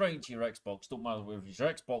them straight into your Xbox. Don't matter whether it's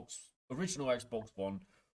your original Xbox One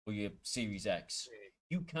or your Series X.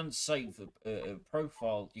 You can save a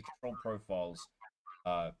profile, your control profiles.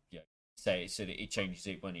 Say so that it changes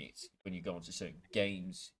it when you go into certain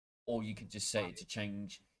games, or you can just set it to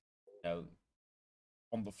change,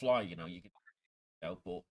 on the fly. You can,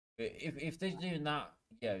 but if they're doing that,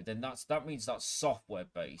 then that means that's software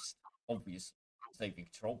based. Obviously, saving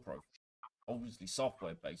control profile. Obviously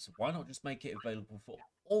software based. So why not just make it available for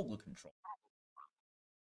all the control?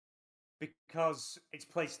 Because it's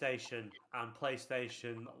PlayStation, and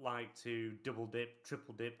PlayStation like to double dip,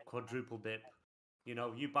 triple dip, quadruple dip.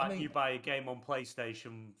 You buy a game on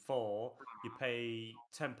PlayStation 4, you pay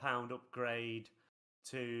 £10 upgrade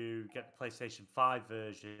to get the PlayStation 5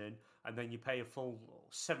 version, and then you pay a full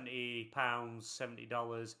 £70,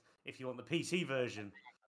 $70 if you want the PC version.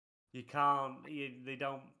 You can't. They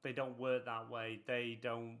don't work that way. They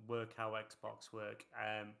don't work how Xbox work.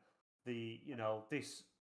 This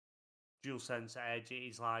DualSense Edge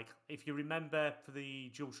is like, if you remember for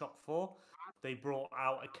the DualShock 4, they brought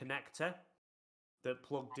out a connector that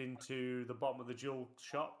plugged into the bottom of the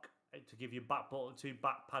DualShock to give you two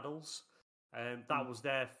back paddles. That was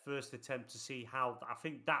their first attempt to see how. I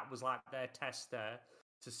think that was like their test there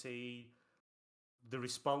to see the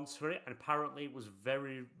response for it, and apparently it was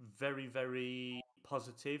very, very, very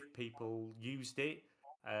positive. People used it.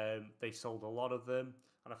 They sold a lot of them,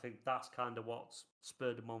 and I think that's kind of what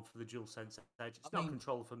spurred them on for the DualSense Edge. It's not a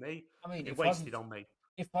controller for me. It wasted on me.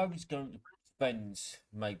 If I was going to spend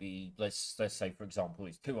maybe let's say for example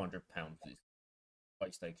it's £200 for this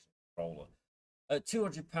PlayStation controller. At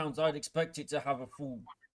 £200, I'd expect it to have a full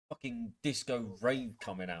fucking disco rave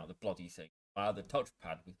coming out of the bloody thing. The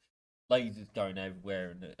touchpad with lasers going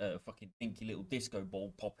everywhere and a fucking dinky little disco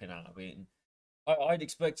ball popping out of it. And I'd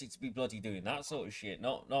expect it to be bloody doing that sort of shit,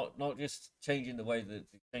 not just changing the way that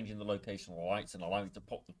changing the location of the lights and allowing it to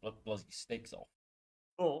pop the bloody sticks off.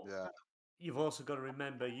 But Yeah. you've also got to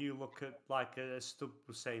remember, you look at, like Stub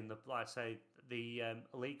was saying, like I say, the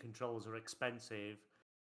Elite controllers are expensive,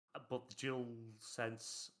 but the Dual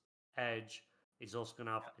Sense Edge is also going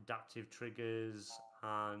to have adaptive triggers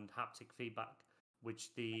and haptic feedback,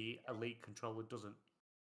 which the Elite controller doesn't.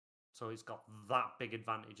 So it's got that big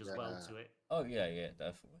advantage as well Yeah. to it. Oh yeah,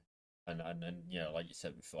 definitely. And you know, like you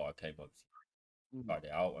said before, I came up Mm. tried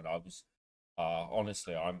it out, and I was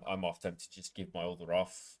honestly, I'm off tempted to just give my other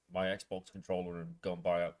half my Xbox controller and go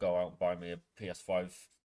out and buy me a PS5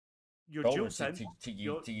 Your controller DualSense,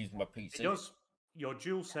 to use my PC. it does. Your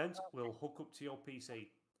DualSense will hook up to your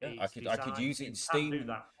PC. Yeah, It's I could use it in Steam. You can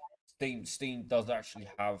do that. Steam does actually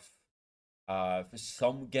have for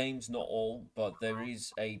some games, not all, but there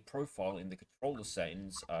is a profile in the controller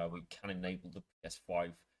settings. We can enable the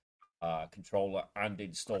PS5 controller and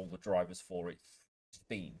install the drivers for it.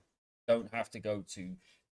 Steam. Don't have to go to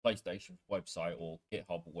PlayStation's website or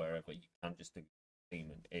GitHub or wherever. You can just do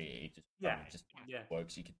Steam, and it just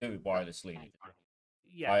works. You can do it wirelessly.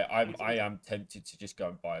 Yeah, I am tempted to just go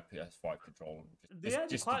and buy a PS5 controller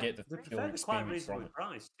just to get the pure experience quite from reasonably it.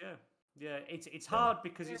 priced. Yeah. It's hard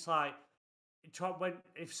because it's like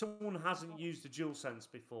if someone hasn't used the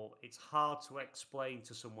DualSense before, it's hard to explain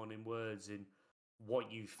to someone in words in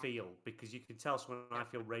what you feel, because you can tell someone, I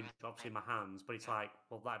feel raindrops in my hands, but it's like,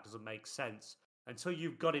 well, that doesn't make sense until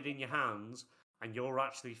you've got it in your hands and you're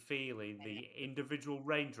actually feeling the individual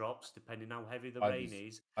raindrops, depending how heavy the rain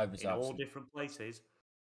is, in all different places.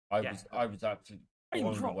 I was absolutely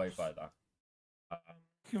blown away by that.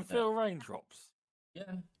 You can feel raindrops. Yeah,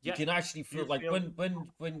 you can actually feel like when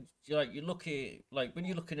you look at when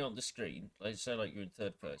you're looking on the screen, let's say like you're in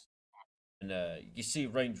third person, and you see a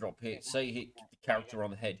raindrop hit the character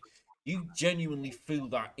on the head. You genuinely feel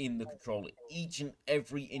that in the controller. Each and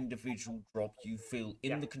every individual drop you feel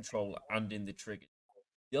in the controller and in the trigger.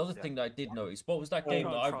 The other thing that I did notice, what was that game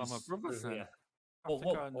that I was?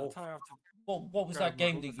 What was that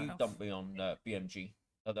game that you dumped me on BMG?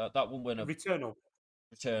 That one when Returnal,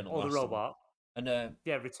 or the robot. And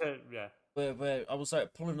Return, where I was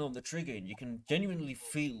like pulling on the trigger, and you can genuinely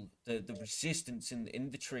feel the resistance in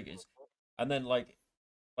the triggers, and then like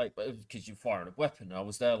because you're firing a weapon, and I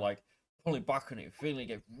was there like pulling back on it, feeling it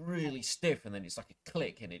get really stiff, and then it's like a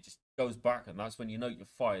click, and it just goes back, and that's when you know you've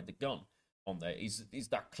fired the gun on there. Is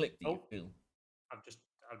that click that you feel? I've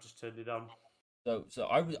just turned it on. So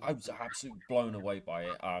I was absolutely blown away by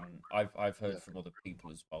it. I've heard from other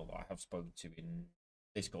people as well that I have spoken to in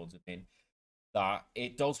Discords and in that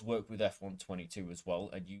it does work with F122 as well,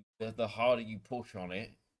 and the harder you push on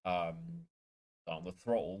it, on the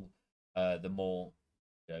throttle, the more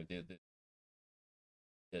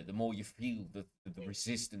the more you feel the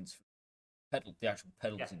resistance the actual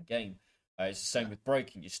pedals in game. It's the same with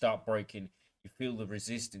braking. You start braking, you feel the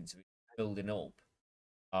resistance building up,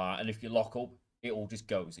 and if you lock up, it all just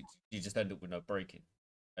goes. You just end up with no braking,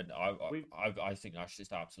 and I think that's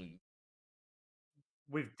just absolutely.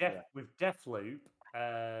 With Deathloop,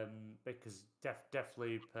 because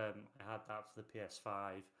Deathloop, I had that for the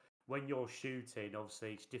PS5. When you're shooting,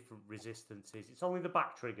 obviously it's different resistances. It's only the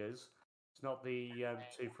back triggers. It's not the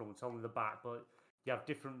two front. It's only the back, but you have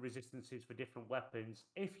different resistances for different weapons.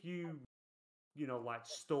 If you like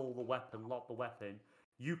stall the weapon, lock the weapon,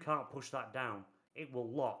 you can't push that down. It will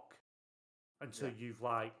lock until you've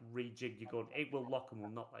like rejigged your gun. It will lock and will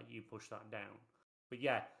not let you push that down. But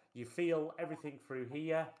yeah, you feel everything through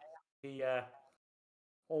here,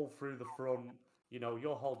 all through the front.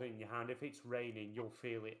 You're holding it in your hand. If it's raining, you'll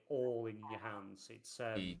feel it all in your hands. It's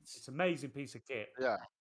an amazing piece of kit. Yeah.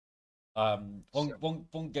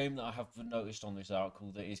 One game that I have noticed on this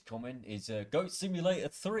article that is coming is Goat Simulator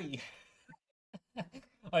 3.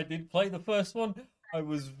 I did play the first one. I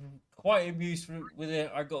was quite amused with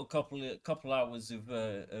it. I got a couple hours of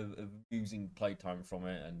amusing playtime from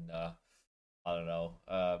it, and I don't know.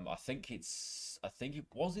 I think it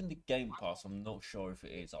was in the Game Pass. I'm not sure if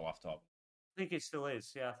it is. I'll have to. I think it still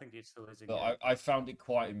is. Yeah, I think it still is. But I found it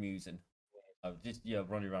quite amusing. Just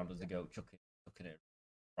running around as a goat, chucking it,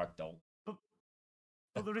 ragdoll.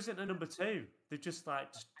 But there isn't a number 2. They've just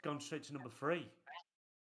gone straight to number 3,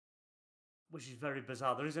 which is very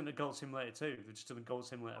bizarre. There isn't a Goat Simulator 2. They've just done a Goat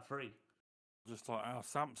Simulator 3. Just like how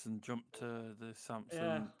Samsung jumped to the Samsung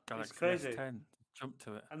Yeah, it's Galaxy crazy. S10, jumped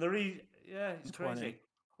to it. And yeah, it's 20. crazy.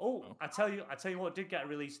 Oh, Oh. I tell you what did get a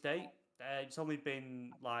release date. It's only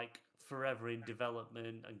been like forever in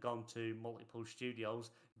development and gone to multiple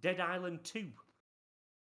studios. Dead Island 2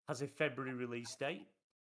 has a February release date.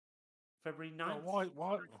 February 9th.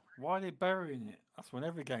 Why are they burying it? That's when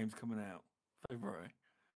every game's coming out. February.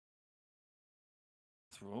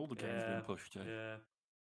 That's where all the games being pushed to. Yeah.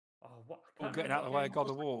 Oh, what? I All can't getting remember out of the what way game of God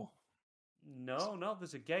it of was. War. No,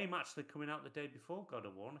 there's a game actually coming out the day before God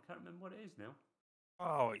of War, and I can't remember what it is now.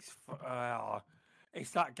 Oh,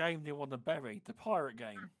 it's that game they want to bury, the pirate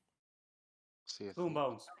game. See if Skull and he-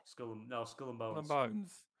 Bones. Skull and Bones. Skull and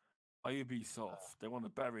Bones. By Ubisoft. They want to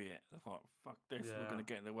bury it. They're like, fuck this, we're Yeah. going to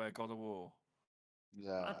get in the way of God of War.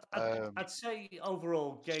 Yeah. I'd say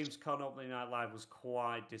overall, Gamescom Opening Night Live was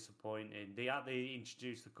quite disappointing. They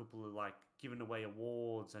introduced a couple of like giving away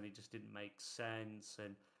awards, and it just didn't make sense.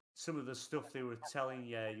 And some of the stuff they were telling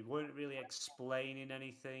you weren't really explaining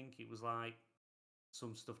anything. It was like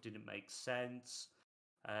some stuff didn't make sense.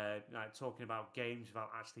 Like talking about games without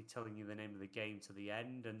actually telling you the name of the game to the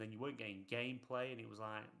end, and then you weren't getting gameplay, and it was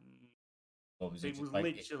like, What was it it? Just was like,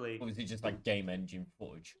 literally. Or was it just like game engine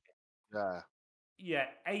footage? Yeah. Yeah,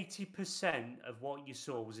 80% of what you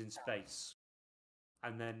saw was in space,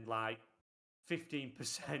 and then like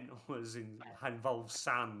 15% was involved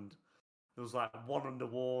sand. There was like one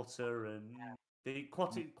underwater, and the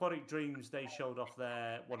Aquatic Dreams they showed off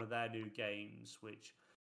one of their new games, which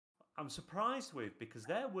I'm surprised with because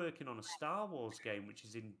they're working on a Star Wars game which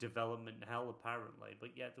is in development hell apparently,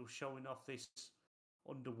 but yet they were showing off this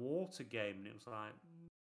underwater game, and it was like,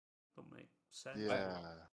 don't make sense. Yeah.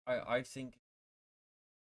 I think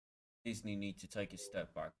Disney need to take a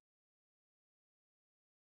step back.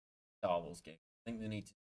 Star Wars game. I think they need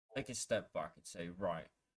to take a step back and say, right,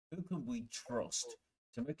 who can we trust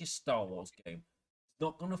to make a Star Wars game? It's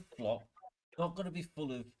not going to flop. It's not going to be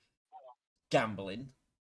full of gambling.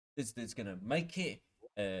 That's going to make it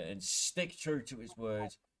and stick true to its word.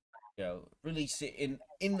 You know, release it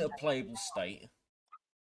in a playable state.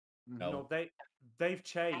 No, they've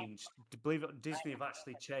changed. Believe it, Disney have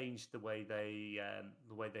actually changed the way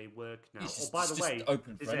they work now. It's just, by it's the just way,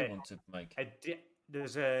 open for there's anyone to make.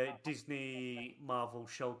 there's a Disney Marvel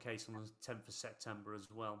showcase on the 10th of September as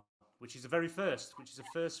well, which is a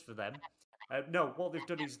first for them. No, what they've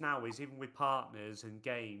done is even with partners and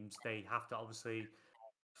games, they have to obviously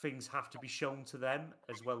things have to be shown to them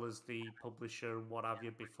as well as the publisher and what have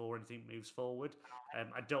you before anything moves forward.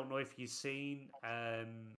 I don't know if you've seen.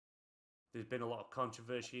 There's been a lot of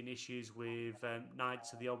controversy and issues with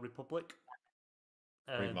Knights of the Old Republic.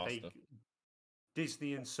 Remaster.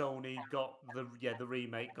 Disney and Sony got the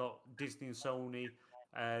remake. Got Disney and Sony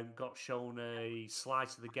got shown a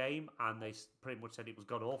slice of the game, and they pretty much said it was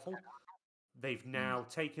god awful. They've now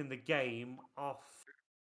taken the game off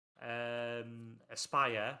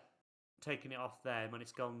Aspire, taken it off them, and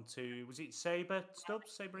it's gone to, was it Saber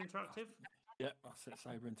Interactive? Yeah, that's it,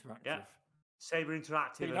 Saber Interactive. Yeah. Saber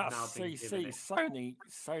Interactive See, have now been given it.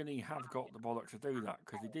 Sony have got the bollocks to do that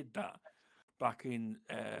because they did that back in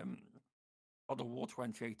God of War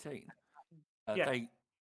 2018. The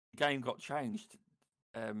game got changed.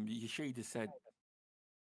 Yoshida said,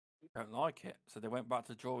 don't like it. So they went back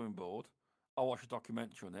to the drawing board. I watched a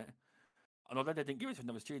documentary on it. And although they didn't give it to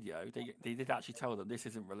another studio, they did actually tell them this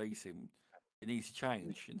isn't releasing. It needs to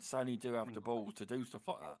change. And Sony do have the balls to do stuff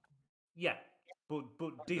like that. Yeah,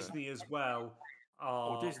 but Disney as well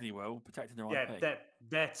are... Or Disney will, protecting their IP.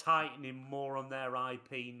 They're tightening more on their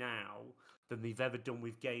IP now than they've ever done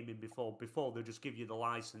with gaming before. Before, they'll just give you the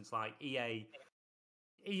license, like EA.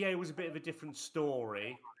 EA was a bit of a different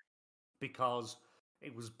story because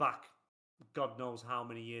it was back, God knows how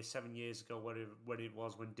many years, 7 years ago, when it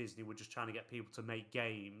was when Disney were just trying to get people to make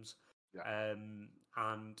games,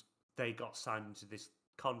 and they got signed into this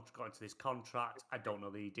contract. I don't know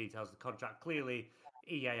the details of the contract. Clearly,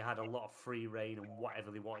 EA had a lot of free reign on whatever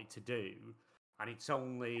they wanted to do, and it's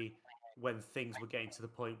only when things were getting to the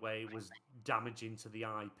point where it was damaging to the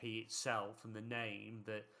IP itself and the name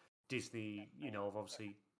that Disney,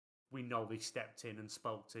 obviously, we know they stepped in and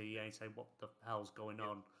spoke to EA and said, what the hell's going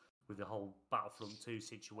on with the whole Battlefront 2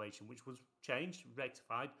 situation, which was changed,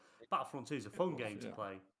 rectified. Battlefront 2 is a fun game to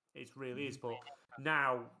play. It really is, but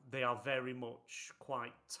now they are very much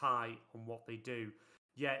quite tight on what they do.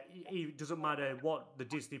 Yeah, it doesn't matter what the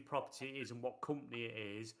Disney property is and what company it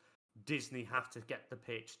is, Disney have to get the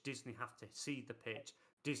pitch. Disney have to see the pitch.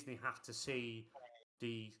 Disney have to see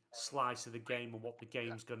the slice of the game and what the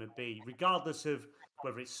game's going to be, regardless of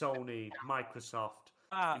whether it's Sony, Microsoft,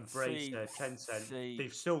 embrace See, Tencent, see,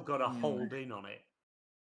 they've still got to mm, hold in on it.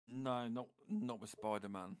 no, not with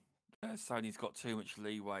Spider-Man. Sony's got too much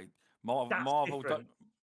leeway. Marvel, That's Marvel different.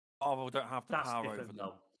 don't have the That's power over different them.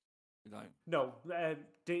 though. You don't. No,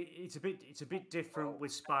 it's a bit different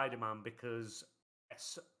with Spider-Man because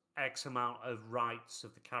X amount of rights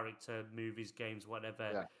of the character, movies, games, whatever,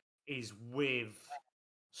 Yeah. is with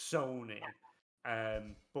Sony.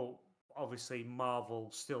 But obviously, Marvel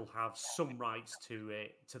still have some rights to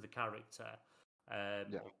it, to the character,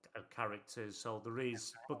 or characters. So there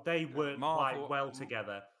is, but they work quite Marvel- well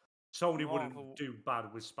together. Sony wouldn't Marvel- do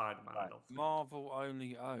bad with Spider-Man. I don't think. Marvel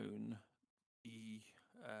only own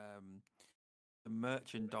the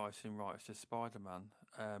merchandising rights to Spider-Man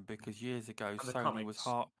because years ago the Sony was comics.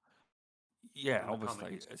 hard. Yeah, And the obviously.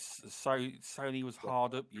 comics. So Sony was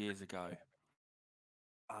hard up years ago,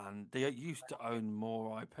 and they used to own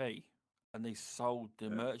more IP, and they sold the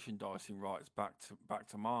merchandising rights back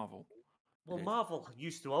to Marvel. Well, It is. Marvel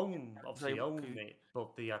used to obviously own c- it,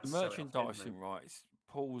 but they had The to sell it off, didn't they? merchandising rights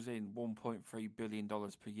pulls in $1.3 billion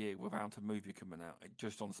per year without a movie coming out,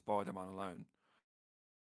 just on Spider-Man alone.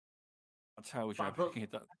 That tells you But-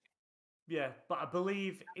 that. Yeah, but I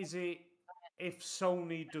believe is it if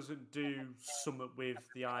Sony doesn't do something with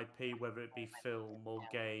the IP, whether it be film or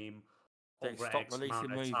game, They over stop X releasing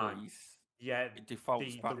amount of time, movies. yeah, It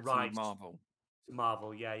defaults the back to rights Marvel. to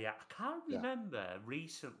Marvel. Yeah. I can't Yeah. remember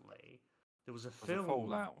recently there was a It was film. a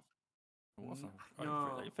fallout. It wasn't.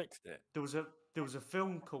 No. They fixed it. There was a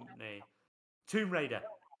film company, Tomb Raider.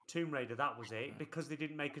 That was it. Because they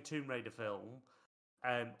didn't make a Tomb Raider film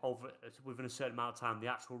over within a certain amount of time, the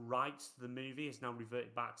actual rights to the movie is now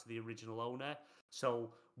reverted back to the original owner.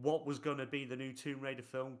 So what was going to be the new Tomb Raider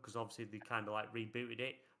film, because obviously they kind of like rebooted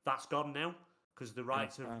it, that's gone now because the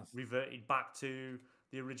rights have reverted back to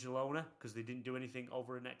the original owner because they didn't do anything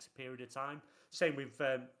over the next period of time. Same with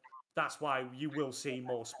that's why you will see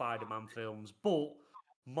more Spider-Man films, but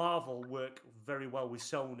Marvel work very well with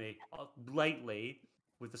Sony lately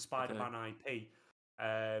with the Spider-Man IP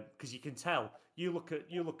because you can tell. You look at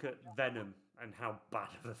Venom and how bad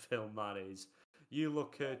of a film that is. You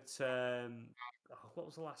look at what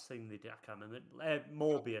was the last thing they did? I can't remember.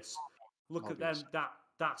 Morbius. Look at them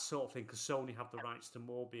that sort of thing because Sony have the rights to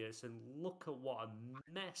Morbius, and look at what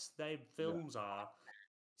a mess their films are.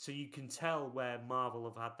 So you can tell where Marvel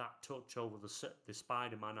have had that touch over the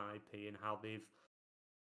Spider-Man IP and how they've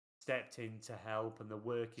stepped in to help and they're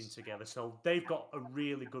working together. So they've got a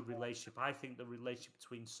really good relationship. I think the relationship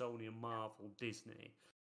between Sony and Marvel, Disney,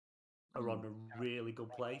 are on a really good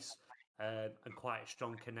place and quite a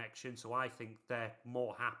strong connection. So I think they're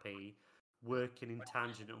more happy working in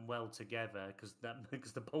tangent and well together because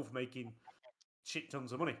they're both making shit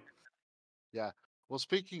tons of money. Yeah. Well,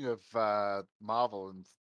 speaking of Marvel and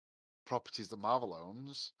properties that Marvel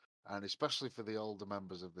owns, and especially for the older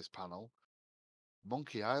members of this panel,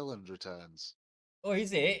 Monkey Island returns. Oh,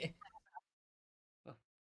 is it?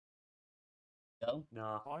 No.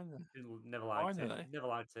 No, Finally. never liked it. Finally. Never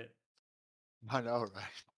liked it. I know, right?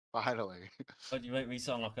 Finally. Why do you make me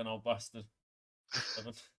sound like an old bastard?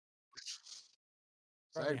 Randy,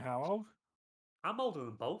 Same. how old? I'm older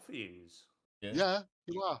than both of yous. Yeah,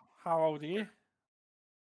 you are. How old are you?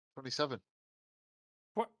 27.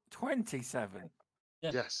 What? 27.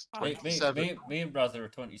 Yeah. Yes, Me, 27. me and brother are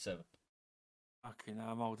 27. Okay, now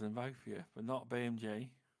I'm older than both of you, but not BMG.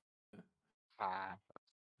 Ah.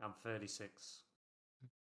 I'm 36.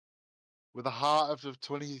 With the heart of a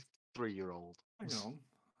 23-year-old. Hang on.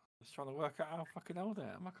 Just trying to work out how fucking old I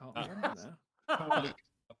am. I can't remember now.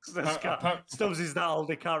 Apparently, Stubbs is that old,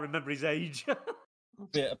 he can't remember his age.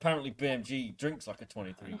 apparently BMG drinks like a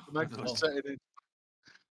 23. Dementia's setting in.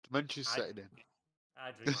 Dementia's setting in.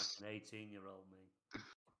 I drink like an 18-year-old, me.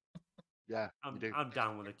 Yeah, you do. I'm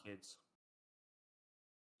down with the kids.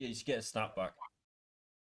 Yeah, you should get a snapback.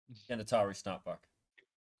 Get an Atari snapback.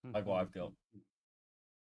 Like what I've got.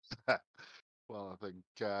 Well, I think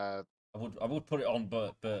I would put it on,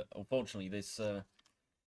 but unfortunately this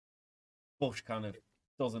bush kind of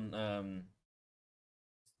doesn't kind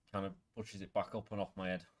of pushes it back up and off my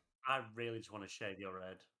head. I really just want to shave your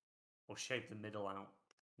head. Or shave the middle out.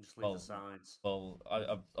 Just leave the sides. Well,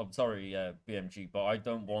 I'm sorry, BMG, but I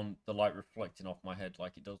don't want the light reflecting off my head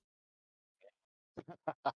like it does.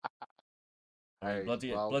 hey,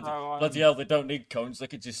 Bloody No, hell, they don't need cones. They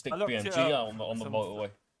could just stick I looked it BMG up out on the some-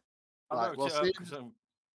 motorway. I Right, looked well, it up see-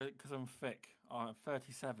 because I'm thick. I'm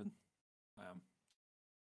 37. I am.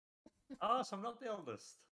 Oh, so I'm not the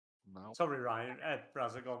oldest. no. Sorry, Ryan.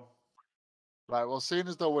 Brazza, go on. Right, well, seeing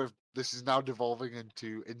as though this is now devolving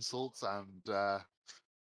into insults and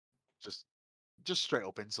just straight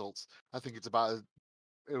up insults, I think it's about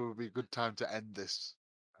it would be a good time to end this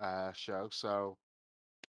show. So,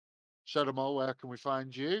 Shadow Mole, where can we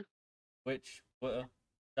find you? Twitch, Twitter,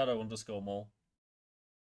 Shadow_Mole.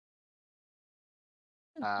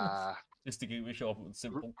 Just to keep it short and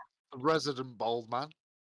simple. Resident Bald Man.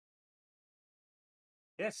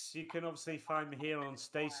 Yes, you can obviously find me here on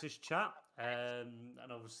Stasis Chat, and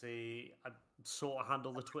obviously I sort of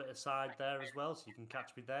handle the Twitter side there as well, so you can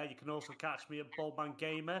catch me there. You can also catch me at Boldman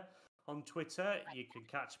Gamer on Twitter. You can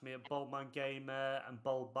catch me at Boldman Gamer and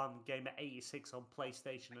Boldman Gamer 86 on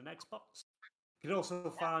PlayStation and Xbox. You can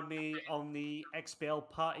also find me on the XBL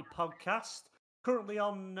Party podcast. Currently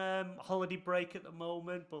on holiday break at the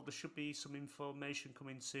moment, but there should be some information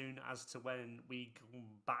coming soon as to when we come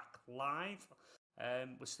back live.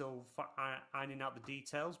 We're still ironing out the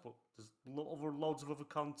details, but there's loads of other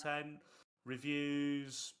content,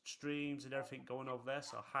 reviews, streams, and everything going over there,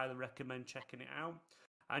 so I highly recommend checking it out.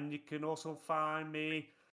 And you can also find me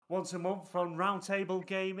once a month on Roundtable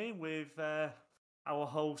Gaming with our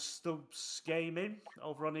host Stubbs Gaming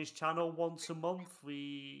over on his channel once a month.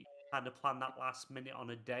 We kind of planned that last minute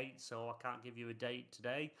on a date, so I can't give you a date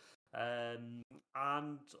today. And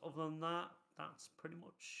other than that, that's pretty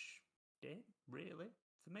much it, really,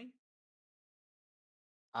 for me.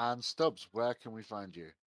 And Stubbs, where can we find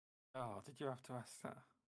you? Oh, did you have to ask that?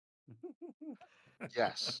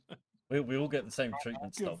 Yes. We all get the same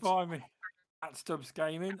treatment, You can Stubbs. find me at Stubbs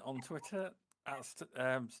Gaming on Twitter, at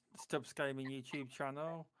Stubbs Gaming YouTube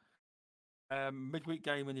channel. Midweek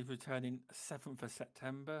Gaming is returning 7th of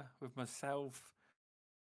September with myself,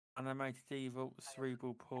 Animated Evil,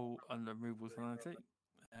 Cerebral Paul, and Removal Sanity.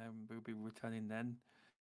 We'll be returning then.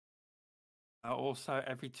 Also,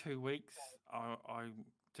 every 2 weeks, I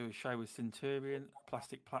do a show with Centurion,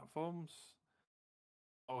 Plastic Platforms.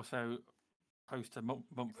 Also, host a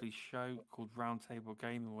monthly show called Roundtable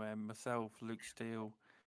Gaming, where myself, Luke Steele,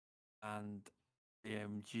 and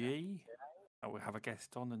BMG, we have a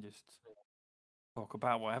guest on and just talk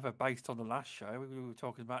about whatever. Based on the last show, we were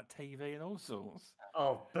talking about TV and all sorts.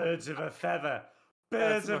 Oh, birds of a feather.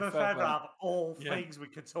 Birds of a feather have all things we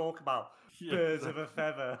could talk about. Birds of a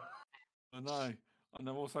feather. I know. And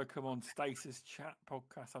I've also come on Stasis Chat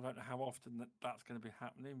podcast. I don't know how often that's going to be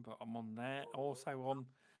happening, but I'm on there. Also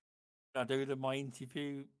I do my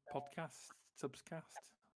interview podcast, Subscast,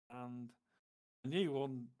 and the new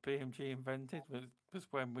one BMG invented was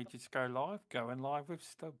when we just going live with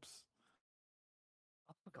Stubbs.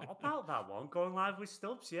 I forgot about that one. Going live with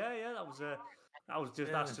Stubbs. Yeah,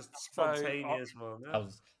 that's just spontaneous one. Yeah.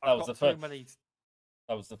 That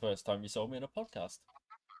was the first time you saw me in a podcast.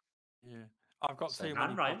 Yeah, I've got too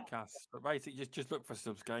many podcasts, but basically just look for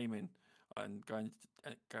Stubbs Gaming and go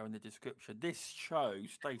in the description. This show,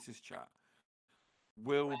 Stasis Chat,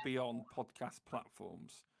 will be on podcast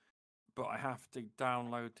platforms, but I have to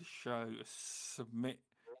download the show, submit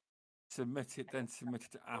it, then submit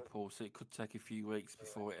it to Apple, so it could take a few weeks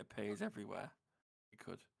before it appears everywhere. It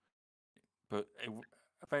could, but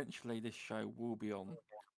eventually this show will be on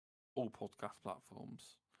all podcast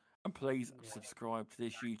platforms. And please subscribe to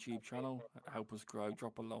this YouTube channel, help us grow,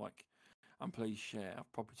 drop a like, and please share.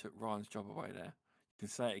 I've probably took Ryan's job away there. You can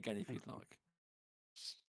say it again if you'd like.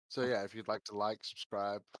 So yeah, if you'd like to like,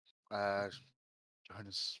 subscribe, join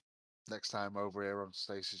us next time over here on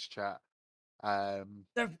Stasis Chat.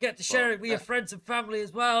 Don't forget to share it with your friends and family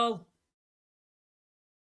as well.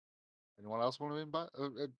 Anyone else want to invite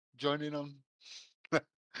join in on?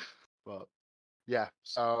 But yeah,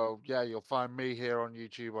 so yeah, you'll find me here on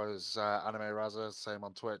YouTube as Anime Razza, same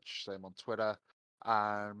on Twitch, same on Twitter.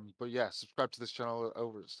 But yeah, subscribe to this channel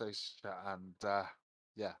over at Stasis Chat, and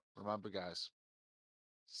yeah, remember guys,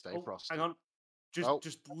 stay frosty. Hang on,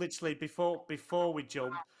 just literally before we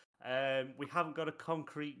jump, we haven't got a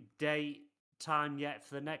concrete date time yet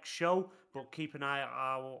for the next show, but keep an eye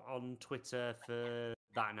out on Twitter for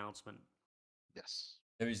that announcement. Yes,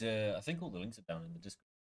 there is I think all the links are down in the Discord,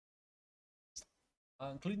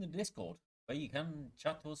 including the Discord, where you can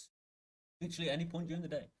chat to us literally at any point during the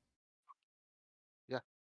day. Yeah.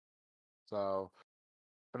 So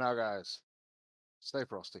for now, guys, stay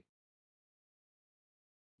frosty.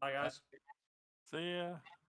 Bye, guys. See ya.